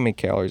me see how many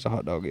calories a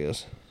hot dog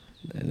is.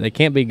 They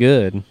can't be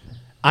good.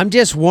 I'm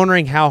just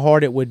wondering how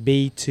hard it would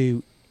be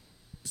to.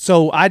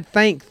 So I'd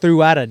think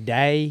throughout a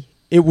day,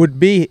 it would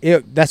be.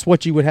 That's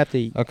what you would have to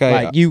eat.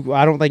 Okay. Like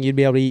I don't think you'd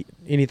be able to eat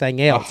anything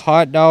A else.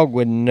 hot dog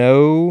with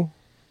no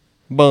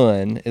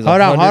bun is Hold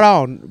 100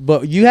 on.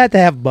 But you have to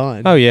have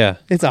bun. Oh, yeah.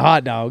 It's a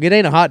hot dog. It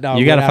ain't a hot dog.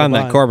 You got to without a find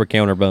that bun. carb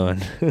counter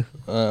bun.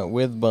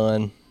 with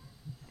bun.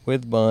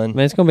 With bun.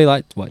 Man, it's going to be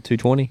like, what,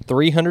 220?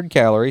 300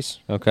 calories.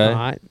 Okay. All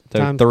right. So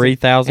Times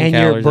 3,000 And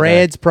calories. your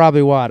bread's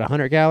probably what,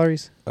 100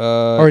 calories?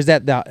 Uh, Or is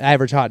that the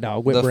average hot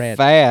dog with the bread?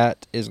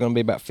 fat is going to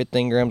be about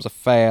 15 grams of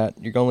fat.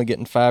 You're only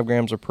getting 5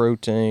 grams of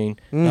protein.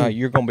 Mm.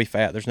 You're going to be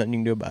fat. There's nothing you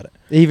can do about it.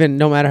 Even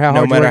no matter how No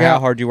hard matter you work how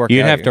out? hard you work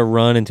You'd out. have to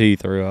run until you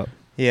threw up.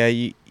 Yeah,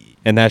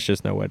 And that's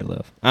just no way to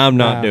live. I'm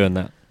not Wow. doing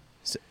that.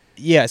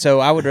 so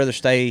I would rather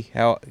stay.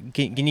 Can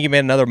you give me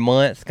another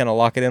month? Kind of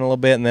lock it in a little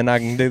bit, and then I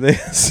can do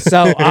this.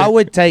 So I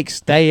would take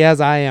stay as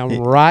I am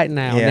right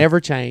now, Yeah. never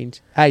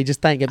change. Hey,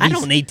 just think. I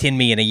don't need 10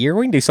 million a year.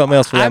 We can do something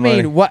else for that I mean,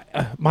 money. what?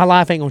 My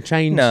life ain't gonna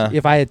change No.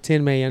 if I had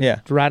 10 million. Yeah.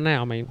 Right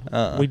now, I mean,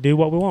 Uh-uh. we do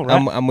what we want,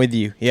 right? I'm with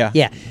you. Yeah.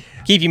 yeah.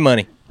 Keep your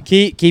money.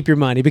 Keep your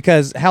money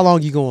because how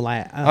long you gonna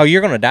last? Oh,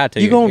 you're gonna die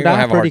too. You're gonna die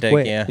have a heart pretty attack,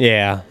 quick. Yeah.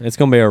 Yeah, it's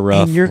going to be a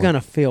rough and you're one.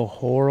 gonna feel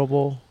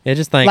horrible. Yeah,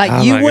 just think, Like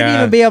oh you my wouldn't God.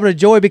 even be able to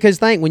enjoy because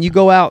think when you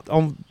go out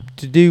on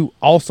to do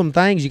awesome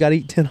things, you got to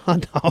eat 10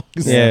 hot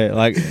dogs. Yeah,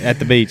 like at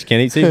the beach,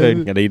 can't eat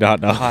seafood, gotta eat a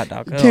hot dog. Hot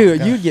dog. Oh, Dude,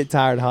 God. you'd get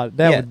tired of hot.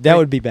 Yeah, That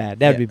would be bad.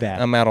 That would be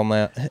bad. I'm out on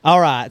that. All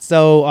right.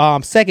 So,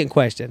 second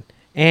question,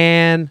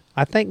 and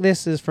I think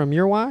this is from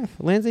your wife,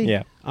 Lindsay.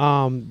 Yeah.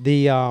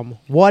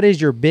 What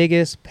is your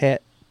biggest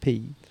pet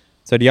peeve?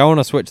 So do y'all want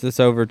to switch this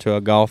over to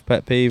a golf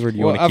pet peeve, or do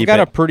you want to I've keep got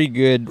it? a pretty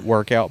good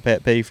workout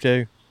pet peeve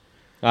too.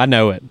 I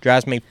know it.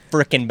 Drives me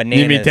freaking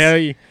bananas. Let me tell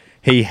you,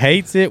 he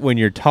hates it when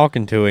you're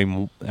talking to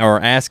him or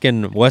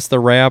asking what's the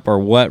rep or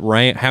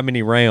how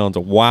many rounds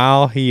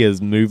while he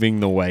is moving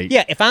the weight.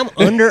 Yeah, if I'm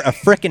under a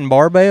freaking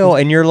barbell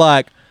and you're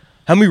like,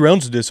 how many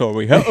rounds of this are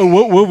we?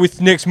 What with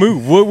the next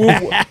move?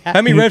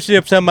 How many reps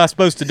am I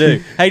supposed to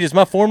do? Hey, does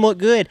my form look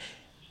good?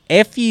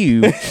 F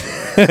you.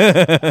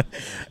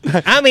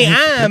 I mean,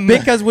 I'm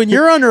Because when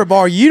you're under a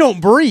bar, you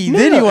don't breathe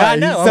anyway. I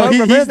know. So I'm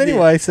under breath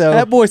anyway. So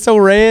that boy's so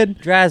red.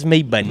 drives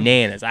me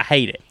bananas. I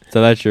hate it.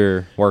 So that's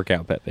your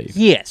workout pet peeve.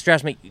 Yes,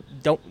 drives me.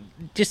 Don't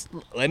just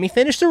let me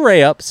finish the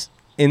reps,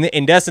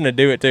 and Dustin will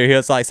do it too.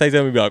 He'll like say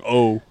something, and be like,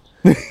 "Oh,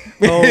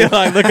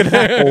 like look at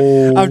that."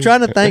 Oh. I'm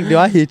trying to think. Do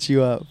I hit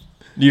you up?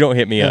 You don't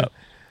hit me up.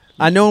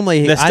 I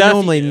normally The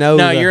stuff- know. No,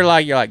 the- you're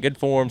like good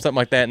form, something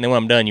like that, and then when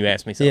I'm done, you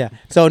ask me something. Yeah.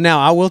 So now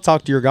I will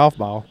talk to your golf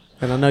ball,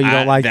 and I know you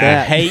don't like I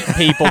that. hate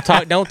people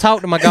don't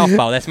talk to my golf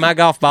ball. That's my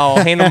golf ball.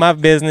 Handle my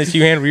business.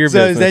 You handle your So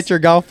business. is that your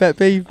golf pet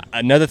peeve?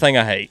 Another thing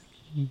I hate?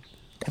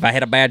 If I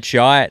hit a bad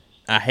shot,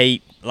 I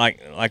hate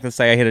like let's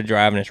say I hit a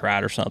drive and it's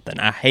right or something.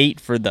 I hate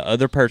for the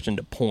other person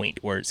to point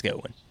where it's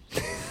going.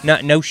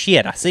 No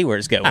shit. I see where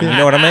it's going. You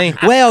know what I mean?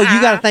 Well,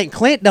 you got to think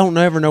Clint don't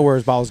ever know where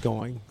his ball's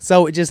going,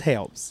 so it just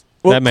helps.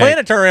 Well, That Clint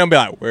would turn around and be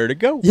like, "Where'd it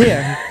go?"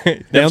 Yeah.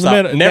 Never saw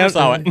it. Never down-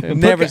 saw it.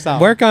 Never saw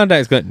it. Where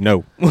contact's good?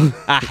 No.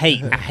 I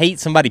hate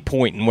somebody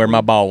pointing where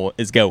my ball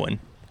is going.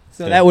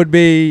 So that would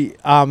be.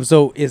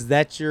 So is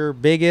that your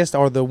biggest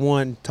or the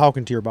one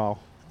talking to your ball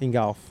in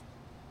golf?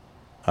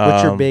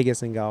 What's your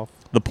biggest in golf?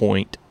 The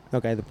point.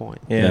 Okay, the point.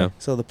 Yeah.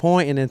 So the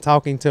point, and then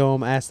talking to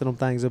him, asking him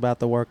things about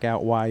the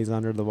workout, why he's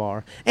under the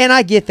bar, and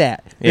I get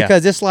that Yeah.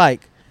 because it's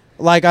like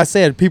I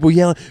said, people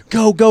yelling,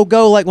 "Go, go,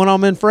 go!" Like when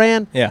I'm in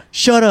Fran. Yeah.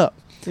 Shut up.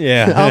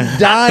 Yeah. I'm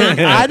dying.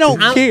 I don't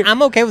care.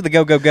 I'm okay with the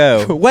go.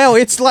 Well,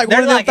 it's like They're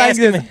one of the like things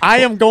asking is me- I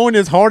am going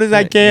as hard as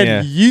I can.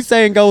 Yeah. You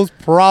saying go's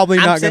probably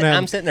not going to happen.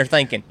 I'm sitting there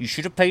thinking, you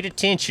should have paid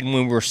attention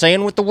when we were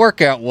saying what the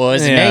workout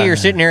was, and Yeah. now you're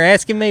sitting here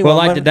asking me. Well,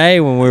 like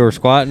today when we were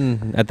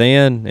squatting at the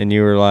end and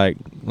you were like,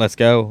 let's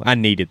go, I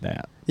needed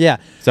that. Yeah.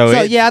 So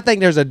So it- yeah, I think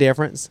there's a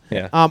difference.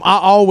 Yeah. I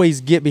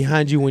always get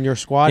behind you when you're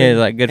squatting. Yeah,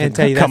 like, good and for-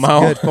 tell you come that's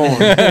on. good form.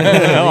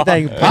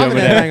 Anything, popping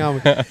that thing on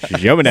me.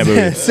 Show me that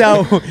movie.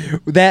 So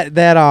that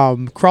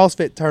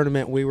CrossFit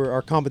tournament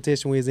our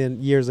competition we was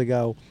in years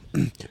ago,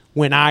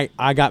 when I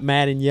got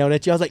mad and yelled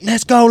at you, I was like,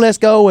 let's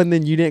go, and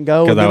then you didn't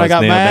go, and then I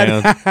got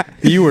mad.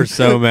 You were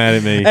so mad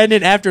at me. And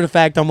then after the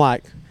fact, I'm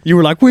like, You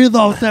were like, we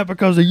lost that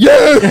because of you.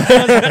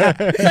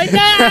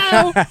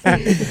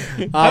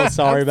 I'm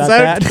sorry about so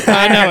that.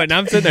 I know it, and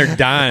I'm sitting there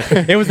dying.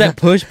 It was that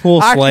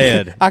push-pull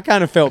sled. I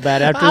kind of felt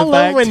bad after I the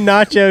love fact. when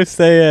Nacho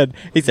said,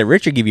 he said,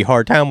 Richard give you a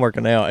hard time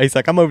working out. He's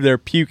like, I'm over there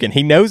puking.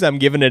 He knows I'm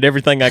giving it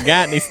everything I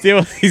got, and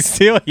he's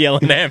still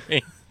yelling at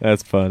me.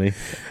 That's funny.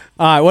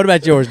 All right, what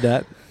about yours,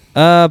 Dut?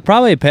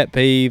 Probably a pet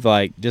peeve,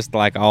 like just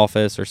like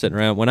office or sitting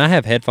around. When I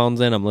have headphones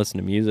in, I'm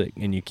listening to music,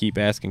 and you keep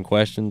asking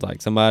questions,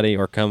 like somebody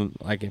or come,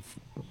 like if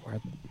we're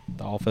at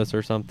the office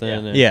or something.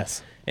 And,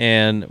 Yes.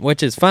 and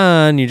which is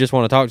fine. You just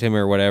want to talk to me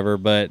or whatever.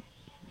 But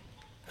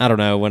I don't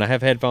know. When I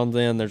have headphones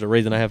in, there's a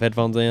reason I have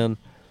headphones in.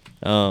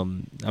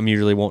 I'm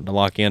usually wanting to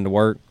lock in to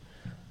work,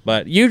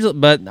 but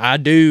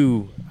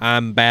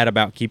I'm bad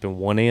about keeping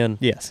one in.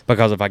 Yes.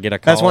 Because if I get a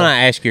call, That's when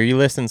I ask you, are you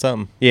listening to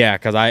something? yeah,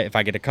 because if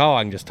I get a call,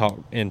 I can just talk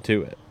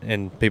into it,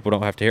 and people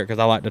don't have to hear it. Because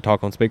I like to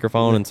talk on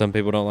speakerphone, and some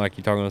people don't like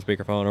you talking on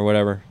speakerphone or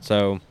whatever.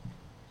 So,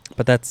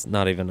 but that's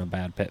not even a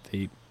bad pet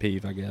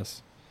peeve, I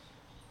guess.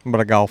 But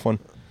a golf one.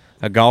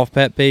 A golf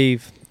pet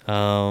peeve,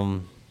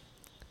 man,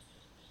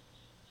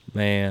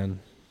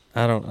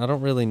 I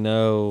don't really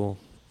know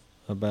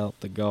about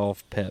the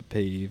golf pet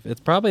peeve. It's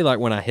probably like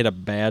when I hit a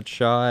bad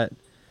shot,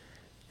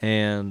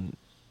 and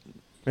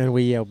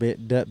we yell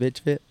Dut bitch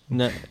fit.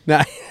 no,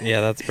 Nah.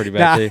 yeah, that's pretty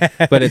bad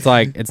too. But it's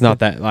like it's not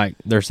that, like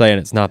they're saying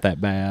it's not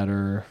that bad,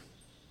 or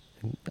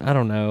I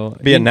don't know.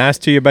 Being nice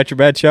to you about your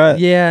bad shot?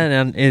 Yeah,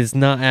 and it's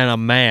not, and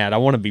I'm mad. I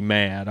want to be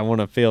mad. I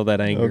want to feel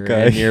that anger.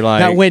 Okay. And you're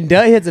like, Now, when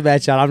Dut hits a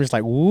bad shot, I'm just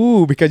like,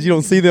 woo, because you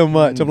don't see them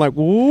much. I'm like,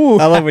 woo.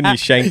 I love when you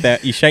shanked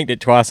that. You shanked it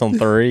twice on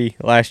 3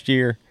 last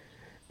year,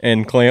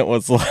 and Clint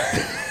was like,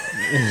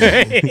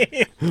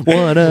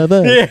 one of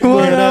us. Yeah,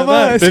 one of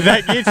us. Did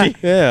that get you?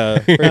 Yeah,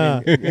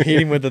 freaking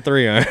hit him with the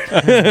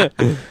 3-iron.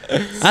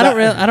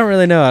 I don't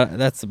really know.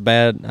 That's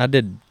bad. I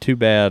did 2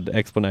 bad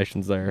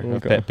explanations there of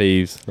Okay. pet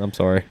peeves. I'm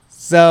sorry.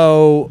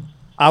 So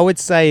I would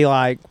say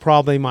like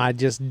probably my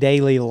just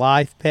daily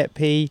life pet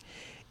peeve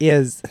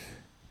is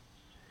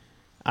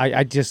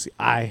I just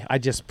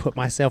put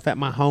myself at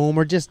my home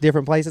or just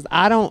different places.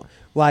 I don't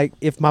like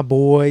if my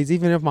boys,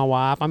 even if my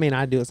wife, I mean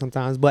I do it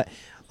sometimes, but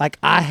Like,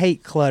 I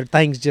hate clutter.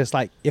 Things just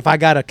like, if I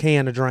got a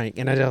can of drink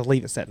and I just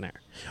leave it sitting there.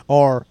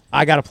 Or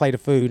I got a plate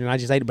of food and I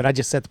just ate it, but I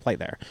just set the plate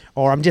there.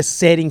 Or I'm just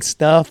setting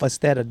stuff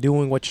instead of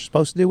doing what you're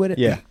supposed to do with it.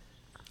 Yeah.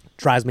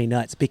 Drives me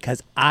nuts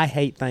because I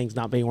hate things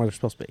not being where they're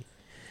supposed to be.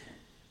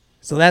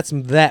 So that's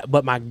that.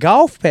 But my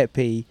golf pet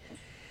peeve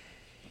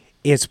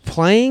is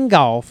playing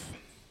golf.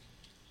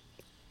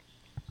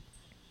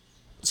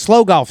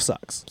 Slow golf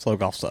sucks. Slow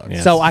golf sucks.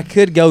 Yeah. So I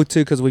could go to,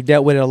 because we've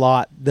dealt with it a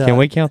lot. Can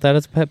we count that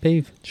as a pet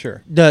peeve?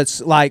 Sure.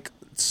 The like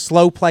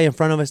slow play in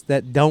front of us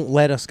that don't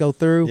let us go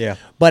through. Yeah.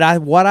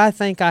 But what I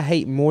think I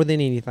hate more than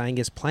anything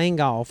is playing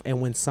golf and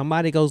when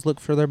somebody goes look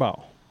for their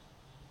ball.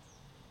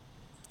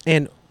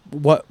 And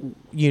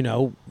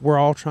we're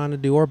all trying to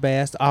do our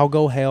best. I'll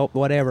go help,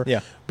 whatever. Yeah.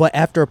 But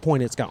after a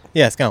point, it's gone.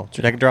 Yeah, it's gone.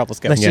 Take a drop. Let's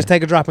go. Let's just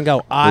take a drop and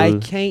go. I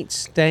can't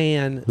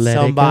stand Let it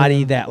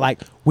somebody go. that,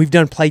 like, we've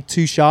done played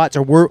 2 shots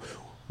or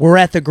we're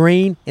at the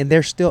green and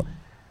they're still.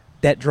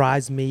 That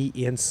drives me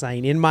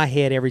insane in my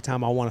head every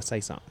time I want to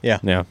say something. Yeah.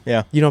 Yeah.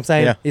 Yeah. You know what I'm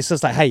saying? Yeah. It's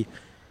just like, hey,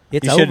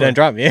 it's You over. should have done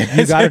drop. Yeah.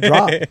 You got to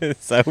drop.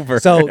 It's over.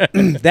 So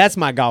that's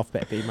my golf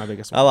pet peeve, my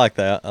biggest one. I like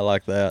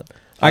that.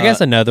 I guess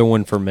another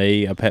one for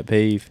me, a pet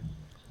peeve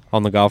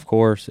on the golf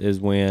course, is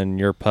when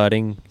you're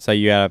putting. Say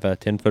you have a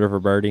 10-footer for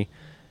birdie,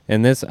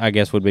 and this I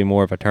guess would be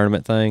more of a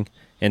tournament thing.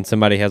 And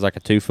somebody has like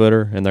a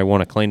 2-footer, and they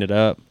want to clean it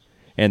up,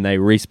 and they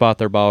respot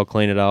their ball,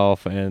 clean it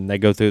off, and they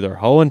go through their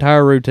whole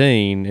entire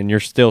routine, and you're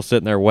still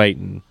sitting there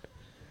waiting.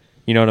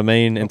 You know what I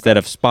mean? Instead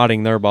of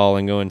spotting their ball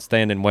and going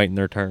standing waiting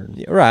their turn.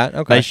 Yeah, right.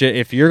 Okay. They should,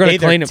 if you're going to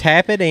Either clean it,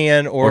 tap it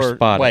in or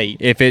spot wait.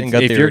 it. and go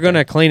If through you're your going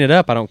to turn. clean it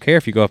up, I don't care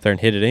if you go up there and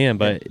hit it in,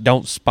 but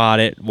don't spot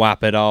it,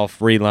 wipe it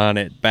off, reline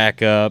it,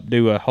 back up,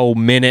 do a whole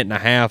minute and a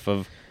half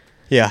of.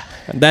 Yeah.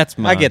 That's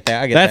my. I get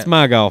that. That's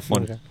my golf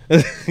one.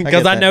 Okay.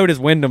 Because I that.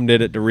 noticed Wyndham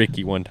did it to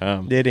Ricky one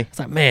time. Did he? It's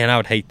like, man, I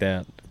would hate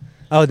that.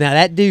 Oh, now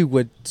that dude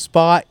would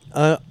spot,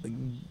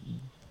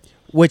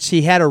 which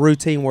he had a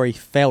routine where he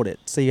felt it.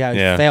 See how he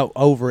Yeah. felt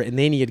over it, and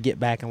then he'd get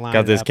back in line.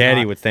 Because his and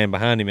caddy not. would stand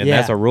behind him, and Yeah.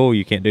 that's a rule.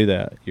 You can't do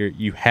that.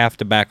 You have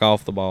to back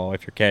off the ball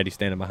if your caddy's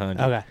standing behind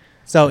you. Okay.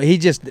 So he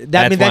just,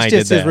 That's why that's he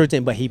just did his that.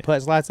 routine, but he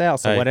puts lights out,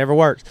 so Hey. whatever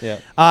works. Yeah.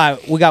 All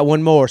right, we got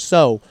one more.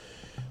 So,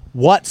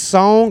 what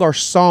song or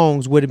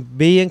songs would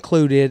be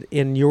included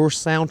in your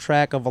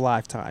soundtrack of a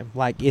lifetime?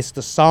 Like, it's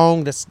the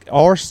song that's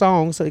our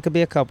song, so it could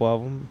be a couple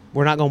of them.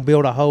 We're not going to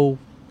build a whole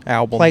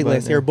Album.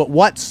 playlist here, but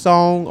what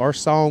song or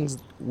songs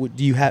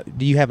do you have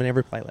in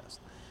every playlist?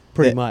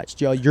 Pretty Yeah.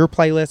 much. Your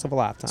playlist of a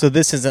lifetime. So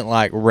this isn't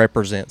like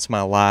represents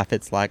my life.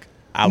 It's like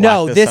I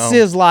no, like this song.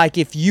 is like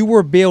if you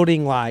were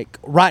building, like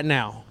right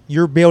now,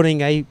 you're building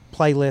a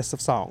playlist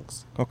of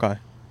songs. Okay.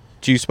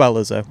 Juice by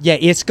Lizzo. Yeah,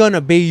 it's going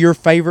to be your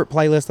favorite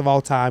playlist of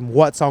all time.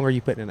 What song are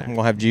you putting in there? I'm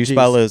gonna have Juice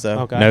by Lizzo.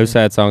 Okay. No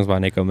sad songs by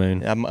Nico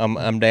Moon.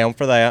 I'm down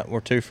for that. We're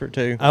 2 for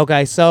 2.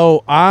 Okay,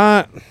 so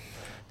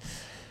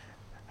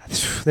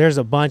there's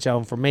a bunch of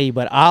them for me,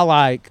 but I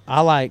like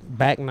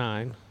Back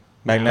Nine.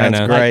 Back Nine's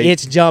Nine's great. great.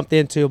 It's jumped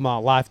into my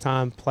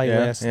lifetime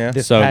playlist Yeah.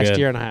 this So past good.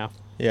 year and a half.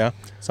 Yeah.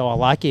 So I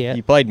like it.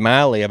 You played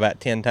Miley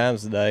about 10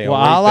 times today. Well,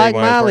 on I repeat like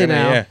when was Miley working.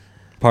 now. Yeah.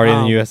 Party in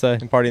the Um, USA.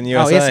 And Party in the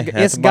Oh, USA.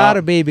 it's got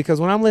to be because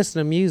when I'm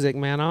listening to music,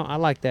 man, I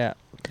like that.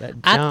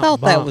 I jump,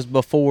 thought that bump. was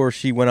before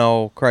she went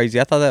all crazy.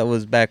 I thought that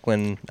was back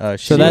when she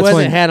So that's wasn't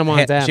when Hannah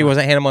Montana. She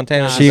wasn't Hannah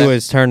Montana. Nah. She that-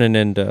 was turning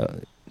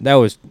into. That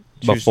was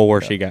She was-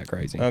 before she got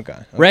crazy. Okay.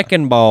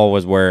 Wrecking Ball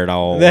was where it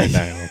all went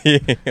down. Yeah,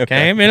 okay.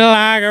 Came in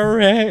like a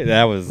wreck.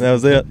 That was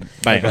it.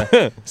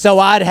 bam. So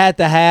I'd have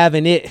to have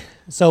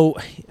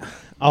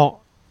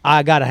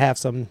I got to have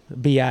some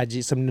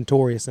Big, some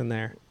Notorious in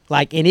there.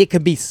 Like, and it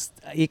could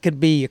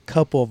be a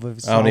couple of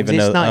his songs. I don't even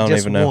know. It's not I don't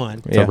just even know.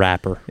 one. It's a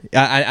rapper.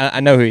 I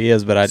know who he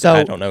is, but I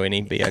So- don't know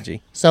any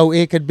Big. So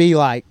it could be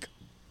like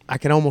I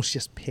can almost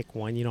just pick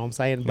one. You know what I'm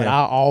saying? But Yeah.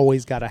 I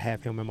always got to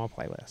have him in my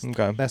playlist.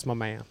 Okay. That's my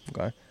man.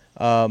 Okay.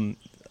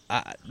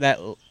 That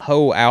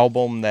whole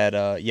album,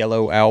 that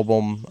yellow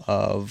album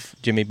of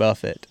Jimmy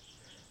Buffett,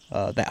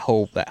 that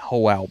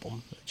whole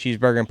album,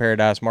 Cheeseburger in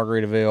Paradise,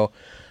 Margaritaville,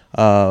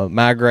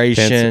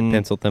 Migration,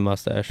 Pencil Thin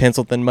Mustache.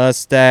 Pencil Thin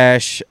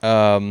Mustache,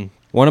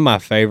 One of my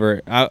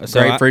favorite.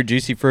 Grapefruit,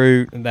 Juicy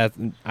Fruit.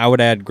 I would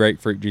add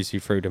Grapefruit Juicy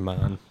Fruit in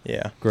mine.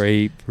 Yeah.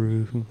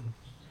 Grapefruit.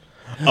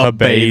 A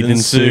bathing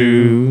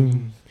suit.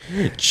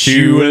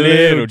 Chew a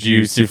little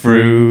juicy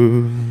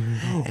fruit.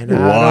 And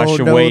I Wash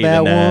don't know away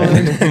that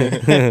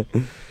the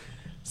one.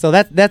 So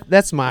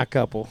that's my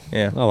couple.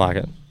 Yeah. I like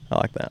it. I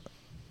like that.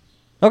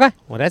 Okay.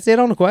 Well, that's it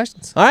on the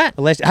questions. All right.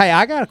 Hey,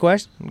 I got a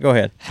question. Go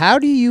ahead. How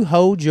do you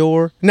hold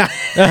your no?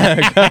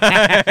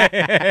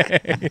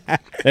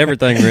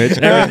 Everything, Rich.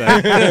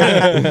 Everything.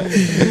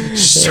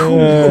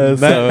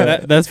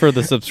 That's for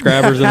the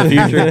subscribers in the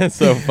future. That's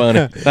so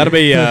funny. That'll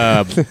be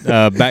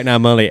Back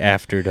Nine Mully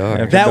After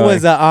Dark. That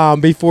was a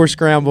before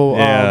scramble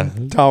Yeah.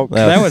 talk.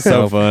 That was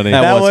so funny.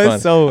 That was fun.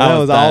 so- that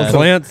was awesome.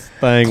 Clint's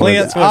thing.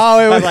 Clint's was, was, Oh,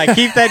 it I was- was like,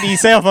 keep that to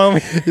yourself,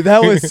 homie.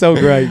 That was so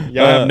great.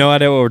 y'all have no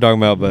idea what we're talking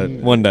about, but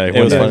one day.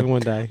 It was Yeah, fun.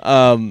 one day.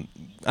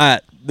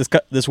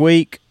 This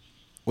week,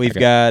 We've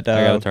got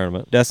I got a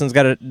tournament.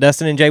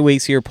 Dustin and Jay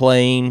Weeks here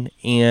playing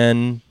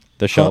in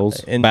The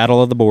Shoals. in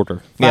Battle of the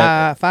Border.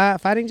 Yeah.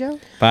 Fighting Joe?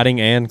 Fighting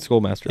and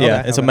Schoolmaster. Yeah,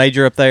 Okay, it's a okay.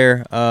 major up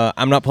there.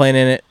 I'm not playing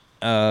in it.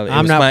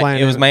 I'm not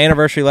playing It was in my it.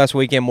 anniversary last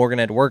weekend. Morgan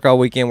had to work all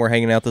weekend. We're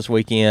hanging out this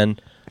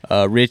weekend.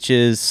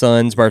 Rich's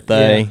son's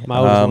birthday. Yeah, my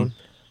oldest one.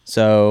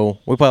 So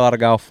we play a lot of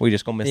golf. We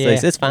just gonna miss Yeah.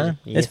 these. It's fine.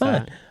 Yeah, It's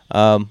fine.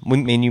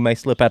 Me and you may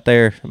slip out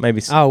there.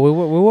 Maybe. Oh, we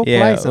will yeah.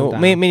 play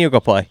sometime. Me and you go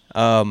play.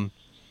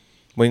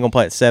 We ain't gonna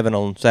play at 7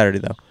 on Saturday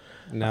though.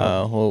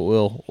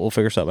 No. We'll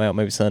figure something out.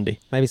 Maybe Sunday.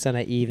 Maybe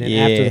Sunday evening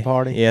Yeah, after the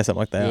party. Yeah, something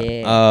like that.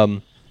 Yeah.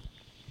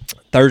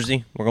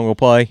 Thursday we're gonna go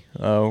play.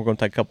 We're gonna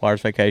take a couple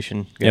hours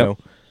vacation. You Yep. know.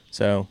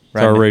 So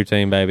It's our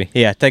routine, baby.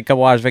 yeah, take a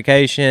couple hours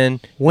vacation.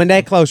 One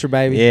day closer,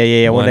 baby.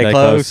 Yeah, one day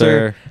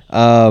closer.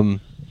 closer.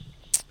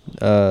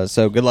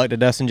 So good luck to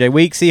Dustin J.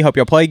 Weeksy. Hope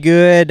y'all play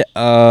good.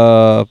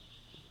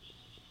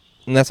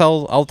 And that's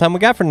all the time we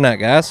got for tonight,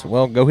 guys.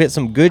 Well, go hit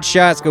some good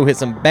shots, go hit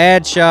some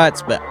bad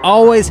shots, but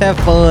always have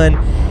fun.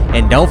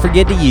 And don't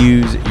forget to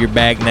use your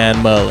Bag 9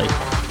 Mully.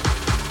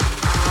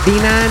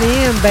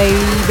 B9M,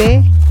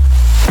 baby.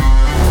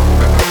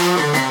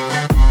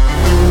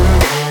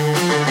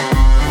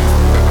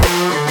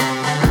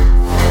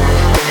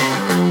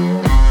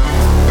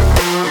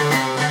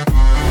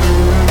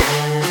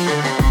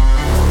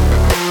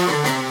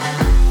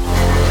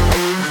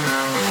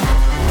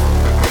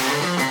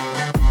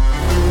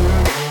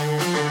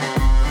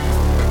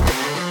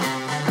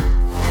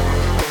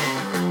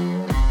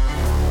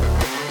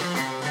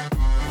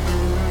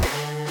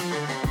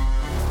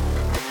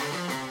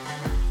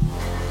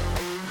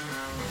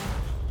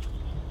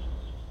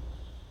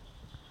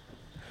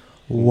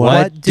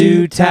 What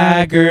do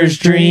tigers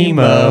dream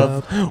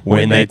of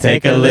when they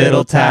take a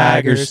little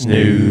tiger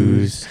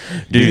snooze?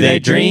 Do they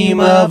dream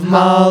of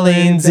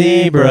mauling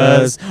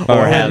zebras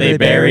or Halle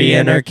Berry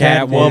in her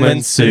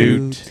Catwoman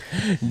suit?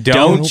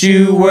 Don't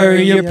you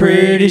worry your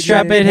pretty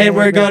striped head,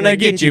 we're gonna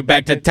get you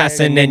back to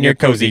Tyson in your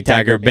cozy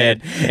tiger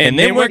bed. And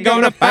then we're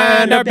gonna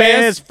find our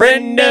best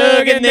friend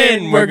Doug, and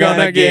then we're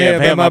gonna give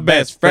him a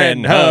best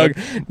friend hug.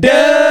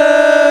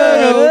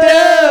 Doug,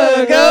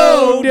 Doug,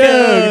 oh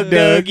Doug,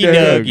 Dougie,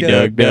 Dougie,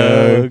 Doug,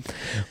 Doug.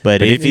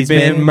 But if he's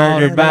been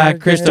murdered by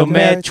crystal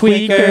meth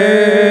tweakers,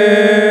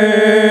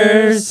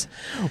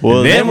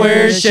 well then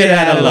we're shit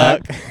out of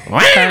luck.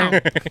 Wow.